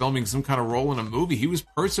Goldberg was filming some kind of role in a movie. He was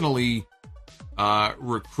personally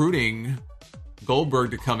recruiting Goldberg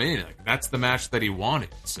to come in. Like, that's the match that he wanted.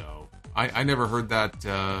 So I never heard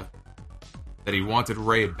that he wanted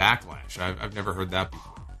Ray at Backlash. I've never heard that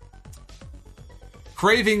before.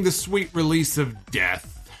 Craving the sweet release of death.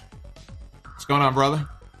 What's going on, brother?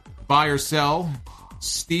 Buy or sell?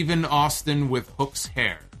 Stephen Austin with Hook's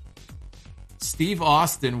hair. Steve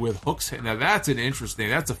Austin with Hook's hair. Now that's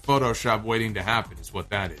that's a Photoshop waiting to happen is what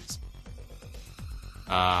that is.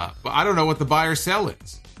 But I don't know what the buy or sell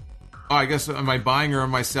is. Oh, I guess, am I buying or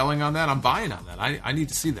am I selling on that? I'm buying on that. I need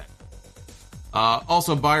to see that.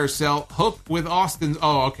 Also, buy or sell, Hook with Austin.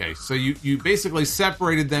 Oh, okay. So you basically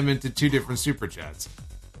separated them into two different super chats.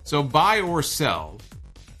 So buy or sell,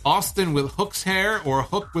 Austin with Hook's hair or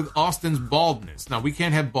Hook with Austin's baldness. Now, we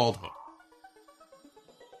can't have bald Hook.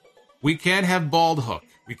 We can't have bald Hook.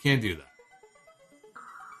 We can't do that.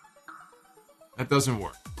 That doesn't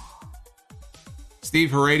work. Steve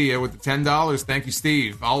Heredia with the $10. Thank you,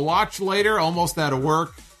 Steve. I'll watch later. Almost out of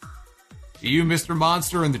work. You, Mr.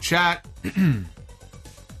 Monster, in the chat.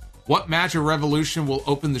 What match of Revolution will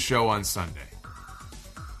open the show on Sunday?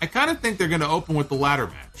 I kind of think they're going to open with the ladder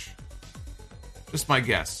match. Just my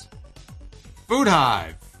guess. Food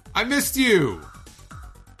Hive. I missed you.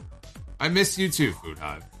 I missed you too, Food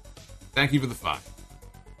Hive. Thank you for the 5.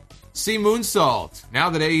 See Moonsault. Now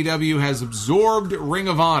that AEW has absorbed Ring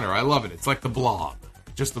of Honor. I love it. It's like the Blob.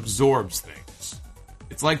 It just absorbs things.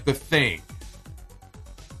 It's like the Thing.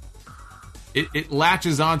 It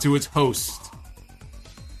latches onto its host.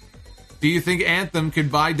 Do you think Anthem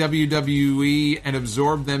could buy WWE and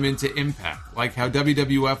absorb them into Impact? Like how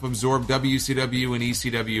WWF absorbed WCW and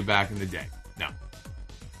ECW back in the day? No.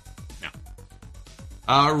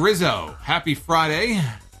 Rizzo, happy Friday.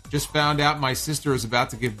 Just found out my sister is about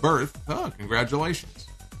to give birth. Oh, congratulations.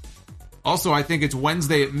 Also, I think it's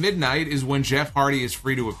Wednesday at midnight is when Jeff Hardy is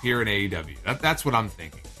free to appear in AEW. That's what I'm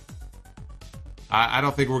thinking. I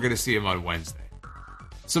don't think we're going to see him on Wednesday.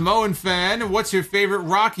 Samoan fan, what's your favorite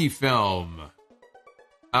Rocky film?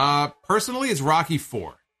 Personally, it's Rocky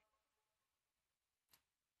IV.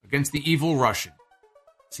 Against the evil Russian.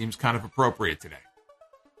 Seems kind of appropriate today.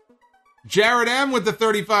 Jared M. with the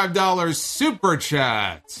 $35 super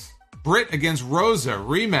chat. Britt against Rosa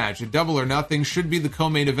rematch at Double or Nothing should be the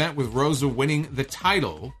co-main event with Rosa winning the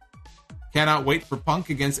title. Cannot wait for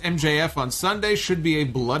Punk against MJF on Sunday. Should be a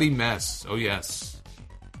bloody mess. Oh, yes.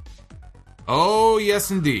 Oh,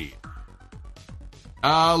 yes, indeed.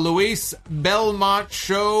 Luis Belmont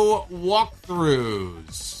show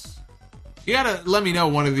walkthroughs. You gotta let me know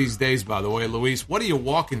one of these days, by the way, Luis. What are you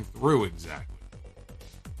walking through exactly?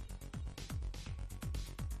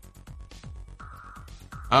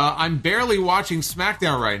 I'm barely watching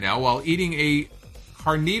SmackDown right now while eating a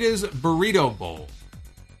Carnitas burrito bowl.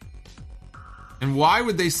 And why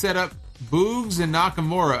would they set up Boogs and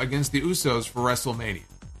Nakamura against the Usos for WrestleMania?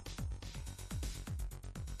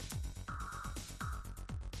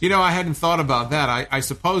 You know, I hadn't thought about that. I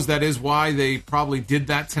suppose that is why they probably did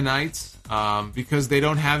that tonight, because they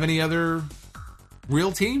don't have any other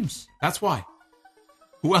real teams. That's why.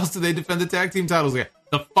 Who else do they defend the tag team titles against?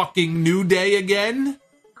 The fucking New Day again?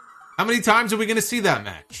 How many times are we going to see that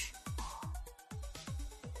match?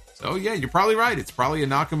 So, yeah, you're probably right. It's probably a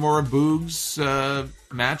Nakamura Boogs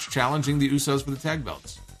match challenging the Usos for the tag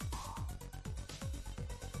belts.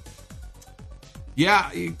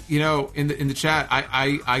 Yeah, you know, in the chat,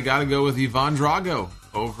 I got to go with Ivan Drago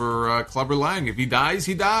over Clubber Lang. If he dies,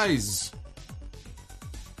 he dies.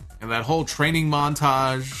 And that whole training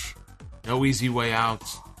montage, no easy way out.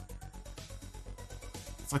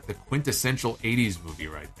 It's like the quintessential 80s movie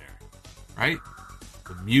right there. Right?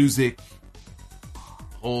 The music,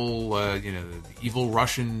 the whole, the evil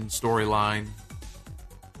Russian storyline.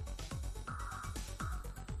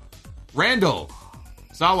 Randall,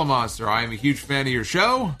 Solomonster, I am a huge fan of your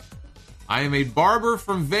show. I am a barber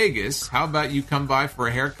from Vegas. How about you come by for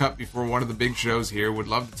a haircut before one of the big shows here? Would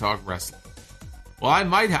love to talk wrestling. Well, I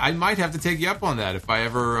might have to take you up on that if I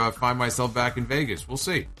ever find myself back in Vegas. We'll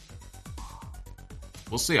see.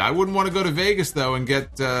 We'll see. I wouldn't want to go to Vegas though and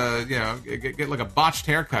get like a botched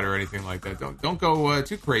haircut or anything like that. Don't go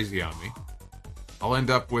too crazy on me. I'll end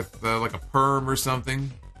up with like a perm or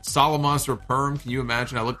something. Solomonster perm. Can you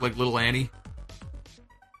imagine? I look like little Annie.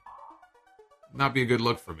 Not be a good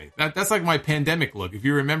look for me. That's like my pandemic look. If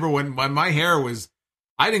you remember when my hair was,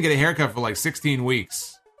 I didn't get a haircut for like 16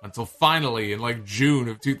 weeks until finally in like June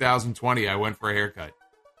of 2020 I went for a haircut.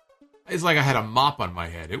 It's like I had a mop on my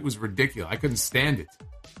head. It was ridiculous. I couldn't stand it.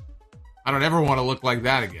 I don't ever want to look like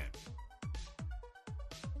that again.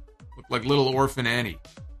 Look like little orphan Annie.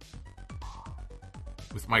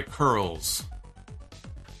 With my curls.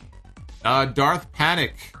 Darth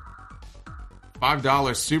Panic.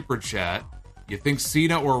 $5 super chat. You think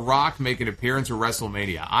Cena or Rock make an appearance at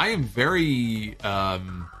WrestleMania? I am very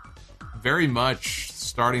much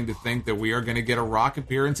starting to think that we are going to get a Rock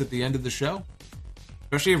appearance at the end of the show.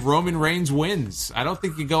 Especially if Roman Reigns wins. I don't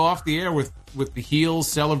think you go off the air with the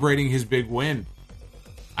heels celebrating his big win.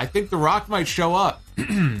 I think The Rock might show up.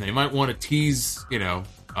 They might want to tease,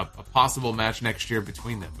 a possible match next year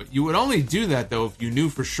between them. But you would only do that, though, if you knew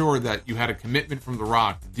for sure that you had a commitment from The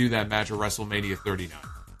Rock to do that match at WrestleMania 39.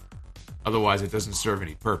 Otherwise, it doesn't serve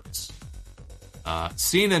any purpose.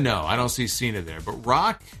 Cena, no. I don't see Cena there. But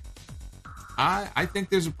Rock, I think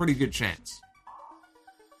there's a pretty good chance.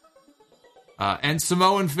 And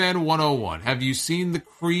Samoan Fan 101. Have you seen the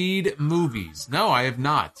Creed movies? No, I have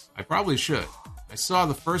not. I probably should. I saw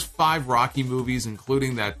the first 5 Rocky movies,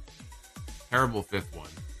 including that terrible 5th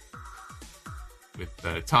one. With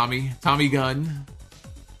Tommy Gunn.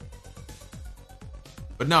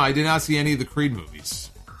 But no, I did not see any of the Creed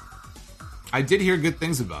movies. I did hear good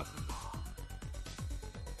things about them.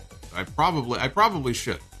 I probably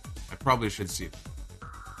should. I probably should see them.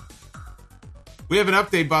 We have an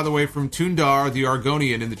update, by the way, from Tundar, the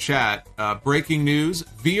Argonian, in the chat. Breaking news,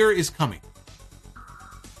 Veer is coming.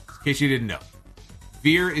 In case you didn't know.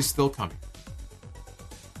 Veer is still coming.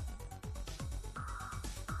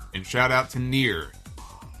 And shout out to Near,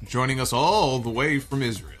 joining us all the way from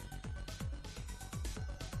Israel.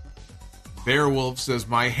 Bearwolf says,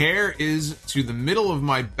 my hair is to the middle of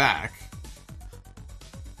my back.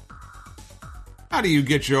 How do you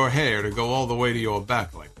get your hair to go all the way to your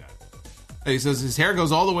back like that? He says his hair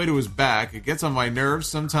goes all the way to his back. It gets on my nerves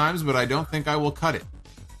sometimes, but I don't think I will cut it.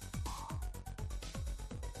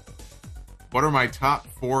 What are my top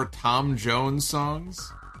 4 Tom Jones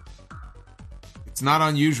songs? It's not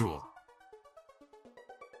unusual.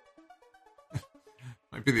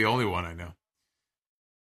 Might be the only one I know.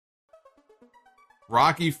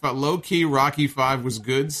 Low-key Rocky 5 was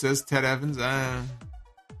good, says Ted Evans. I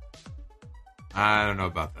don't know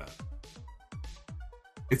about that.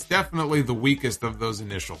 It's definitely the weakest of those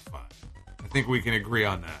initial 5. I think we can agree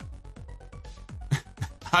on that.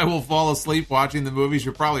 I will fall asleep watching the movies.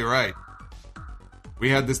 You're probably right. We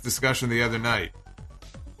had this discussion the other night.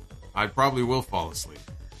 I probably will fall asleep.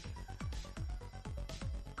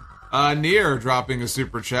 Near dropping a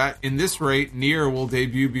super chat. In this rate, Near will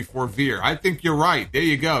debut before Veer. I think you're right. There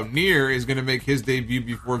you go. Near is going to make his debut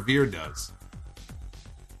before Veer does.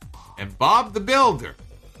 And Bob the Builder.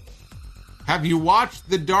 Have you watched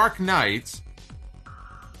The Dark Knight?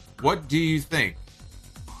 What do you think?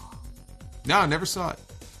 No, never saw it.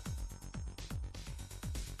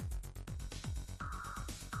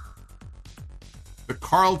 The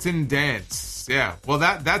Carlton Dance. Yeah, well,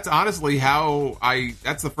 that's honestly how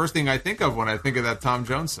that's the first thing I think of when I think of that Tom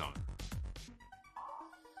Jones song.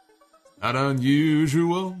 Not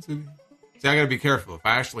unusual to me. See, I gotta be careful. If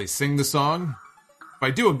I actually sing the song, if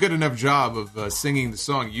I do a good enough job of singing the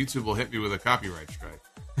song, YouTube will hit me with a copyright strike.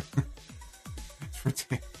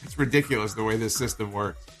 It's ridiculous the way this system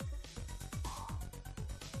works.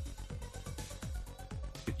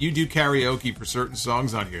 If you do karaoke for certain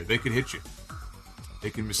songs on here, they could hit you. They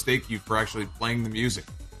can mistake you for actually playing the music.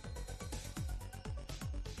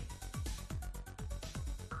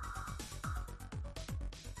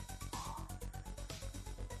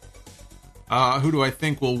 Who do I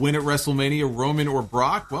think will win at WrestleMania, Roman or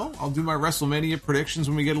Brock? Well, I'll do my WrestleMania predictions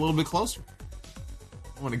when we get a little bit closer.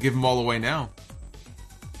 I don't want to give them all away now.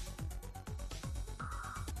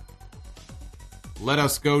 Let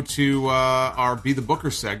us go to our Be the Booker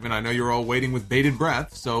segment. I know you're all waiting with bated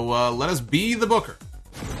breath, so let us be the Booker.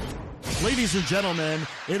 Ladies and gentlemen,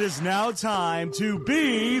 it is now time to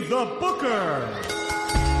be the Booker.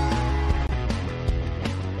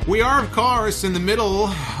 We are, of course, in the middle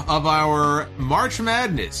of our March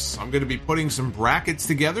Madness. I'm going to be putting some brackets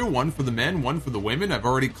together, one for the men, one for the women. I've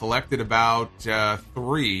already collected about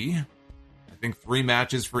 3. I think 3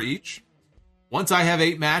 matches for each. Once I have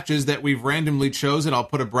 8 matches that we've randomly chosen, I'll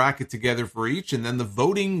put a bracket together for each, and then the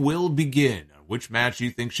voting will begin. Which match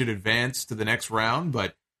you think should advance to the next round,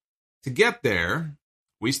 but to get there,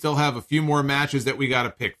 we still have a few more matches that we got to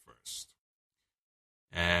pick first.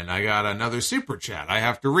 And I got another super chat I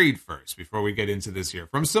have to read first before we get into this here.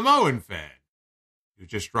 From Samoan Fan, who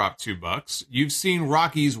just dropped $2. You've seen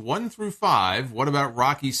Rockies 1 through 5. What about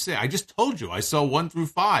Rocky 6? I just told you I saw 1 through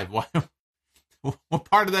 5. What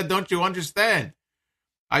part of that don't you understand?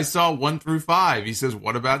 I saw 1 through 5. He says,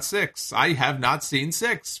 what about 6? I have not seen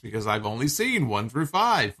 6 because I've only seen 1 through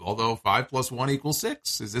 5. Although 5 plus 1 equals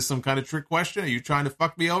 6. Is this some kind of trick question? Are you trying to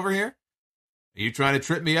fuck me over here? Are you trying to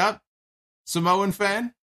trip me up, Samoan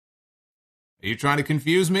Fan? Are you trying to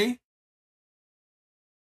confuse me?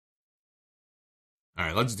 All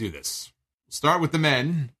right, let's do this. We'll start with the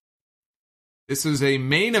men. This is a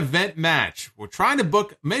main event match. We're trying to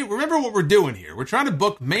book... Remember what we're doing here. We're trying to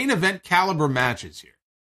book main event caliber matches here.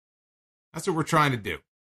 That's what we're trying to do.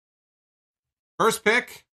 First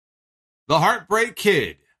pick, the Heartbreak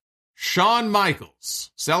Kid, Shawn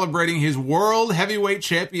Michaels, celebrating his World Heavyweight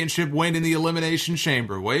Championship win in the Elimination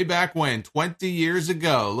Chamber way back when, 20 years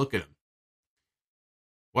ago. Look at him.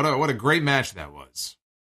 What a great match that was.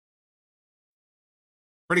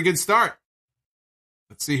 Pretty good start.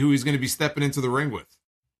 Let's see who he's going to be stepping into the ring with.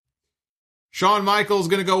 Shawn Michaels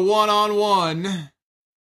going to go one-on-one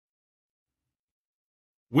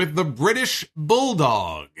with the British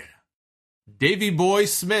Bulldog, Davey Boy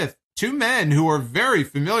Smith. 2 men who are very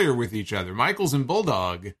familiar with each other. Michaels and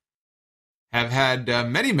Bulldog have had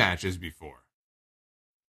many matches before.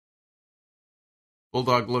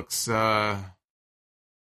 Bulldog looks a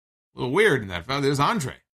little weird in that. There's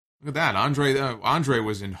Andre. Look at that. Andre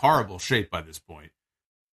was in horrible shape by this point.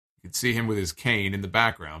 You could see him with his cane in the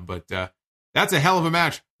background, but that's a hell of a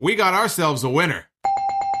match. We got ourselves a winner.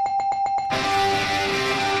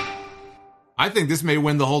 I think this may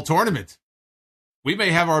win the whole tournament. We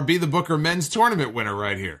may have our Be the Booker men's tournament winner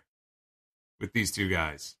right here with these 2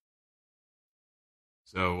 guys.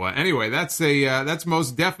 So anyway, that's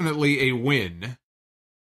most definitely a win.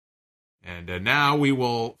 And now we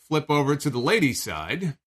will flip over to the ladies'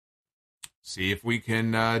 side. See if we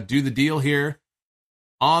can do the deal here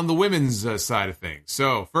on the women's side of things.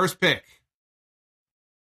 So first pick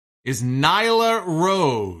is Nyla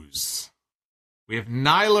Rose. We have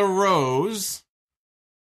Nyla Rose.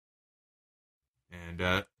 And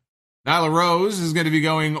Nyla Rose is going to be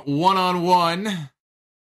going one-on-one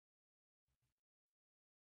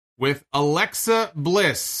with Alexa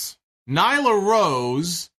Bliss. Nyla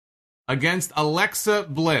Rose against Alexa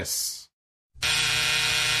Bliss.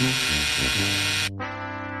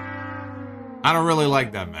 I don't really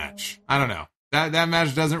like that match. I don't know. That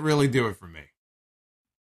match doesn't really do it for me.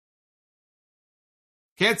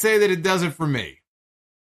 Can't say that it does it for me.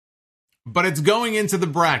 But it's going into the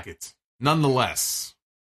bracket, nonetheless.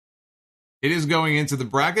 It is going into the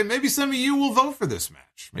bracket. Maybe some of you will vote for this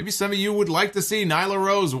match. Maybe some of you would like to see Nyla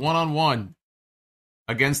Rose one-on-one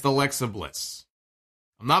against Alexa Bliss.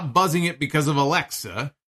 I'm not buzzing it because of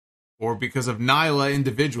Alexa or because of Nyla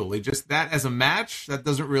individually. Just that as a match, that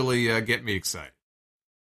doesn't really get me excited.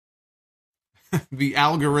 The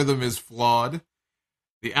algorithm is flawed.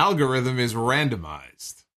 The algorithm is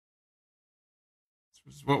randomized.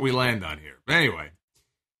 This is what we land on here. But anyway,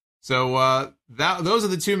 so those are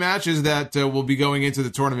the two matches that will be going into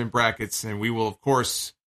the tournament brackets, and we will, of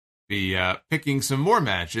course, be picking some more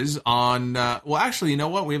matches on, well, actually, you know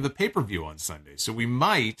what? We have the pay-per-view on Sunday, so we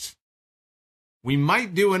might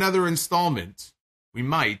do another installment. We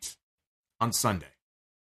might on Sunday.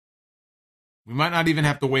 We might not even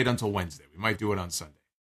have to wait until Wednesday. We might do it on Sunday.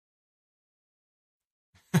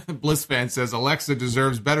 Bliss fan says Alexa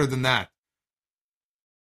deserves better than that.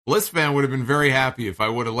 Bliss fan would have been very happy if I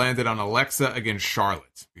would have landed on Alexa against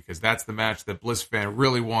Charlotte, because that's the match that Bliss fan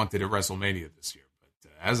really wanted at WrestleMania this year.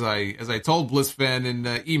 But as I told Bliss fan in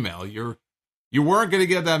email, you weren't going to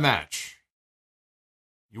get that match.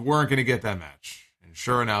 You weren't going to get that match. And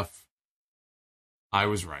sure enough, I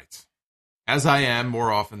was right. As I am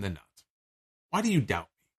more often than not. Why do you doubt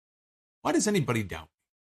me? Why does anybody doubt me?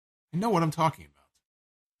 I know what I'm talking about.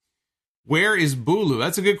 Where is Bulu?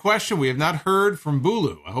 That's a good question. We have not heard from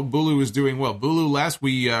Bulu. I hope Bulu is doing well. Bulu, last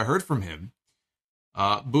we heard from him,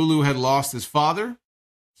 Bulu had lost his father,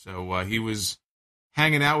 so he was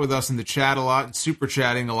hanging out with us in the chat a lot, super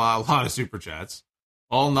chatting a lot of super chats,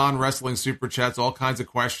 all non-wrestling super chats, all kinds of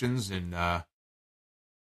questions, and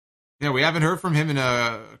we haven't heard from him in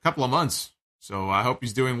a couple of months, so I hope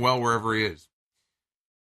he's doing well wherever he is.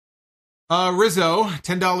 Rizzo,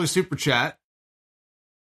 $10 super chat.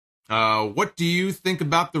 What do you think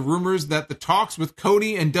about the rumors that the talks with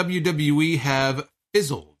Cody and WWE have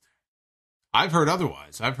fizzled? I've heard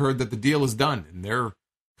otherwise. I've heard that the deal is done, and they're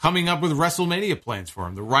coming up with WrestleMania plans for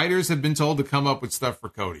him. The writers have been told to come up with stuff for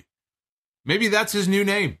Cody. Maybe that's his new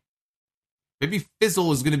name. Maybe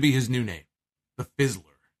Fizzle is going to be his new name. The Fizzler.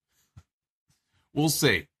 We'll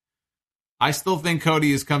see. I still think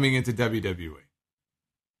Cody is coming into WWE.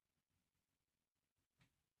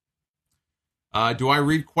 Do I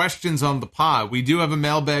read questions on the pod? We do have a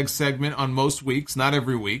mailbag segment on most weeks, not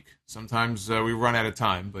every week. Sometimes we run out of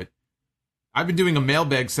time, but I've been doing a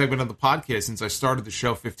mailbag segment on the podcast since I started the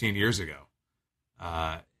show 15 years ago.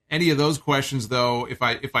 Any of those questions, though, if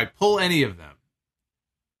I pull any of them,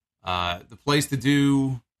 the place to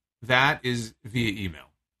do that is via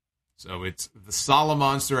email. So it's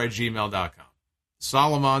thesolomonster@gmail.com.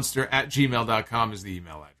 Solomonster@gmail.com is the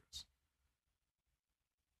email address.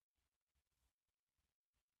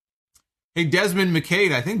 Hey, Desmond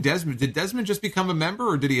McCade, I think did Desmond just become a member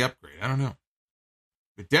or did he upgrade? I don't know.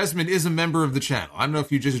 But Desmond is a member of the channel. I don't know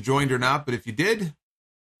if you just joined or not, but if you did,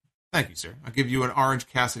 thank you, sir. I'll give you an Orange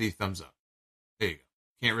Cassidy thumbs up. There you go.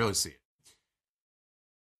 Can't really see it.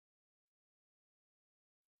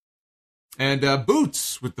 And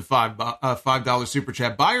Boots with the $5 super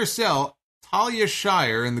chat. Buy or sell Talia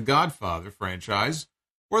Shire in the Godfather franchise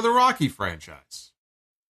or the Rocky franchise?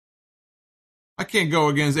 I can't go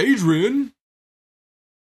against Adrian.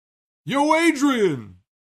 Yo, Adrian.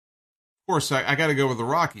 Of course, I got to go with the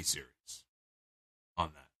Rocky series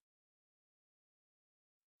on that.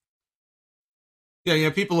 Yeah,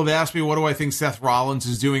 people have asked me, what do I think Seth Rollins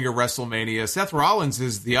is doing at WrestleMania? Seth Rollins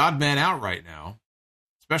is the odd man out right now,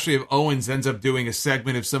 especially if Owens ends up doing a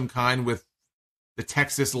segment of some kind with the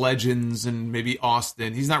Texas Legends and maybe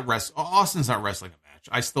Austin. Austin's not wrestling a match.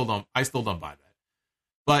 I still don't buy that.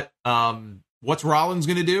 But what's Rollins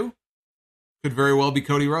going to do? Could very well be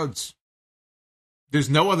Cody Rhodes. There's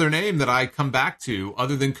no other name that I come back to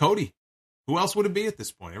other than Cody. Who else would it be at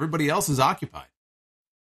this point? Everybody else is occupied.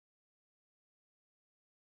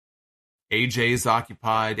 AJ is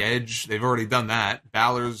occupied. Edge, they've already done that.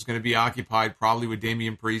 Balor's going to be occupied probably with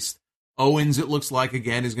Damian Priest. Owens, it looks like,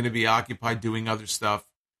 again, is going to be occupied doing other stuff.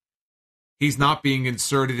 He's not being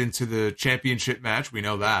inserted into the championship match. We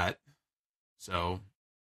know that. So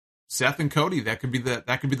Seth and Cody, that could be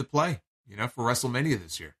the play, for WrestleMania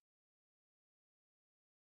this year.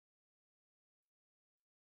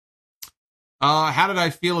 How did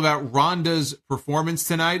I feel about Ronda's performance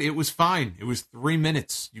tonight? It was fine. It was 3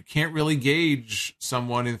 minutes. You can't really gauge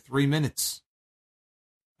someone in 3 minutes.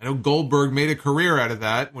 I know Goldberg made a career out of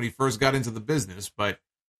that when he first got into the business, but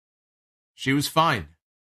she was fine.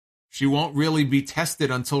 She won't really be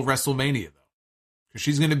tested until WrestleMania, though, because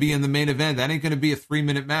she's going to be in the main event. That ain't going to be a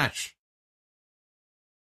 3-minute match.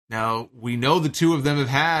 Now, we know the two of them have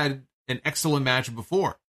had an excellent match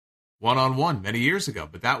before, one-on-one, many years ago,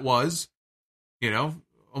 but that was,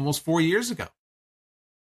 almost 4 years ago.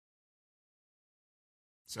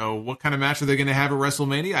 So what kind of match are they going to have at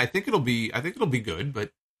WrestleMania? I think it'll be good,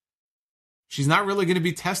 but she's not really going to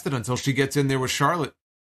be tested until she gets in there with Charlotte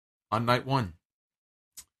on night one.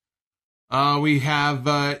 We have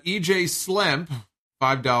EJ Slemp,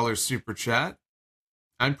 $5 super chat.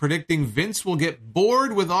 I'm predicting Vince will get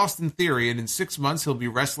bored with Austin Theory, and in 6 months he'll be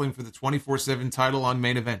wrestling for the 24/7 title on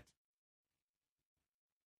Main Event.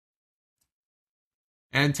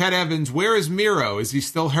 And Ted Evans, where is Miro? Is he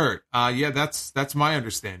still hurt? Yeah, that's my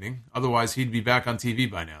understanding. Otherwise, he'd be back on TV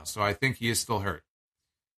by now. So I think he is still hurt.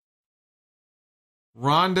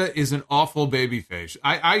 Ronda is an awful babyface.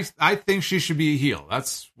 I think she should be a heel.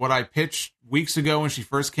 That's what I pitched weeks ago when she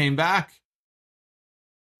first came back.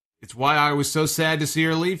 It's why I was so sad to see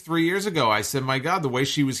her leave 3 years ago. I said, my God, the way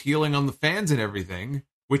she was healing on the fans and everything,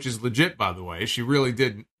 which is legit, by the way. She really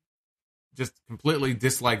did just completely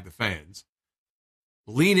dislike the fans.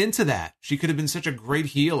 Lean into that. She could have been such a great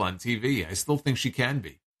heel on TV. I still think she can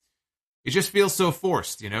be. It just feels so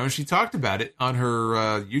forced, and she talked about it on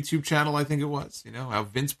her YouTube channel, I think it was, how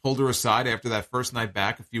Vince pulled her aside after that first night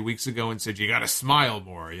back a few weeks ago and said, you got to smile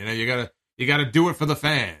more, you got to do it for the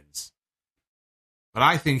fans. But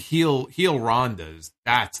I think heel Ronda's,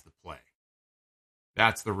 that's the play.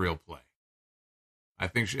 That's the real play. I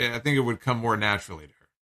think it would come more naturally to her.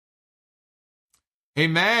 Hey,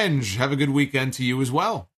 Mange, have a good weekend to you as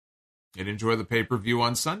well. And enjoy the pay-per-view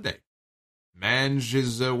on Sunday. Mange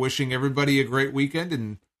is wishing everybody a great weekend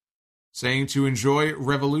and saying to enjoy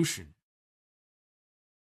Revolution.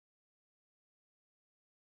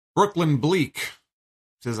 Brooklyn Bleak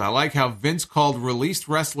says, I like how Vince called released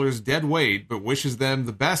wrestlers dead weight, but wishes them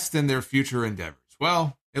the best in their future endeavors.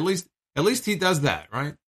 Well, at least he does that,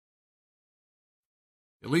 right?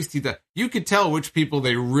 At least he does. You could tell which people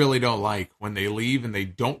they really don't like when they leave and they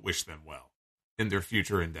don't wish them well in their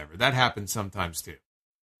future endeavor. That happens sometimes too.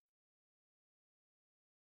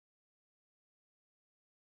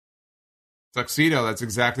 Tuxedo, that's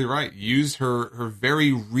exactly right. Use her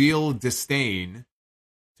very real disdain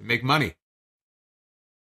to make money.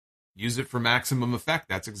 Use it for maximum effect.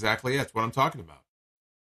 That's exactly it. That's what I'm talking about.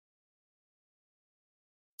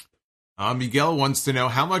 Miguel wants to know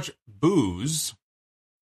how much booze,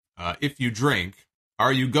 if you drink,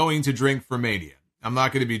 are you going to drink for Mania? I'm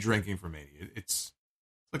not going to be drinking for Mania. It's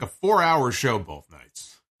like a 4-hour show both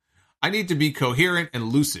nights. I need to be coherent and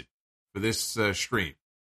lucid for this stream.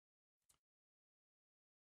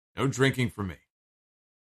 No drinking for me.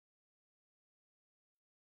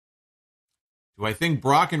 Do I think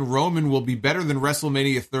Brock and Roman will be better than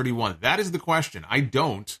WrestleMania 31? That is the question. I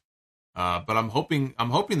don't, but I'm hoping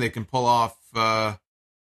they can pull off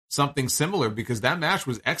something similar, because that match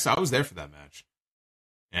was I was there for that match,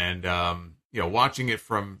 and watching it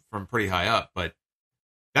from pretty high up. But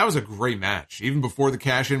that was a great match, even before the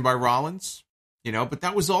cash in by Rollins. But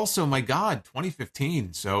that was also, my God,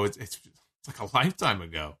 2015. So it's like a lifetime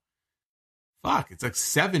ago. Fuck, it's like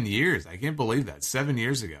 7 years. I can't believe that. 7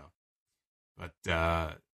 years ago.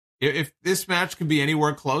 But if this match can be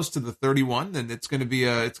anywhere close to the 31, then it's going to be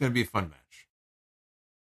a fun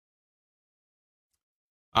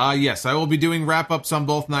match. Yes, I will be doing wrap-ups on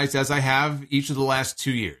both nights, as I have each of the last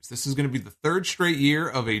 2 years. This is going to be the third straight year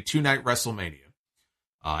of a 2-night WrestleMania.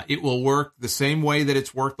 It will work the same way that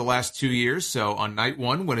it's worked the last 2 years. So on night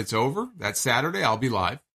one, when it's over, that Saturday, I'll be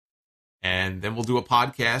live. And then we'll do a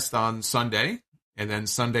podcast on Sunday. And then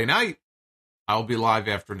Sunday night, I'll be live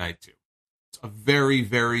after night 2. It's a very,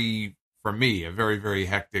 very, for me, a very, very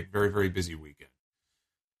hectic, very, very busy weekend.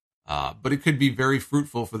 But it could be very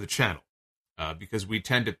fruitful for the channel, because we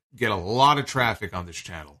tend to get a lot of traffic on this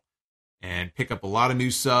channel and pick up a lot of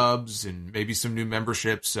new subs and maybe some new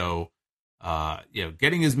memberships. So,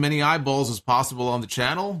 getting as many eyeballs as possible on the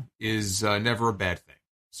channel is never a bad thing.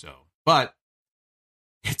 So But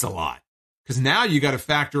it's a lot. Because now you got to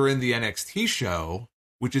factor in the NXT show,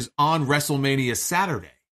 which is on WrestleMania Saturday.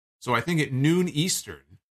 So I think at noon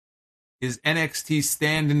Eastern is NXT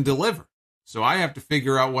Stand and Deliver. So I have to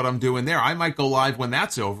figure out what I'm doing there. I might go live when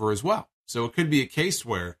that's over as well. So it could be a case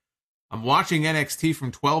where I'm watching NXT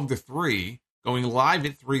from 12 to 3, going live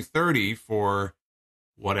at 3:30 for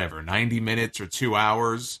whatever, 90 minutes or 2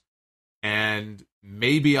 hours. And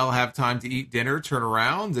maybe I'll have time to eat dinner, turn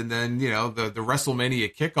around, and then, the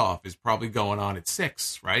WrestleMania kickoff is probably going on at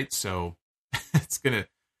 6, right? So it's going to,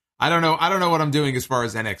 I don't know what I'm doing as far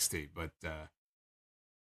as NXT, but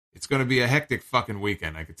it's going to be a hectic fucking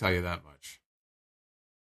weekend, I can tell you that much.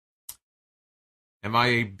 Am I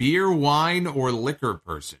a beer, wine, or liquor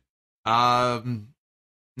person? Now,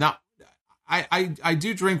 I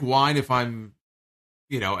do drink wine if I'm,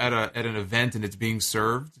 at an event and it's being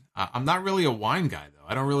served. I'm not really a wine guy though.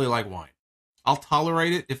 I don't really like wine. I'll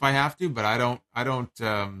tolerate it if I have to, but I don't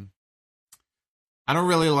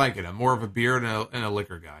really like it. I'm more of a beer and a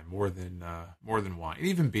liquor guy, more than wine, and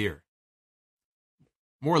even beer.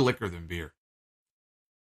 More liquor than beer.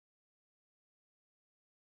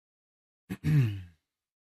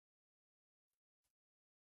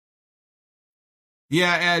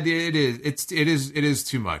 Yeah, Ed, it is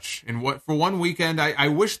too much. And for one weekend, I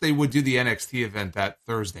wish they would do the NXT event that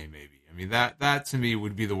Thursday, maybe. I mean, that to me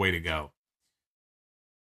would be the way to go.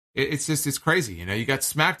 It's crazy. You got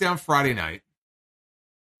SmackDown Friday night.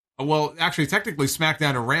 Well, actually, technically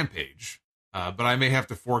SmackDown and Rampage, but I may have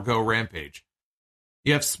to forego Rampage.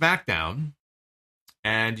 You have SmackDown,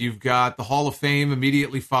 and you've got the Hall of Fame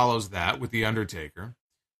immediately follows that with The Undertaker.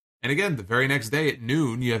 And again, the very next day at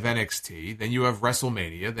noon, you have NXT. Then you have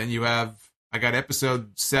WrestleMania. Then I got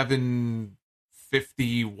episode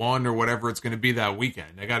 751 or whatever it's going to be that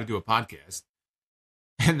weekend. I got to do a podcast.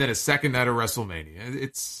 And then a second night of WrestleMania.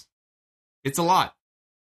 It's a lot.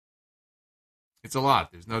 It's a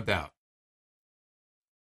lot. There's no doubt.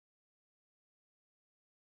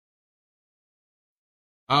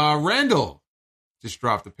 Randall just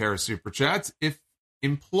dropped a pair of super chats. If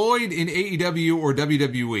employed in AEW or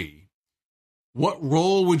WWE, what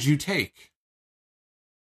role would you take?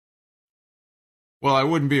 Well, I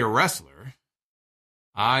wouldn't be a wrestler.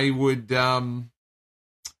 I would,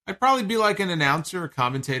 I'd probably be like an announcer, a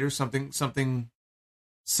commentator, something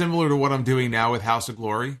similar to what I'm doing now with House of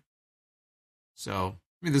Glory. So,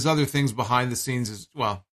 there's other things behind the scenes as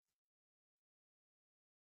well.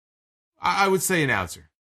 I would say announcer.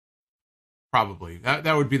 Probably.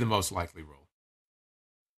 That would be the most likely role.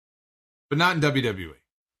 But not in WWE.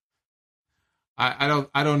 I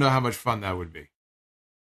don't know how much fun that would be.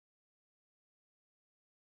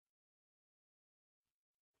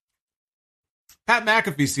 Pat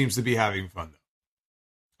McAfee seems to be having fun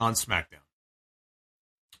though on SmackDown.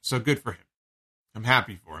 So good for him. I'm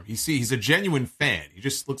happy for him. He's a genuine fan. He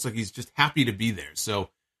just looks like he's just happy to be there. So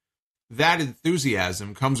that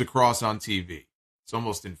enthusiasm comes across on TV. It's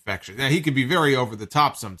almost infectious. Now, he can be very over the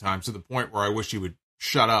top sometimes to the point where I wish he would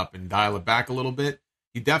shut up and dial it back a little bit.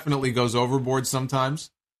 He definitely goes overboard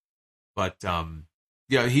sometimes. But,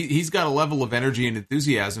 he's got a level of energy and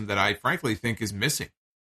enthusiasm that I frankly think is missing.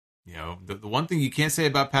 The one thing you can't say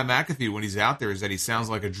about Pat McAfee when he's out there is that he sounds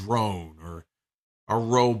like a drone or a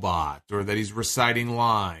robot or that he's reciting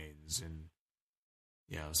lines. And,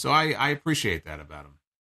 so I appreciate that about him.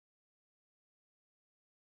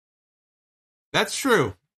 That's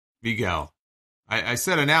true, Miguel. I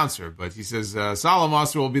said announcer, but he says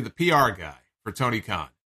Salamonster will be the PR guy for Tony Khan.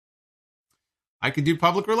 I could do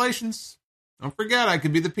public relations. Don't forget, I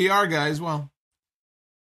could be the PR guy as well.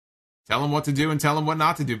 Tell them what to do and tell them what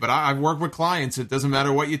not to do. But I've worked with clients. It doesn't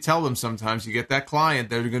matter what you tell them sometimes. You get that client,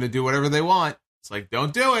 they're going to do whatever they want. It's like,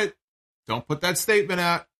 don't do it. Don't put that statement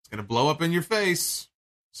out. It's going to blow up in your face.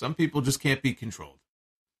 Some people just can't be controlled.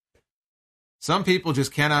 Some people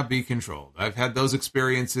just cannot be controlled. I've had those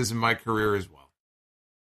experiences in my career as well.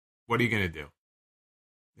 What are you going to do?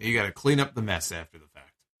 You got to clean up the mess after the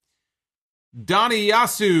fact. Donnie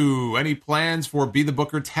Yasu, any plans for Be the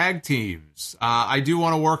Booker tag teams? I do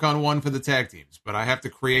want to work on one for the tag teams, but I have to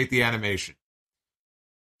create the animation.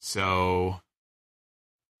 So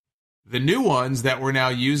the new ones that we're now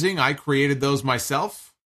using, I created those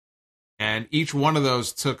myself, and each one of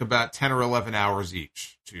those took about 10 or 11 hours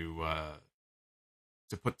each to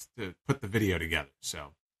put the video together.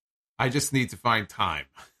 So I just need to find time.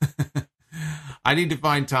 I need to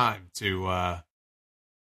find time to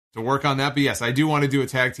work on that. But yes, I do want to do a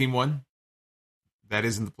tag team one. That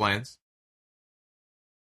is in the plans.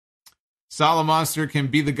 Salamonster can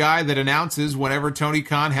be the guy that announces whenever Tony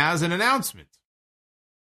Khan has an announcement.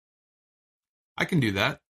 I can do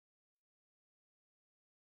that.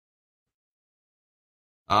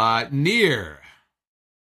 Near.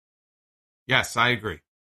 Yes, I agree.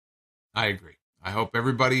 I hope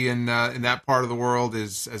everybody in that part of the world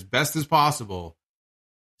is, as best as possible,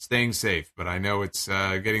 staying safe. But I know it's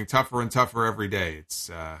getting tougher and tougher every day.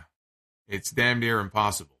 It's damn near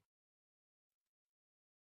impossible.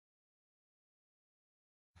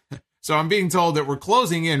 So I'm being told that we're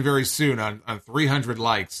closing in very soon on 300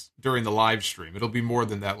 likes during the live stream. It'll be more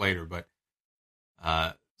than that later, but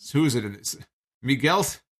who is it? Miguel?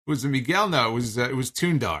 Was it Miguel? No, it was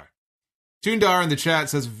Toondar. Toondar in the chat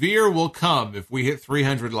says, Veer will come if we hit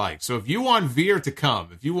 300 likes. So if you want Veer to come,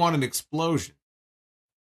 if you want an explosion,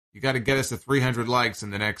 you got to get us to 300 likes in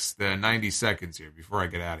the next 90 seconds here before I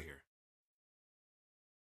get out of here.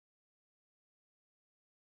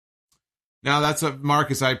 Now that's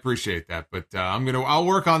Marcus. I appreciate that, but I'll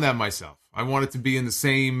work on that myself. I want it to be in the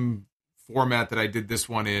same format that I did this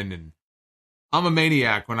one in, and I'm a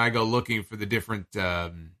maniac when I go looking for the different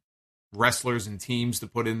wrestlers and teams to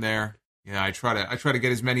put in there. You know, I try to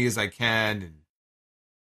get as many as I can, and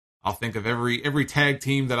I'll think of every tag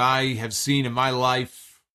team that I have seen in my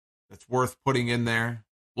life that's worth putting in there.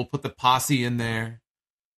 We'll put the Posse in there.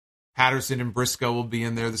 Patterson and Briscoe will be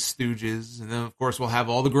in there, the Stooges. And then, of course, we'll have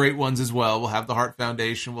all the great ones as well. We'll have the Hart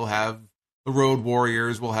Foundation. We'll have the Road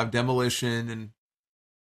Warriors. We'll have Demolition. And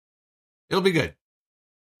it'll be good.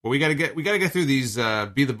 But we got to get through these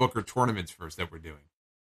Be the Booker tournaments first that we're doing.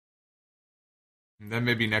 And then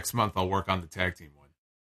maybe next month I'll work on the tag team one.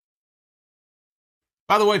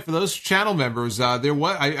 By the way, for those channel members, I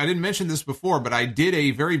didn't mention this before, but I did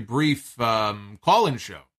a very brief call-in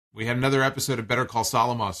show. We had another episode of Better Call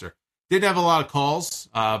Saul Monster. Didn't have a lot of calls,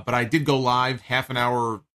 but I did go live half an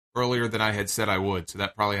hour earlier than I had said I would, so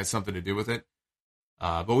that probably has something to do with it.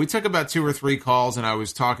 But we took about 2 or 3 calls, and I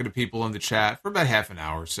was talking to people in the chat for about half an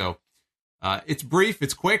hour. So it's brief,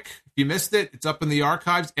 it's quick. If you missed it, it's up in the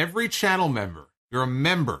archives. Every channel member, if you're a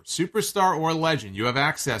member, superstar or legend, you have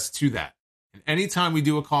access to that. And anytime we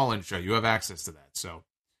do a call-in show, you have access to that. So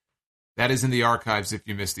that is in the archives if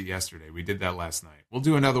you missed it yesterday. We did that last night. We'll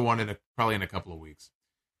do another one probably in a couple of weeks.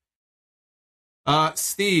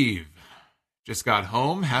 Steve just got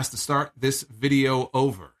home, has to start this video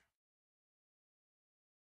over.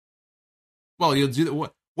 Well, you'll do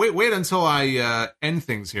that. Wait until I end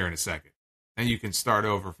things here in a second, and you can start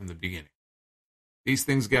over from the beginning. These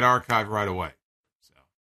things get archived right away. So,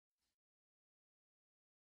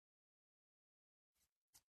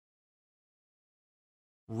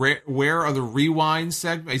 where are the rewind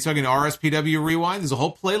segments? Are you talking RSPW Rewind? There's a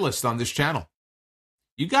whole playlist on this channel.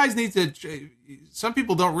 You guys need to... Some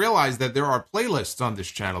people don't realize that there are playlists on this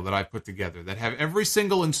channel that I put together that have every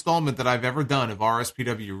single installment that I've ever done of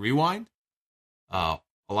RSPW Rewind. A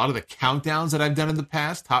lot of the countdowns that I've done in the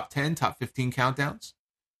past, top 10, top 15 countdowns.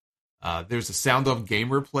 There's a Sound Off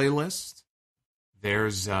Gamer playlist.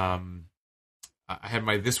 There's... I had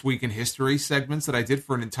my This Week in History segments that I did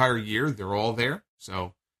for an entire year. They're all there.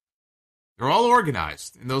 So... they're all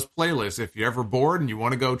organized in those playlists. If you're ever bored and you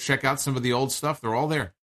want to go check out some of the old stuff, they're all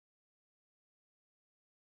there.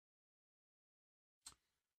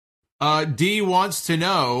 D wants to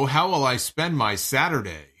know, how will I spend my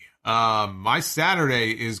Saturday? My Saturday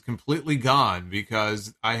is completely gone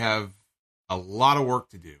because I have a lot of work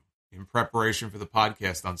to do in preparation for the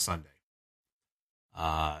podcast on Sunday.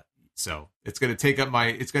 So it's going to take up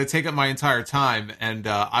my entire time. And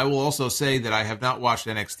I will also say that I have not watched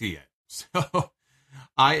NXT yet. So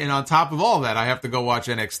and on top of all that, I have to go watch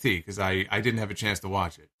NXT because I didn't have a chance to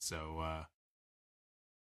watch it. So,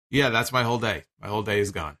 yeah, that's my whole day. My whole day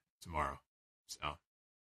is gone tomorrow. So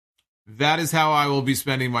that is how I will be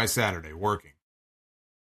spending my Saturday, working.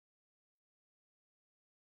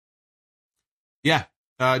 Yeah.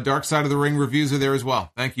 Dark Side of the Ring reviews are there as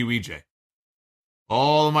well. Thank you, EJ.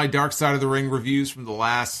 All of my Dark Side of the Ring reviews from the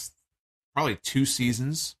last probably 2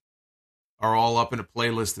 seasons are all up in a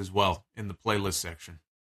playlist as well, in the playlist section.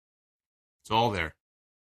 It's all there.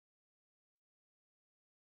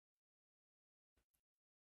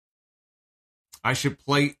 I should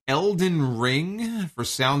play Elden Ring for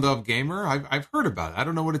Sound Off Gamer. I've heard about it. I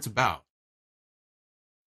don't know what it's about.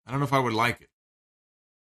 I don't know if I would like it.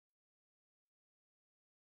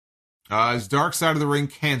 Is Dark Side of the Ring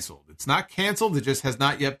canceled? It's not canceled. It just has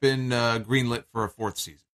not yet been greenlit for a 4th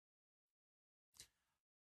season.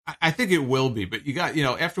 I think it will be, but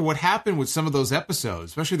after what happened with some of those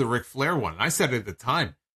episodes, especially the Ric Flair one, I said it at the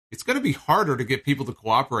time, it's going to be harder to get people to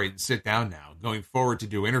cooperate and sit down now going forward to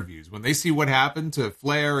do interviews. When they see what happened to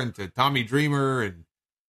Flair and to Tommy Dreamer, and,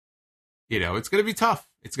 it's going to be tough.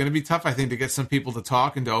 It's going to be tough, I think, to get some people to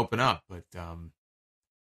talk and to open up, but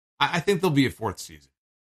I think there'll be a 4th season.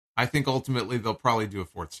 I think ultimately they'll probably do a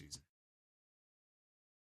 4th season.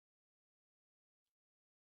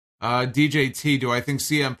 DJ T, do I think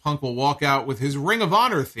CM Punk will walk out with his Ring of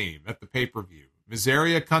Honor theme at the pay-per-view?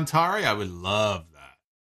 Miseria Cantare? I would love that.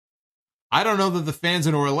 I don't know that the fans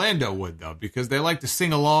in Orlando would, though, because they like to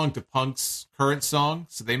sing along to Punk's current song,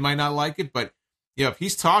 so they might not like it. But, yeah, if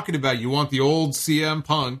he's talking about you want the old CM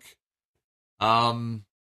Punk,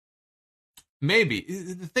 maybe.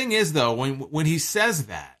 The thing is, though, when he says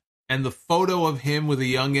that, and the photo of him with a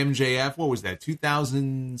young MJF, what was that,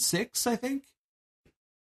 2006, I think?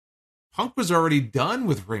 Punk was already done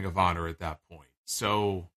with Ring of Honor at that point.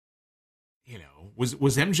 So, you know, was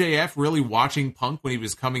MJF really watching Punk when he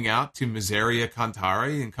was coming out to Miseria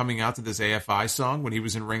Cantare and coming out to this AFI song when he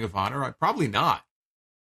was in Ring of Honor? Probably not.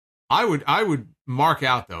 I would mark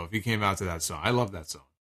out, though, if he came out to that song. I love that song.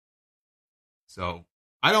 So,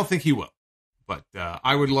 I don't think he will. But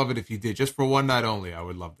I would love it if he did. Just for one night only, I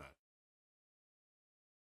would love that.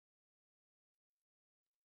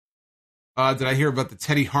 Did I hear about the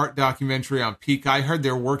Teddy Hart documentary on Peak? I heard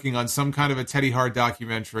they're working on some kind of a Teddy Hart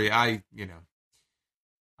documentary. I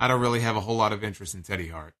don't really have a whole lot of interest in Teddy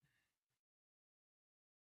Hart.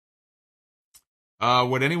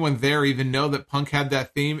 Would anyone there even know that Punk had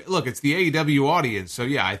that theme? Look, it's the AEW audience, so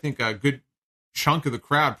yeah, I think a good chunk of the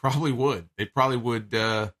crowd probably would. They probably would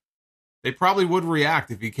react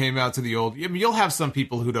if he came out to the old. I mean, you'll have some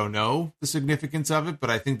people who don't know the significance of it, but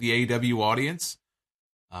I think the AEW audience.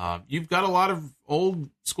 You've got a lot of old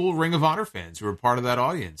school Ring of Honor fans who are part of that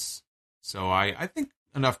audience. So I think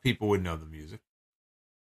enough people would know the music.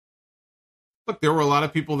 Look, there were a lot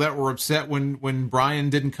of people that were upset when Brian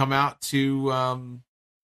didn't come out to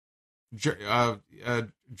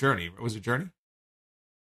Journey. Was it Journey?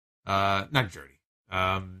 Not Journey.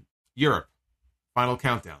 Europe. Final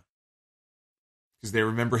Countdown. Because they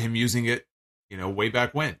remember him using it, way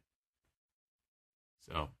back when.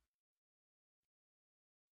 So...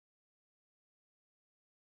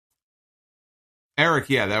 Eric,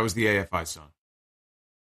 yeah, that was the AFI song.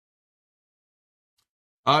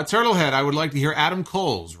 Turtlehead, I would like to hear Adam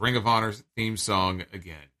Cole's Ring of Honor theme song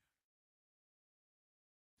again.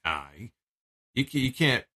 You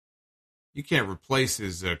can't replace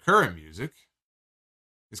his current music.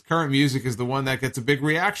 His current music is the one that gets a big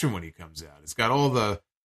reaction when he comes out. It's got all the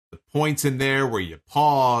points in there where you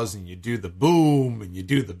pause and you do the boom and you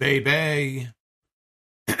do the bay.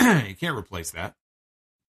 You can't replace that.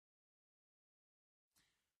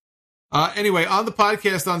 Anyway, on the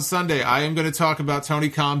podcast on Sunday, I am going to talk about Tony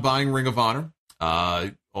Khan buying Ring of Honor.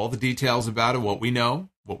 All the details about it, what we know,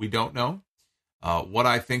 what we don't know, what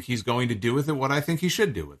I think he's going to do with it, what I think he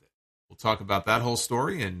should do with it. We'll talk about that whole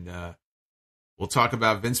story, and we'll talk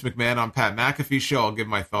about Vince McMahon on Pat McAfee's show. I'll give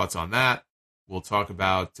my thoughts on that. We'll talk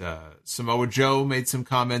about Samoa Joe made some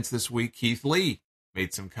comments this week. Keith Lee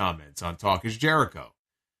made some comments on Talk is Jericho.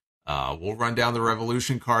 We'll run down the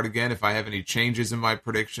Revolution card again if I have any changes in my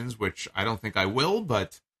predictions, which I don't think I will,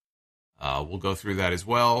 but we'll go through that as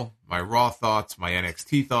well. My Raw thoughts, my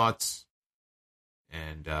NXT thoughts,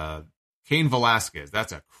 and Cain Velasquez.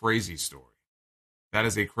 That's a crazy story. That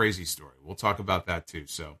is a crazy story. We'll talk about that too.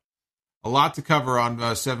 So a lot to cover on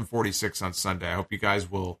 746 on Sunday. I hope you guys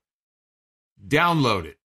will download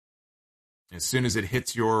it as soon as it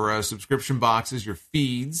hits your subscription boxes, your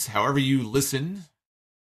feeds, however you listen.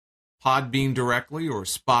 Podbean directly, or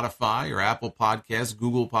Spotify, or Apple Podcasts,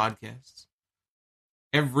 Google Podcasts.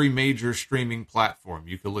 Every major streaming platform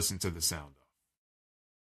you can listen to the sound of.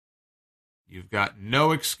 You've got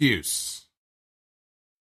no excuse.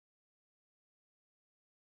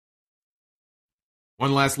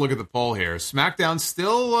 One last look at the poll here. SmackDown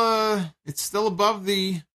it's still above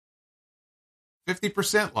the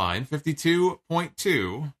 50% line,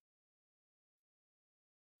 52.2%.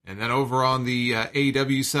 And then over on the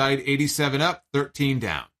AEW side, 87 up, 13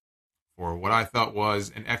 down, for what I thought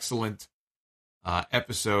was an excellent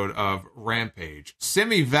episode of Rampage.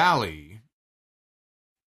 Simi Valley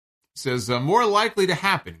says, more likely to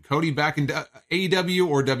happen, Cody back in AEW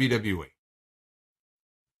or WWE?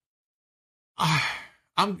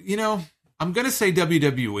 I'm going to say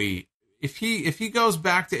WWE. If he goes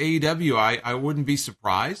back to AEW, I wouldn't be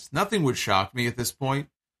surprised. Nothing would shock me at this point.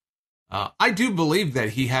 I do believe that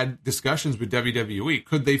he had discussions with WWE.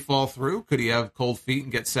 Could they fall through? Could he have cold feet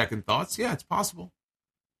and get second thoughts? Yeah, it's possible.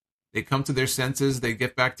 They come to their senses, they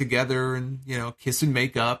get back together and, kiss and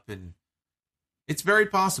make up, and it's very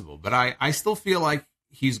possible. But I still feel like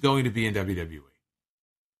he's going to be in WWE.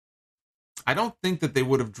 I don't think that they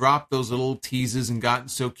would have dropped those little teases and gotten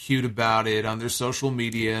so cute about it on their social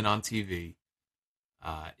media and on TV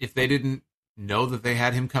if they didn't know that they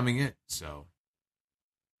had him coming in. So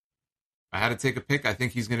I had to take a pick, I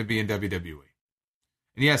think he's going to be in WWE.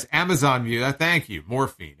 And yes, Amazon Music, thank you,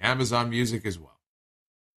 Morphine, Amazon Music as well.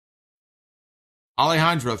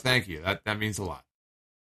 Alejandro, thank you. That means a lot.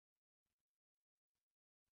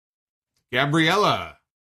 Gabriella,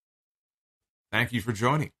 thank you for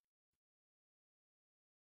joining.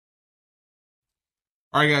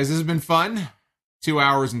 All right, guys, this has been fun. 2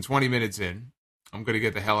 hours and 20 minutes in. I'm going to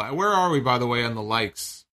get the hell out. Where are we, by the way, on the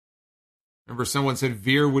likes? Remember, someone said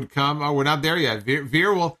Veer would come. Oh, we're not there yet.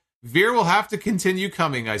 Veer will have to continue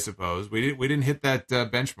coming, I suppose. We didn't hit that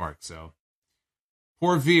benchmark, so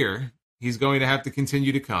poor Veer. He's going to have to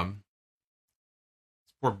continue to come.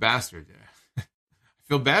 This poor bastard. I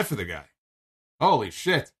feel bad for the guy. Holy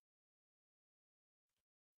shit.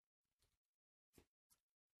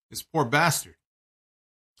 This poor bastard.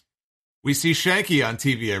 We see Shanky on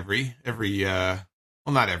TV every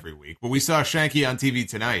well, not every week, but we saw Shanky on TV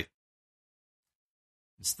tonight.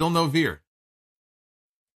 Still no Veer.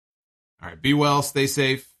 All right, be well, stay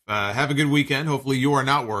safe, have a good weekend. Hopefully you are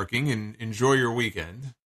not working, and enjoy your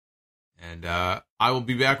weekend. And I will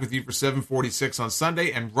be back with you for 7:46 on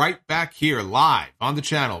Sunday, and right back here live on the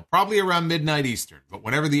channel, probably around midnight Eastern. But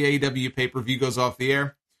whenever the AEW pay-per-view goes off the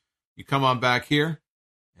air, you come on back here,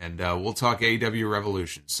 and we'll talk AEW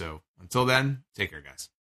Revolution. So until then, take care,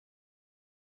 guys.